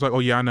about it. She was like, oh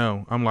yeah, I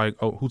know. I'm like,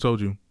 oh, who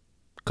told you?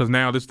 Because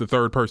now this is the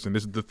third person.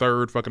 This is the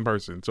third fucking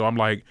person. So I'm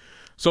like,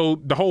 so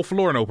the whole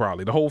floor know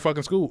probably. The whole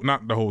fucking school.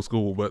 Not the whole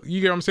school, but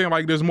you get what I'm saying?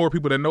 Like there's more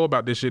people that know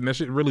about this shit, and that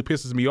shit really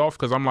pisses me off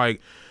because I'm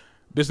like,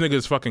 this nigga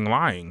is fucking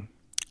lying.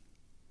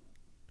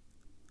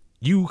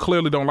 You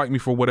clearly don't like me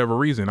for whatever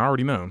reason. I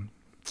already know.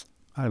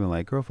 I'd have been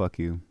like, girl, fuck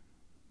you.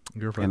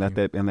 Girl, fuck and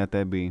you. let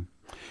that be.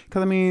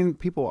 Because I mean,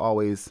 people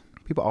always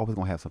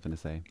gonna have something to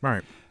say.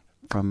 Right.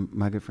 From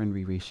my good friend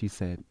Riri, she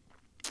said,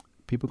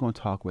 people gonna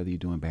talk whether you're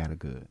doing bad or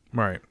good.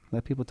 Right.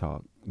 Let people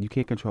talk. You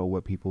can't control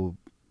what people,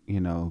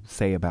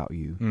 say about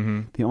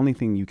you. The only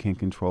thing you can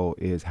control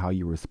is how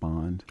you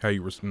respond.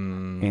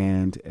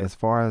 And as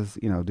far as,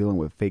 dealing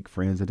with fake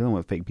friends or dealing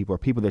with fake people or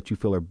people that you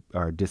feel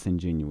are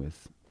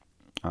disingenuous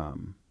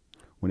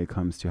when it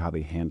comes to how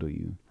they handle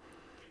you,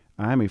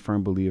 I'm a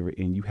firm believer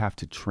in you have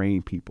to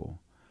train people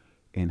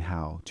in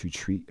how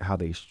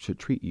they should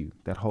treat you.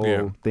 That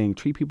whole thing,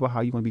 treat people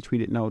how you want to be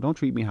treated. No, don't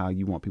treat me how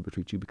you want people to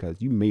treat you because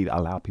you may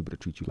allow people to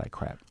treat you like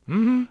crap.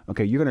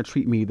 Okay, you're going to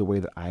treat me the way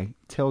that I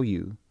tell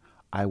you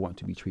I want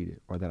to be treated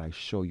or that I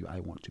show you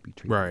I want to be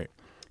treated. Right.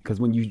 Because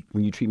when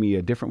you treat me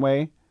a different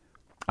way,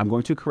 I'm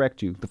going to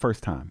correct you the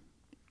first time.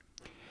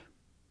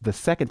 The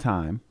second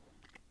time,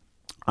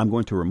 I'm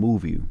going to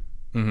remove you.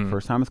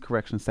 First time is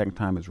correction, second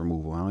time is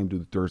removal. I don't even do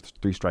the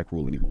 3-strike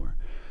rule anymore.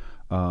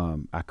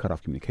 I cut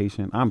off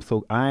communication.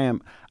 I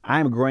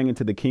am growing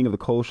into the king of the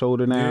cold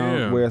shoulder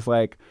now, where it's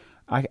like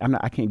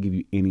I can't give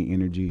you any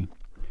energy.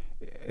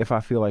 If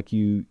I feel like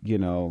you're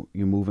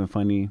moving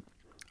funny,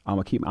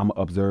 I'm gonna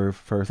observe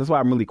first. That's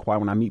why I'm really quiet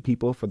when I meet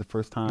people for the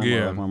first time.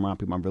 When I'm around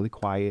people, I'm really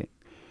quiet.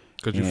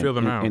 Because you feel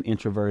them out. And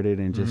introverted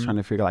and just trying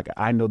to figure, like,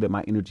 I know that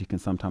my energy can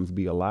sometimes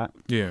be a lot.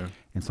 Yeah.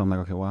 And so I'm like,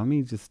 okay, well, let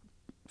me just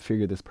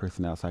figure this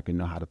person out so I can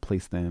know how to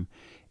place them.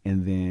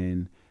 And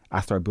then I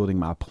start building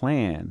my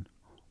plan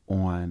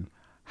on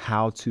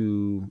how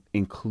to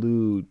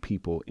include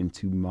people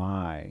into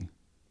my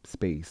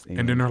space.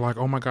 And then they're like,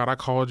 oh my God, I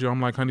called you.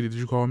 I'm like, honey, did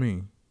you call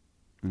me?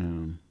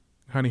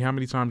 Honey, how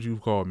many times you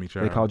called me,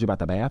 child? They called you about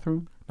the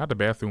bathroom? Not the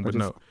bathroom, but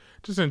no.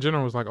 Just in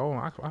general, it's like, oh,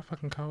 I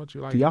fucking called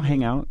you. Like, do y'all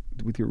hang out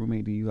with your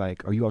roommate? Do you are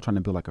you all trying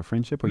to build like a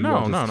friendship? Or no, you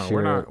all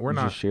no. We're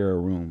not. Just share a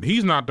room.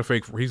 He's not the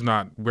fake. He's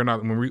not. We're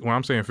not. When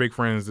I'm saying fake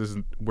friends,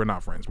 we're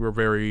not friends. We're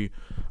very.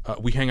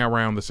 We hang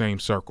around the same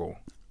circle.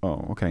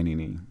 Oh, okay,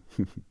 Nene.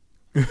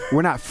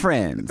 We're not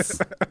friends.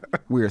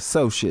 We're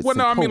associates. Well,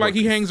 no, I mean, like,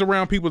 he hangs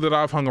around people that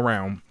I've hung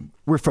around.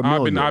 We're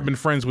familiar. I've been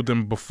friends with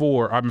them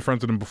before. I've been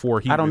friends with him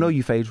before. I don't know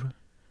you, Phaedra.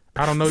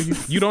 I don't know you.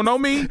 You don't know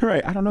me?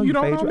 Right. I don't know you,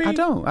 Phaedra. Know me?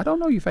 I don't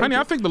know you, Phaedra. Honey,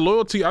 I think the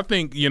loyalty,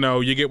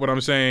 you get what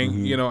I'm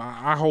saying.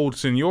 I hold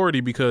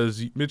seniority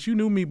because, bitch, you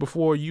knew me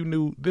before you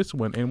knew this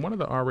one. And one of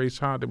the RAs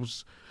child, it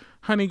was,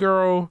 honey,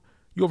 girl,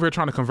 you over here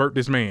trying to convert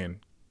this man.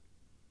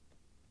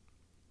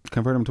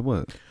 Convert him to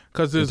what?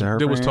 Because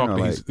there was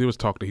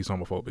talk that he's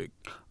homophobic.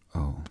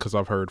 Oh. Because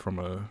I've heard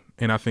from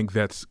and I think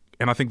that's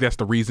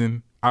the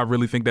reason. I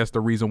really think that's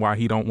the reason why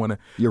he don't want to.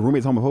 Your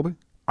roommate's homophobic?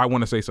 I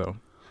want to say so.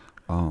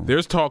 Oh.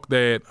 There's talk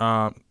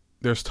that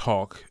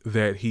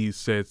he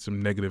said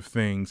some negative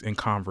things in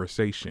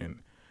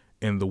conversation,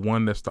 and the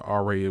one that's the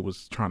RA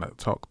was trying to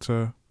talk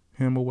to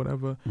him or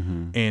whatever,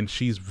 and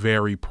she's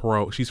very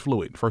she's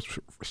fluid. First,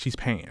 she's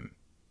pan.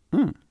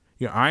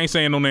 Yeah, I ain't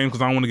saying no names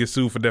because I don't want to get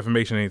sued for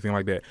defamation or anything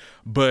like that.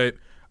 But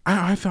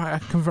I thought I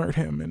could convert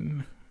him,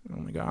 and oh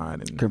my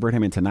God, and convert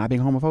him into not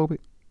being homophobic.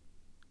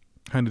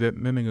 Honey, that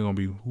nigga gonna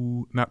be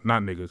who? Not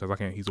nigga, because I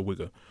can't. He's a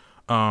wigger.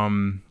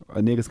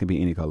 Niggas can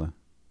be any color.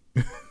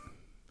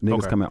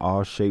 Niggas come in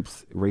all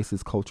shapes,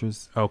 races,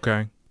 cultures.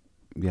 Okay.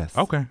 Yes.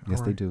 Okay.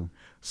 Yes, they do.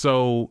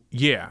 So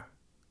yeah,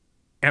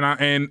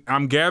 and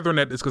I'm gathering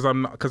that it's because I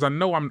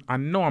know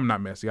I'm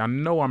not messy. I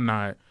know I'm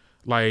not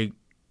dirty.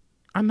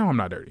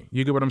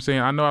 You get what I'm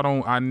saying? I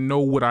know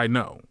what I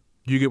know.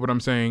 You get what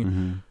I'm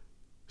saying?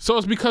 So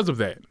it's because of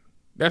that.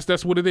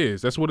 That's what it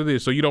is. That's what it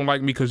is. So you don't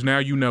like me because now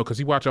you know, because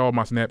he watch all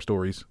my Snap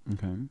stories.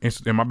 Okay.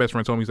 And my best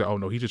friend told me, he's like, oh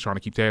no, he's just trying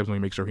to keep tabs on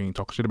you, make sure he ain't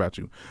talking shit about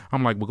you.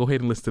 I'm like, well, go ahead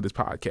and listen to this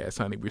podcast,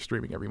 honey. We're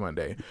streaming every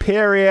Monday.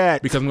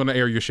 Period. Because I'm going to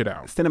air your shit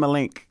out. Send him a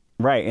link.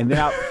 Right. And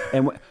then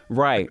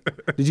right.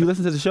 Did you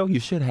listen to the show? You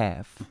should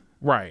have.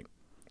 Right.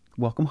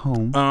 Welcome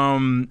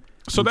home.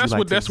 So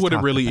that's what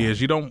it really is.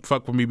 You don't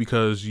fuck with me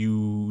because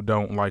you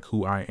don't like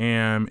who I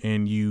am,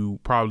 and you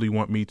probably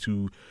want me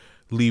to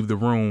leave the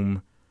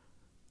room.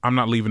 I'm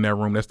not leaving that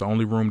room. That's the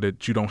only room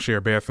that you don't share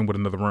a bathroom with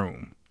another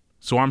room.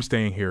 So I'm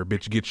staying here,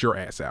 bitch. Get your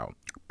ass out.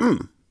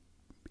 And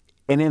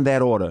in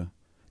that order.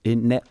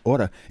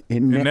 Because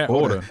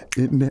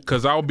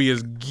I'll be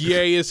as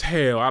gay as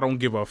hell. I don't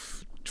give a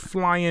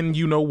flying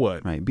you know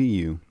what. Right, be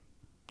you.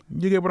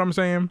 You get what I'm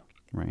saying?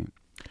 Right.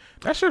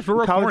 That's just real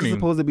corny. College is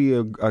supposed to be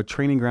a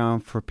training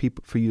ground for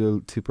people, for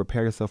you to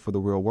prepare yourself for the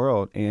real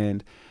world.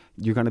 And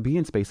you're going to be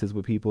in spaces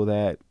with people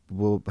that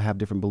will have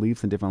different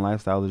beliefs and different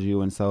lifestyles as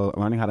you. And so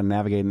learning how to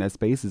navigate in that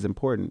space is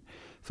important.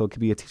 So it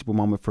could be a teachable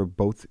moment for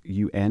both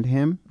you and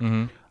him,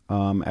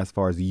 as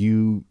far as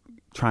you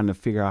trying to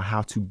figure out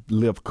how to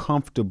live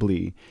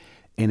comfortably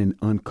in an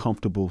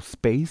uncomfortable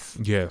space.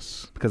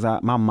 Yes. Because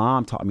my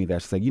mom taught me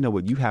that. She said, you know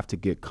what, you have to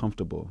get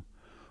comfortable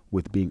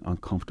with being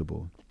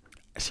uncomfortable.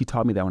 She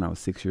taught me that when I was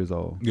 6 years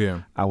old.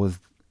 Yeah. I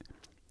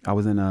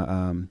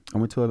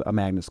went to a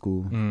magnet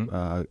school,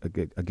 a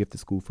gifted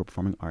school for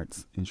performing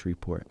arts in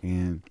Shreveport.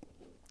 And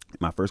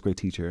my first grade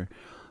teacher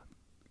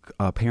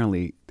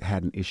apparently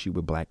had an issue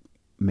with black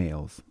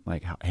males,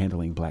 like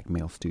handling black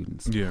male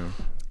students. Yeah.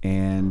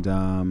 And,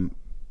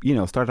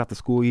 started off the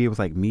school year, it was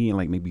like me and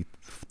like maybe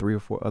 3 or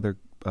 4 other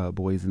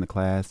boys in the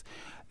class.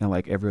 And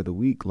like every other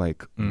week, they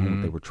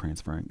were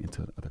transferring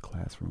into other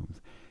classrooms.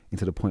 And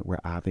to the point where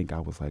I think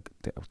I was like,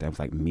 that was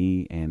like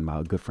me and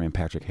my good friend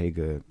Patrick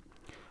Haywood.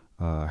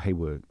 I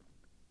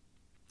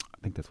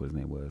think that's what his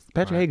name was.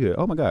 Patrick Haygood.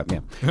 Oh my God,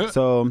 yeah.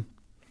 So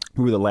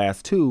we were the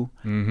last two,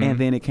 and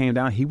then it came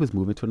down. He was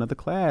moving to another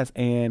class,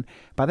 and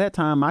by that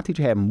time, my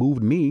teacher had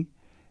moved me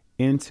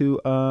into.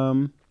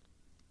 We're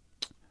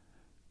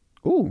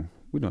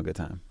doing a good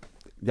time.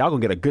 Y'all gonna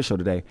get a good show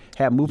today.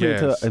 Had moved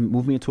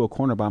me into a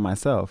corner by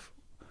myself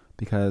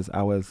because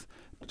I was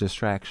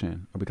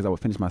distraction, or because I would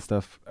finish my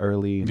stuff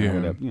early and I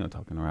would end up,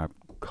 talking about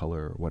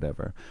color or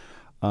whatever.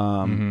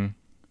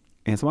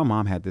 And so my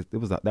mom had this.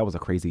 That was a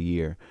crazy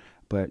year,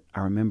 but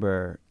I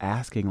remember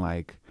asking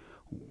like,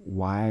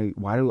 why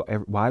do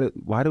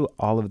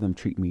all of them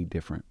treat me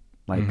different?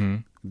 Like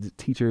the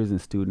teachers and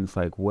students,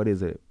 like what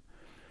is it?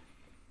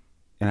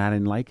 And I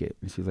didn't like it.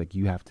 And she's like,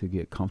 you have to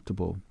get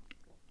comfortable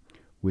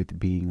with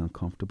being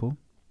uncomfortable,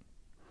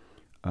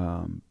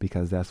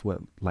 because that's what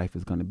life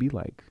is going to be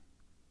like.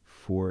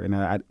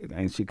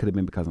 And she could have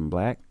been because I'm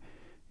black.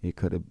 It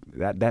could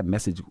have that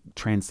message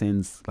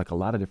transcends like a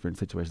lot of different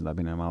situations I've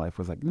been in my life.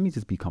 Was like, let me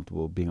just be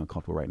comfortable being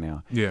uncomfortable right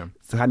now. Yeah.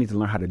 So I need to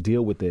learn how to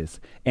deal with this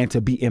and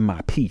to be in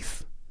my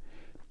peace.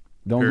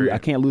 I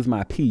can't lose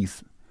my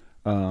peace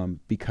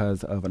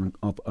because of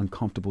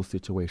uncomfortable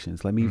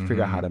situations. Let me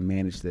figure out how to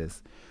manage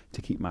this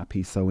to keep my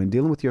peace. So in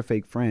dealing with your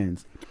fake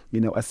friends,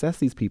 assess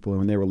these people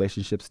and their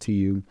relationships to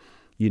you.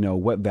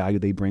 What value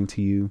they bring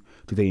to you.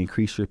 Do they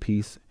increase your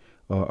peace,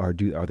 or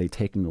are they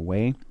taking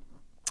away?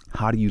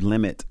 How do you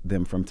limit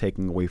them from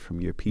taking away from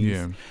your peace?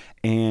 Yeah.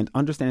 And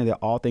understanding that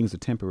all things are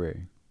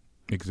temporary.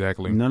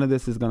 Exactly. None of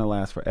this is going to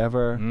last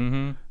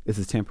forever. This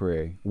is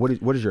temporary. What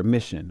is your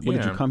mission? What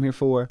did you come here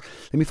for?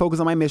 Let me focus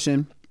on my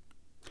mission,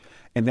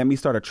 and let me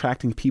start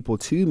attracting people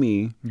to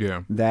me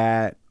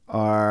that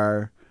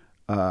are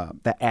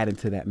that add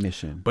into that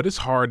mission. But it's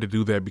hard to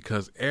do that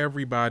because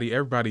everybody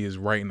is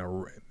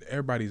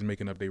everybody's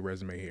making up their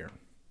resume here.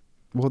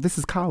 Well, this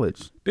is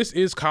college. This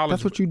is college.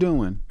 That's what you're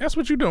doing.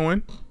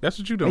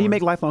 And you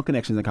make lifelong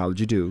connections in college.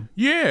 You do.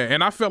 Yeah,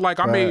 and I felt like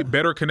I made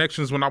better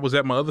connections when I was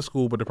at my other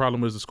school, but the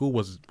problem was the school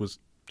was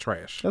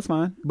trash. That's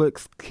fine,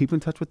 but keep in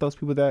touch with those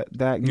people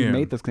that you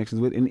made those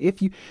connections with, and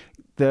if you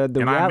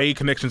I made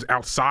connections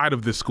outside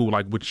of this school,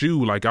 like with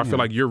you. Like I feel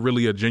like you're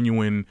really a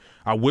genuine,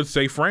 I would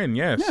say, friend.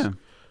 Yes,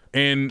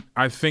 and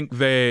I think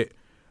that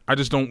I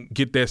just don't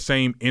get that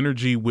same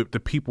energy with the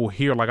people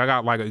here. Like I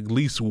got like at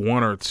least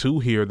one or two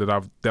here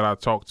that I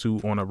talk to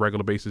on a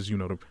regular basis. You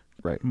know,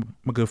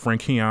 my good friend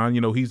Keon.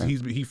 You know,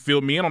 he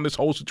filled me in on this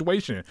whole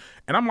situation,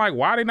 and I'm like,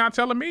 why are they not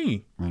telling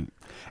me? Right,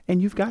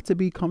 and you've got to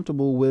be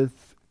comfortable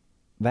with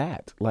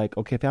that. Like,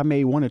 okay, if I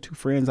made one or two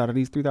friends out of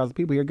these 3,000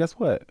 people here, guess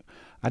what?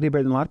 I did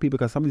better than a lot of people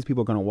because some of these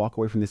people are going to walk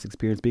away from this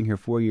experience being here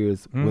 4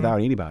 years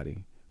without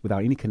anybody,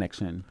 without any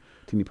connection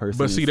to me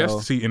personally. But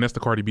that's the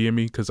Cardi B in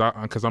me because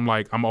I'm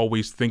like, I'm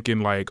always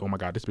thinking like, oh my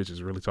God, this bitch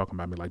is really talking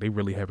about me. Like they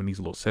really having these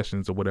little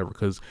sessions or whatever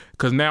because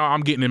now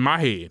I'm getting in my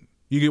head.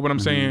 You get what I'm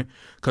saying?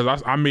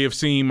 Because I may have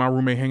seen my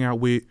roommate hang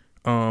out with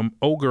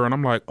Ogre and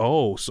I'm like,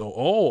 so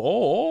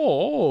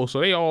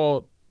they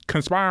all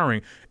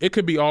conspiring. It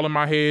could be all in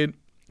my head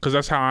because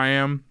that's how I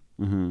am.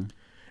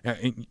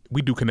 And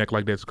we do connect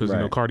like that because you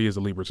know Cardi is a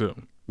Libra too.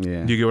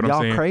 Yeah, you get what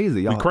I'm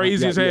saying? Y'all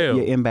crazy as hell.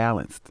 You're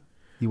imbalanced.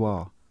 You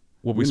all.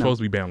 Well, we're supposed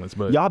to be balanced,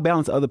 but y'all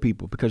balance other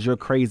people because you're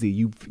crazy.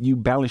 You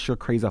balance your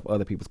crazy off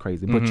other people's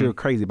crazy, but you're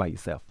crazy by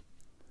yourself.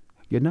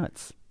 You're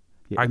nuts.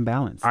 You're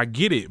imbalanced. I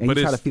get it, and but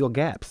you try to fill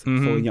gaps. So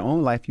in your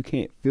own life, you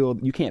can't fill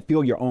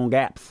your own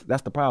gaps.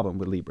 That's the problem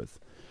with Libras.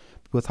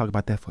 We'll talk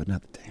about that for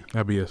another day.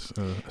 That'd be a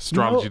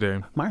astrology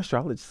day. My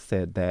astrologist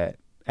said that.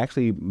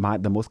 Actually,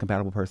 the most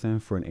compatible person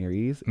for an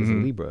Aries is a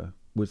Libra,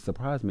 which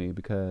surprised me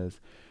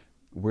because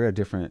we're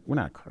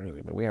not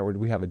crazy, but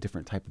we have a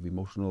different type of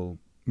emotional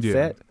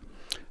set,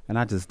 and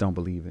I just don't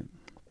believe it.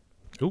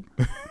 Oop.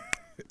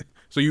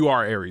 So you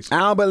are Aries? I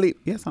don't believe.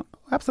 Yes,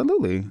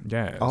 absolutely.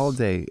 Yes. All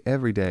day,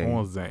 every day.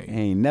 All day.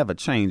 Ain't never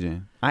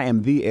changing. I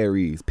am the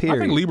Aries. Period. I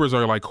think Libras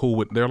are like cool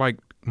with. They're like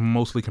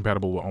mostly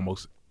compatible with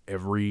almost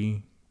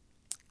every.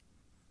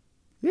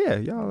 Yeah,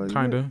 y'all.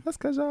 Kinda. Yeah, that's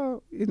because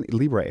y'all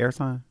Libra air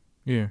sign.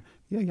 Yeah.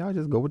 Yeah, y'all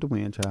just go with the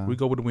wind, child. We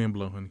go with the wind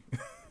blow, honey.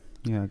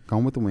 Yeah,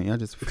 going with the wind. Y'all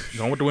just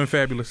going with the wind,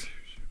 fabulous.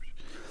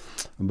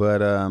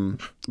 But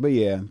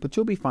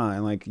you'll be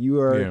fine. Like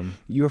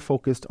you're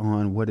focused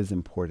on what is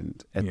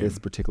important at this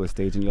particular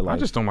stage in your life. I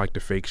just don't like the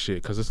fake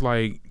shit because it's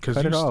like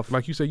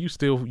like you said, you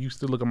still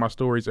look at my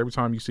stories every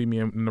time you see me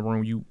in the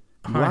room.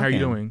 How you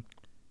doing?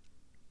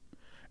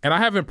 And I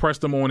haven't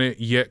pressed them on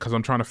it yet because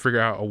I'm trying to figure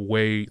out a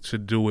way to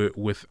do it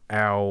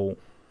without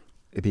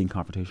it being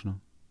confrontational.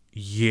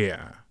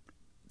 Yeah.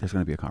 There's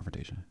going to be a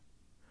confrontation.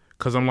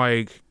 Because I'm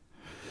like...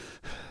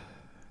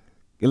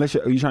 Unless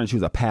you're trying to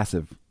choose a more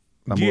passive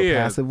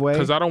way?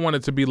 Because I don't want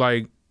it to be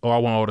like, oh, I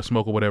want all the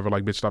smoke or whatever,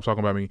 like, bitch, stop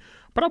talking about me.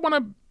 But I want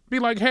to be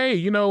like, hey,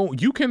 you know,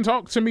 you can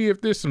talk to me if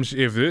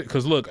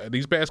because look,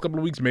 these past couple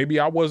of weeks, maybe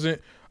I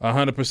wasn't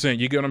 100%.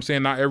 You get what I'm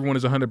saying? Not everyone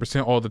is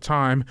 100% all the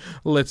time.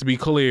 Let's be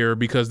clear,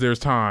 because there's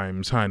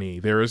times,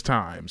 honey, there is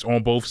times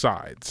on both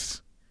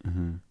sides.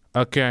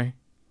 Okay?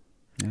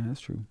 Yeah,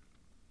 that's true.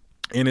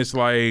 And it's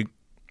like,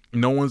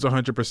 no one's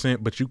 100%,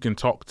 but you can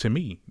talk to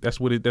me. That's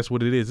what it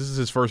is. This is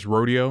his first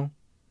rodeo.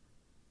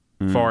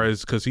 Far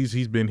as because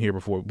he's been here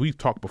before. We've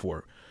talked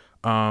before.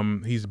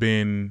 This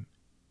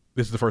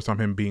is the first time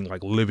him being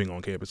like living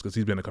on campus because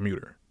he's been a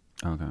commuter.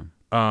 Okay.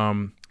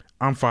 I'm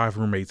 5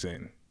 roommates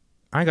in.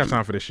 I ain't got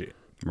time for this shit.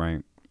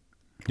 Right.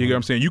 You get what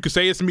I'm saying? You could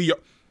say it's me.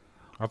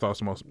 I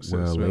thought it was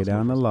well, lay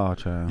down the law,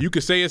 child. You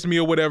could say it's me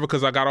or whatever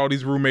because I got all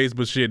these roommates,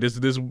 but shit,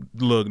 this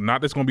look,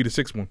 not that's gonna be the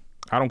 6th one.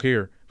 I don't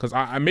care because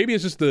I maybe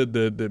it's just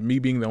the me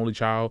being the only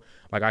child.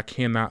 Like I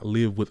cannot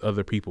live with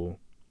other people.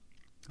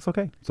 It's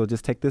okay. So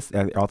just take this.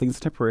 All things are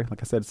temporary.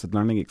 Like I said, it's a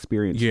learning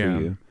experience for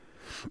you.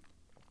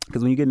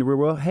 Because when you get in the real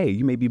world, hey,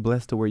 you may be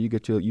blessed to where you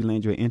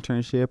land your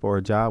internship or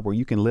a job where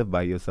you can live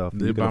by yourself.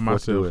 Live by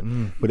myself.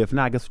 But if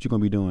not, guess what you're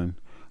gonna be doing?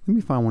 Let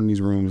me find one of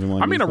these rooms.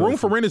 I mean, a room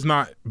for rent is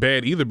not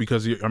bad either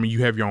because you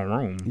have your own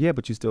room. Yeah,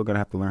 but you still gonna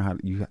have to learn how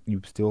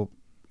to.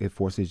 It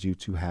forces you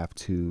to have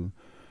to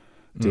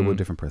deal with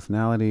different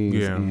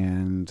personalities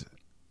and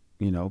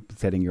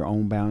setting your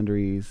own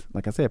boundaries.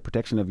 Like I said,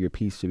 protection of your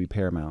peace should be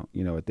paramount.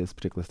 At this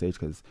particular stage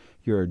because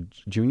you're a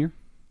junior.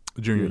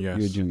 Yes. You're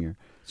a junior,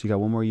 so you got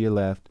one more year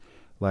left.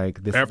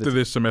 Like this. After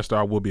this semester,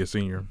 I will be a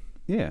senior.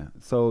 Yeah,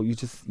 so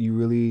you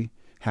really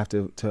have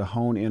to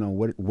hone in on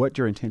what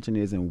your intention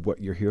is and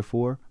what you're here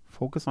for.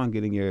 Focus on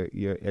getting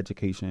your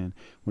education.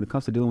 When it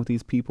comes to dealing with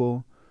these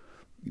people,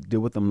 deal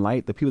with them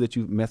light. The people that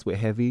you mess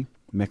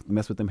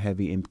with them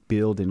heavy and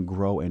build and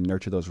grow and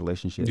nurture those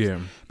relationships. Yeah.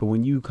 But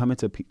when you come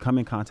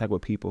in contact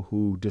with people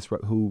who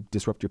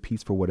disrupt your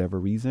peace for whatever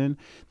reason,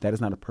 that is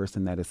not a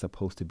person that is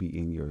supposed to be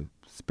in your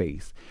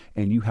space.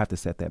 And you have to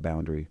set that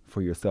boundary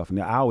for yourself.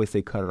 Now, I always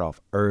say cut it off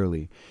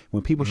early.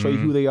 When people show you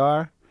who they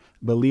are,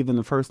 believe them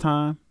the first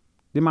time,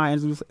 Did Maya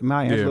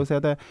Angelou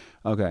said that?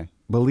 Okay.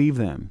 Believe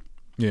them.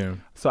 Yeah.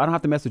 So I don't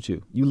have to mess with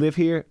you. You live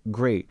here,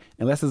 great.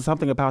 Unless there's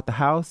something about the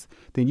house,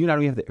 then you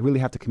don't even really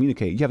have to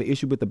communicate. You have an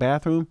issue with the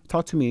bathroom,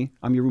 talk to me.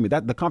 I'm your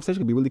roommate. The conversation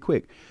can be really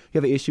quick. You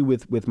have an issue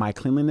with my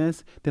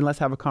cleanliness, then let's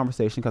have a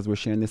conversation because we're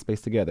sharing this space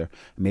together.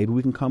 Maybe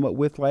we can come up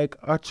with like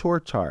a chore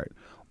chart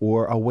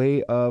or a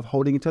way of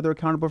holding each other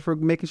accountable for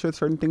making sure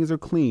certain things are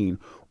clean.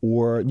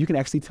 Or you can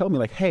actually tell me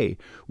like, hey,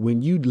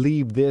 when you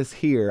leave this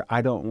here,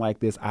 I don't like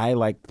this. I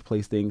like to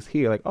place things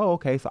here. Like, oh,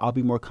 okay, so I'll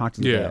be more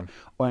conscious of that.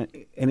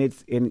 And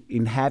it's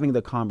in having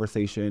the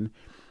conversation,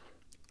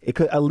 it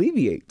could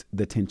alleviate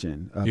the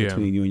tension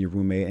between you and your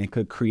roommate and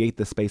could create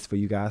the space for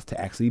you guys to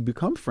actually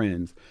become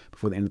friends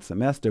before the end of the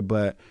semester.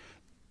 But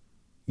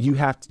you're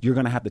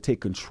going to have to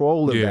take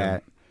control of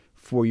that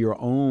for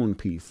your own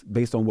peace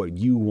based on what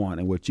you want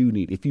and what you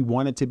need. If you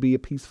want it to be a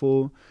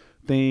peaceful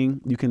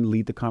thing, you can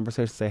lead the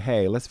conversation, say,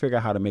 hey, let's figure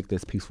out how to make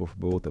this peaceful for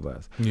both of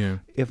us. Yeah.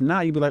 If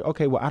not, you'd be like,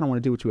 okay, well, I don't want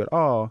to deal with you at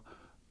all.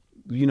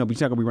 But you're not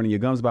going to be running your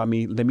gums about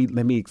me. Let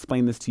me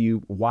explain this to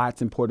you, why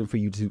it's important for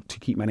you to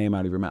keep my name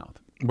out of your mouth.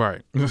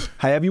 Right.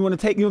 However you want to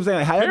take, you know what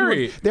I'm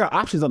saying? There are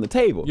options on the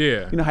table.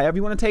 Yeah. However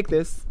you want to take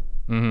this.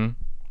 Mm-hmm.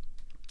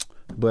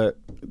 But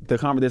there's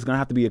going to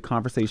have to be a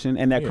conversation,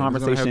 and that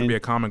conversation there's going to have to be a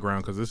common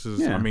ground because this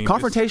is.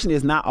 Confrontation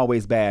is not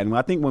always bad. And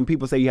I think when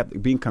people say you have to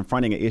be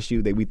confronting an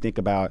issue, that we think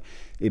about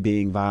it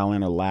being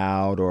violent or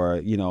loud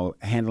or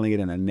handling it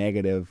in a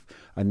negative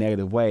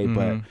way. Mm-hmm.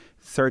 But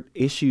certain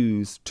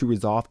issues, to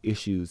resolve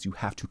issues, you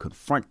have to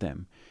confront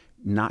them.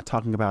 Not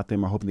talking about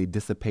them or hoping they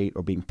dissipate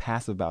or being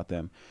passive about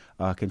them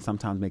can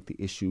sometimes make the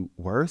issue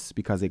worse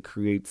because it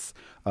creates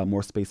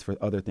more space for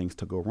other things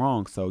to go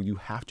wrong. So you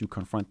have to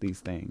confront these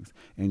things,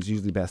 and it's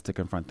usually best to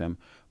confront them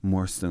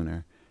more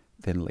sooner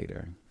than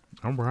later.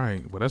 All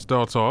right. Well, that's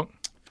Dog Talk.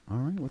 All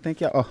right. Well,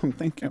 thank y'all.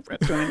 Thank you for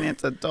tuning in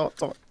to Dog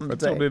Talk.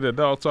 That's only the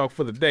Dog Talk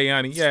for the day,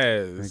 Ani.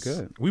 Yes. Very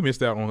good. We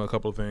missed out on a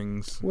couple of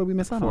things. What we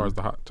missed out on? As far as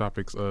the hot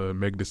topics,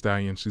 Meg Thee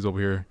Stallion, she's over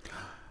here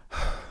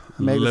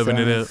living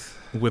it up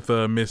with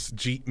Mr.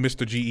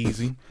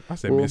 G-Eazy. I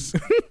said Miss.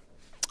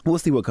 We'll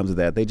see what comes of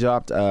that. They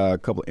dropped a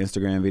couple of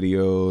Instagram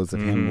videos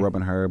of him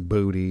rubbing her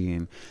booty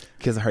and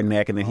kissing her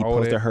neck, and then he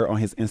posted her on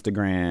his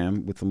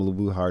Instagram with some little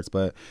blue hearts.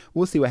 But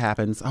we'll see what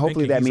happens.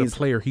 Hopefully that means he's a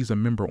player. He's a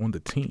member on the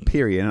team.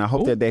 Period. And I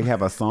hope that they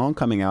have a song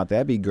coming out.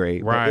 That'd be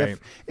great. Right. But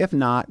if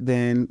not,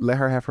 then let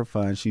her have her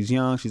fun. She's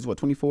young. She's what,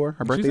 24?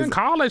 Her birthday's in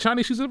college,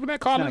 honey. She's living that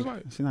college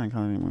life. She's not in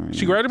college anymore.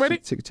 She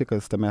graduated? She took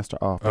a semester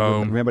off.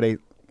 Remember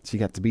she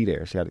got to be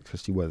there.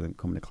 Because she wasn't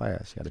coming to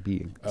class. She had to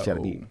be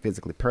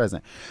physically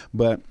present.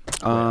 But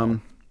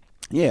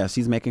yeah,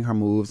 she's making her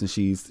moves, and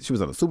she was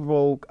on a Super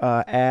Bowl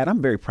ad.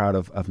 I'm very proud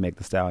of Meg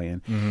Thee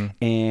Stallion,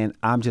 and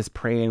I'm just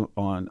praying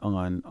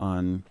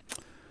on.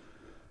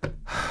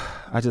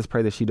 I just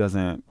pray that she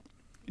doesn't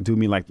do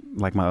me like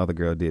my other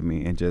girl did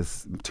me and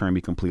just turn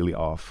me completely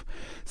off.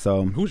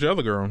 So who's your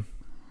other girl?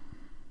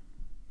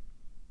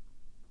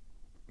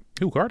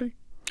 Who, Cardi?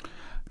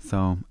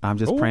 So I'm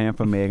just praying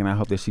for Meg, and I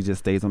hope that she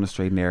just stays on the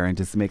straight and narrow and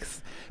just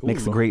makes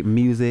great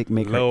music,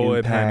 make her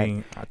impact.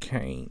 Honey, I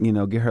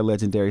can't. Get her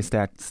legendary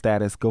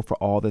status, go for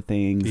all the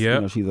things.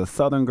 Yep. She's a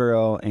Southern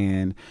girl,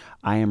 and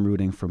I am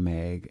rooting for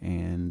Meg.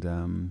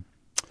 And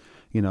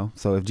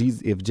so if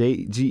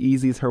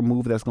G-Eazy's her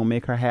move that's gonna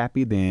make her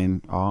happy,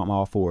 then I'm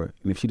all for it.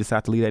 And if she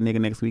decides to leave that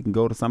nigga next week and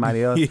go to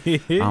somebody else,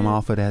 I'm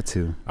all for that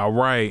too. All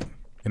right.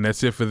 And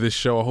that's it for this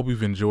show. I hope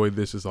you've enjoyed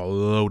this. It's a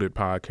loaded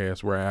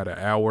podcast. We're at 1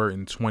 hour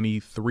and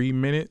 23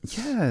 minutes.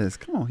 Yes,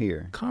 come on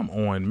here. Come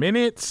on,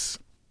 minutes.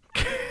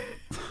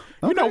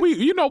 Okay. We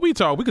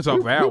talk. We could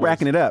talk for hours. We're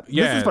racking it up.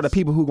 Yes. This is for the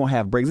people who gonna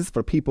have breaks. This is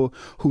for people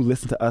who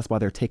listen to us while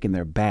they're taking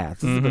their baths.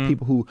 This is for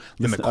people who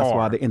listen to us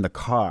while they're in the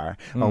car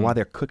or while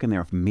they're cooking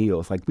their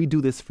meals. Like, we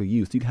do this for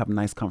you, so you can have a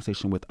nice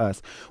conversation with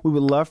us. We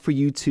would love for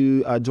you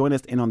to join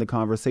us in on the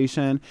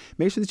conversation.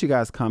 Make sure that you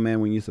guys come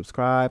in when you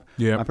subscribe.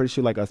 Yeah, I'm pretty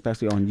sure,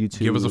 especially on YouTube.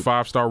 Give us a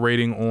 5-star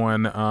rating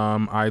on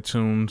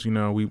iTunes.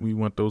 We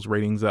want those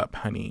ratings up,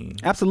 honey.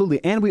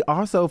 Absolutely. And we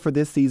also, for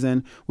this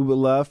season, we would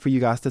love for you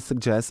guys to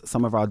suggest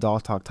some of our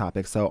Dog Talk topics.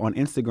 So on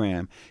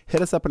Instagram,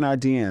 hit us up in our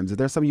DMs. If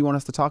there's something you want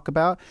us to talk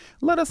about,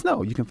 let us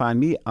know. You can find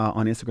me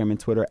on Instagram and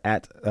Twitter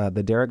at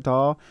the Derek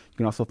Doll. You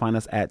can also find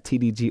us at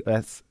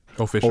TDGS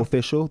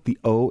Official. The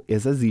O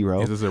is a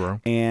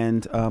 0.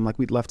 And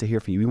we'd love to hear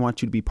from you. We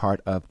want you to be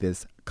part of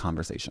this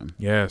conversation.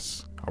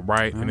 Yes. All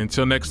right. And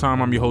until next time,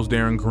 I'm your host,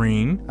 Darren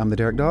Green. I'm the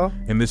Derek Doll.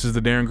 And this is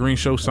the Darren Green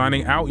Show,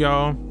 signing out,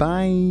 y'all.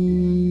 Bye.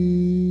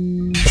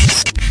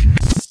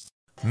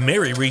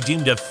 Mary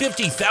redeemed a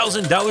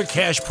 $50,000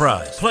 cash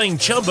prize playing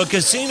Chumba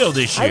Casino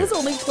this year. I was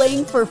only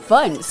playing for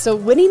fun, so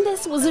winning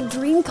this was a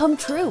dream come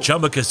true.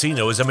 Chumba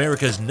Casino is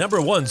America's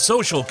 #1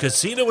 social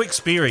casino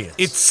experience.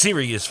 It's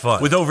serious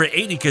fun. With over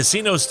 80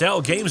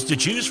 casino-style games to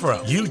choose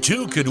from, you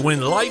too could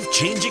win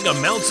life-changing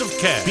amounts of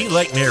cash. Be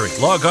like Mary.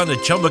 Log on to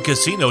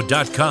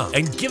ChumbaCasino.com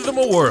and give them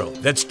a whirl.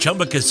 That's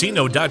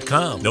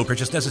ChumbaCasino.com. No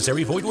purchase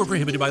necessary. Void or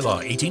prohibited by law.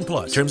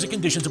 18+. Terms and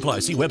conditions apply.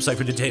 See website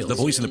for details. The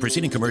voice in the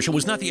preceding commercial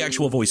was not the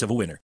actual voice of a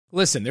winner.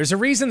 Listen, there's a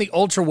reason the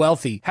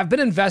ultra-wealthy have been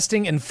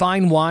investing in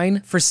fine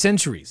wine for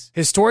centuries.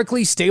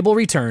 Historically stable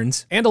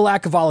returns and a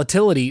lack of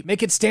volatility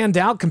make it stand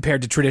out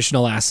compared to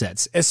traditional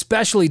assets,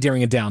 especially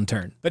during a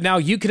downturn. But now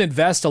you can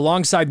invest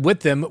alongside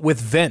with them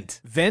with Vent.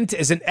 Vent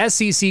is an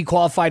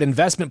SEC-qualified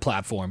investment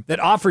platform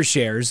that offers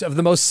shares of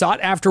the most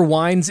sought-after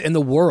wines in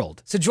the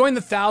world. So join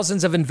the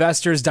thousands of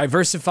investors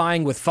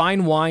diversifying with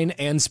fine wine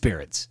and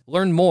spirits.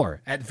 Learn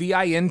more at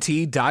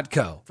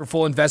vint.co. For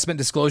full investment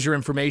disclosure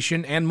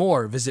information and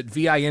more, visit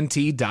vint.co.